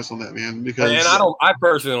put a price on that, man. Because I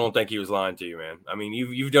personally don't think he was lying to you, man. I mean,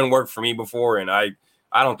 you've done work for me before, and I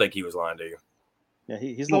don't think he was lying to you. Yeah,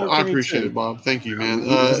 he's. Well, I appreciate it, Bob. Thank you, man.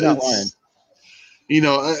 He's not lying.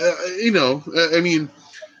 I mean,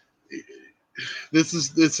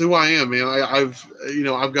 it's who I am, man.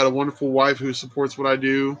 I've got a wonderful wife who supports what I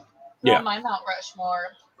do. Yeah, my Mount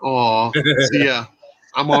Rushmore. Oh, yeah.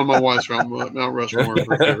 I'm on my wife's Mount Rushmore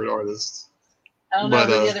for favorite artists. I don't know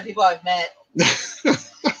who the other people I've met.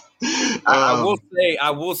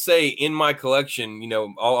 I will say in my collection,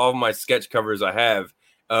 all of my sketch covers I have,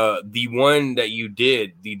 the one that you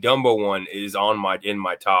did, the Dumbo one, is in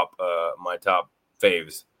my top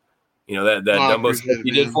faves. That Dumbo sketch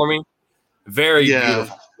you did for me, very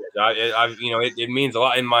beautiful. It means a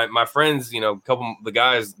lot. And my friends, a couple of the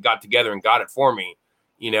guys got together and got it for me,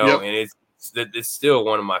 and it's still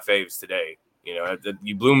one of my faves today.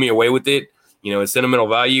 You blew me away with it. It's sentimental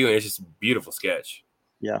value, and it's just a beautiful sketch.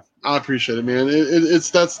 Yeah, I appreciate it, man.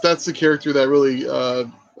 That's the character that really,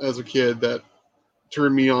 as a kid, that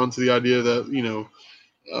turned me on to the idea that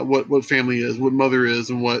what family is, what mother is,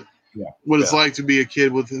 and what it's like to be a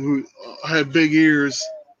kid who had big ears,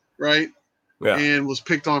 right? Yeah. And was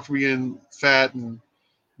picked on for being fat and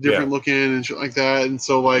different looking and shit like that. And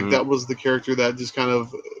so that was the character that just kind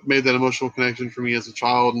of made that emotional connection for me as a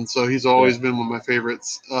child. And so he's always been one of my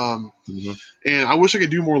favorites. And I wish I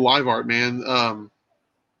could do more live art, man.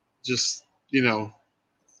 Just who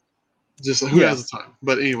has the time.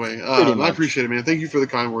 But anyway, I appreciate it, man. Thank you for the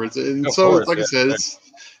kind words. And I said,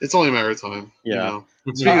 it's only a matter of time. Yeah.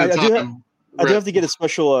 I do have to get a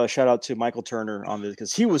special shout out to Michael Turner on this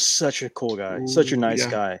because he was such a cool guy, such a nice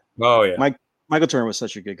guy. Oh yeah, Michael Turner was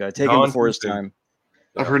such a good guy. Take him before his time.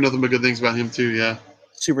 I've heard nothing but good things about him too. Yeah,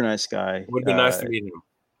 super nice guy. Would be nice to meet him.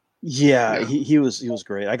 Yeah, he was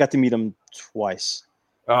great. I got to meet him twice.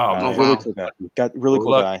 Wow. Really cool guy.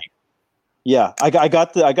 Cool guy. Yeah, I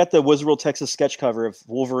got the Wizard World Texas sketch cover of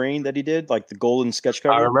Wolverine that he did, like the golden sketch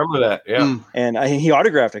cover. I remember that. Yeah, and he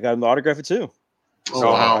autographed it. I got him to autograph it too.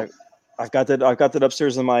 Oh wow. I've got that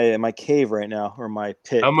upstairs in my cave right now, or my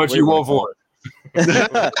pit. How much you want for it?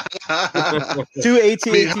 2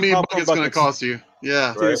 AT-AT how many popcorn buckets going to cost you?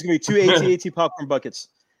 Yeah, dude, it's gonna be 2 AT-AT popcorn buckets.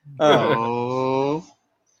 But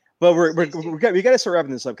we got to start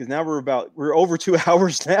wrapping this up because now we're over 2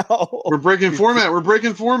 hours now. We're breaking format.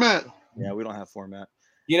 Yeah, we don't have format.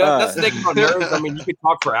 That's the thing about nerds. I mean, you could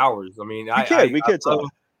talk for hours. I mean, we could talk.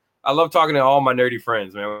 I love talking to all my nerdy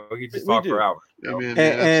friends, man. We could just talk for hours. Yeah,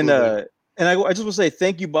 man, and I just want to say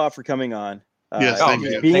thank you, Bob, for coming on. Yes, thank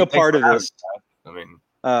you. Being a part of this. I mean,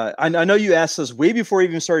 I know you asked us way before we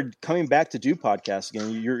even started coming back to do podcasts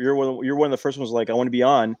again. You're one of the first ones like I want to be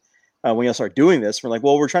on when you start doing this. We're like,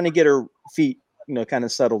 well, we're trying to get our feet kind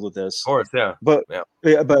of settled with this. Of course, yeah. But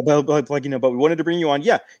we wanted to bring you on.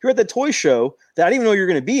 Yeah, you're at the toy show that I didn't even know you were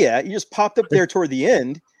going to be at. You just popped up there toward the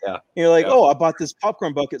end. Yeah. And you're like, oh, I bought this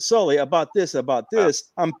popcorn bucket, Sully. I bought this.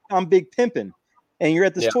 I'm big pimping, and you're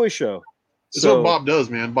at this toy show. It's what Bob does,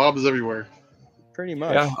 man. Bob is everywhere. Pretty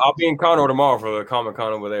much. Yeah, I'll be in Conroe tomorrow for the Comic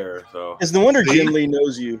Con over there. So it's no wonder Jim Lee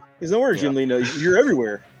knows you. It's no wonder Jim Lee knows you. You're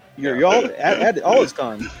everywhere. You're all at all his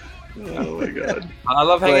cons. Oh my god! I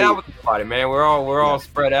love hanging out with everybody, man. We're all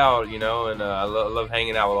spread out, and I love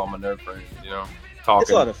hanging out with all my nerd friends. Talking.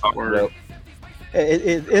 It's a lot of fun.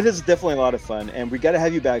 It is definitely a lot of fun, and we got to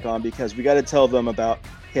have you back on because we got to tell them about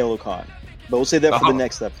HaloCon. But we'll say that for the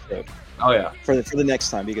next episode. Oh yeah, for the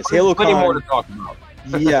next time because HaloCon. Plenty more to talk about.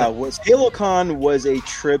 HaloCon was a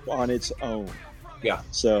trip on its own. Yeah.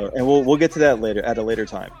 So, and we'll get to that later at a later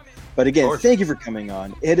time. But again, thank you for coming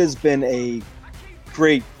on. It has been a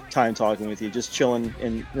great time talking with you, just chilling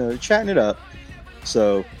and chatting it up.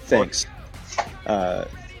 So thanks.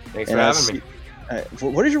 Thanks for having me.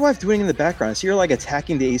 What is your wife doing in the background? I see you're like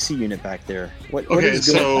attacking the AC unit back there. What is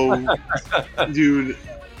going on? Dude,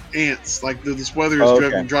 ants. Like this weather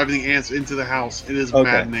is driving the ants into the house. It is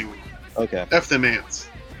maddening. Okay. F them ants.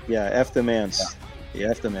 Yeah, F them ants. Yeah,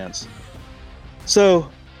 F them ants.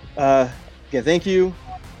 So, thank you.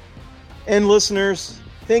 And listeners,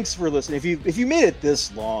 thanks for listening. If you made it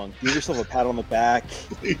this long, give yourself a pat on the back.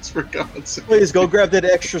 Please, for God's sake. Please go grab that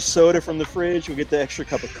extra soda from the fridge. We'll get the extra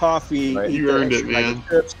cup of coffee. Right. You earned it, man.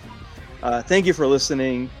 Thank you for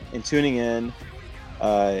listening and tuning in.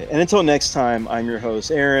 And until next time, I'm your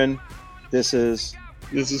host, Aaron. This is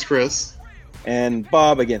Chris. And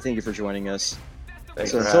Bob, again, thank you for joining us.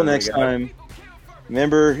 Thanks So for until having me, next guys. time,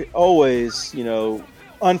 remember, always,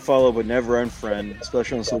 unfollow but never unfriend,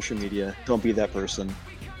 especially on social media. Don't be that person.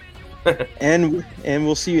 and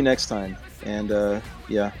we'll see you next time. And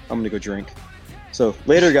yeah, I'm gonna go drink. So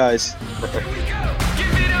later, guys.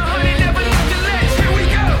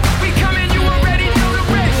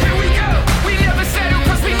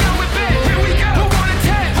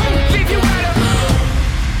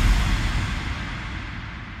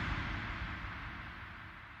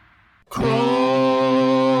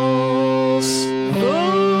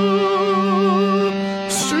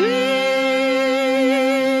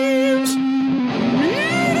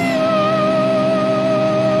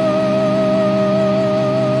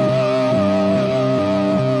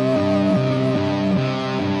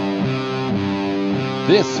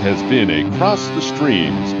 This has been a Cross the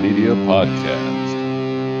Streams Media Podcast.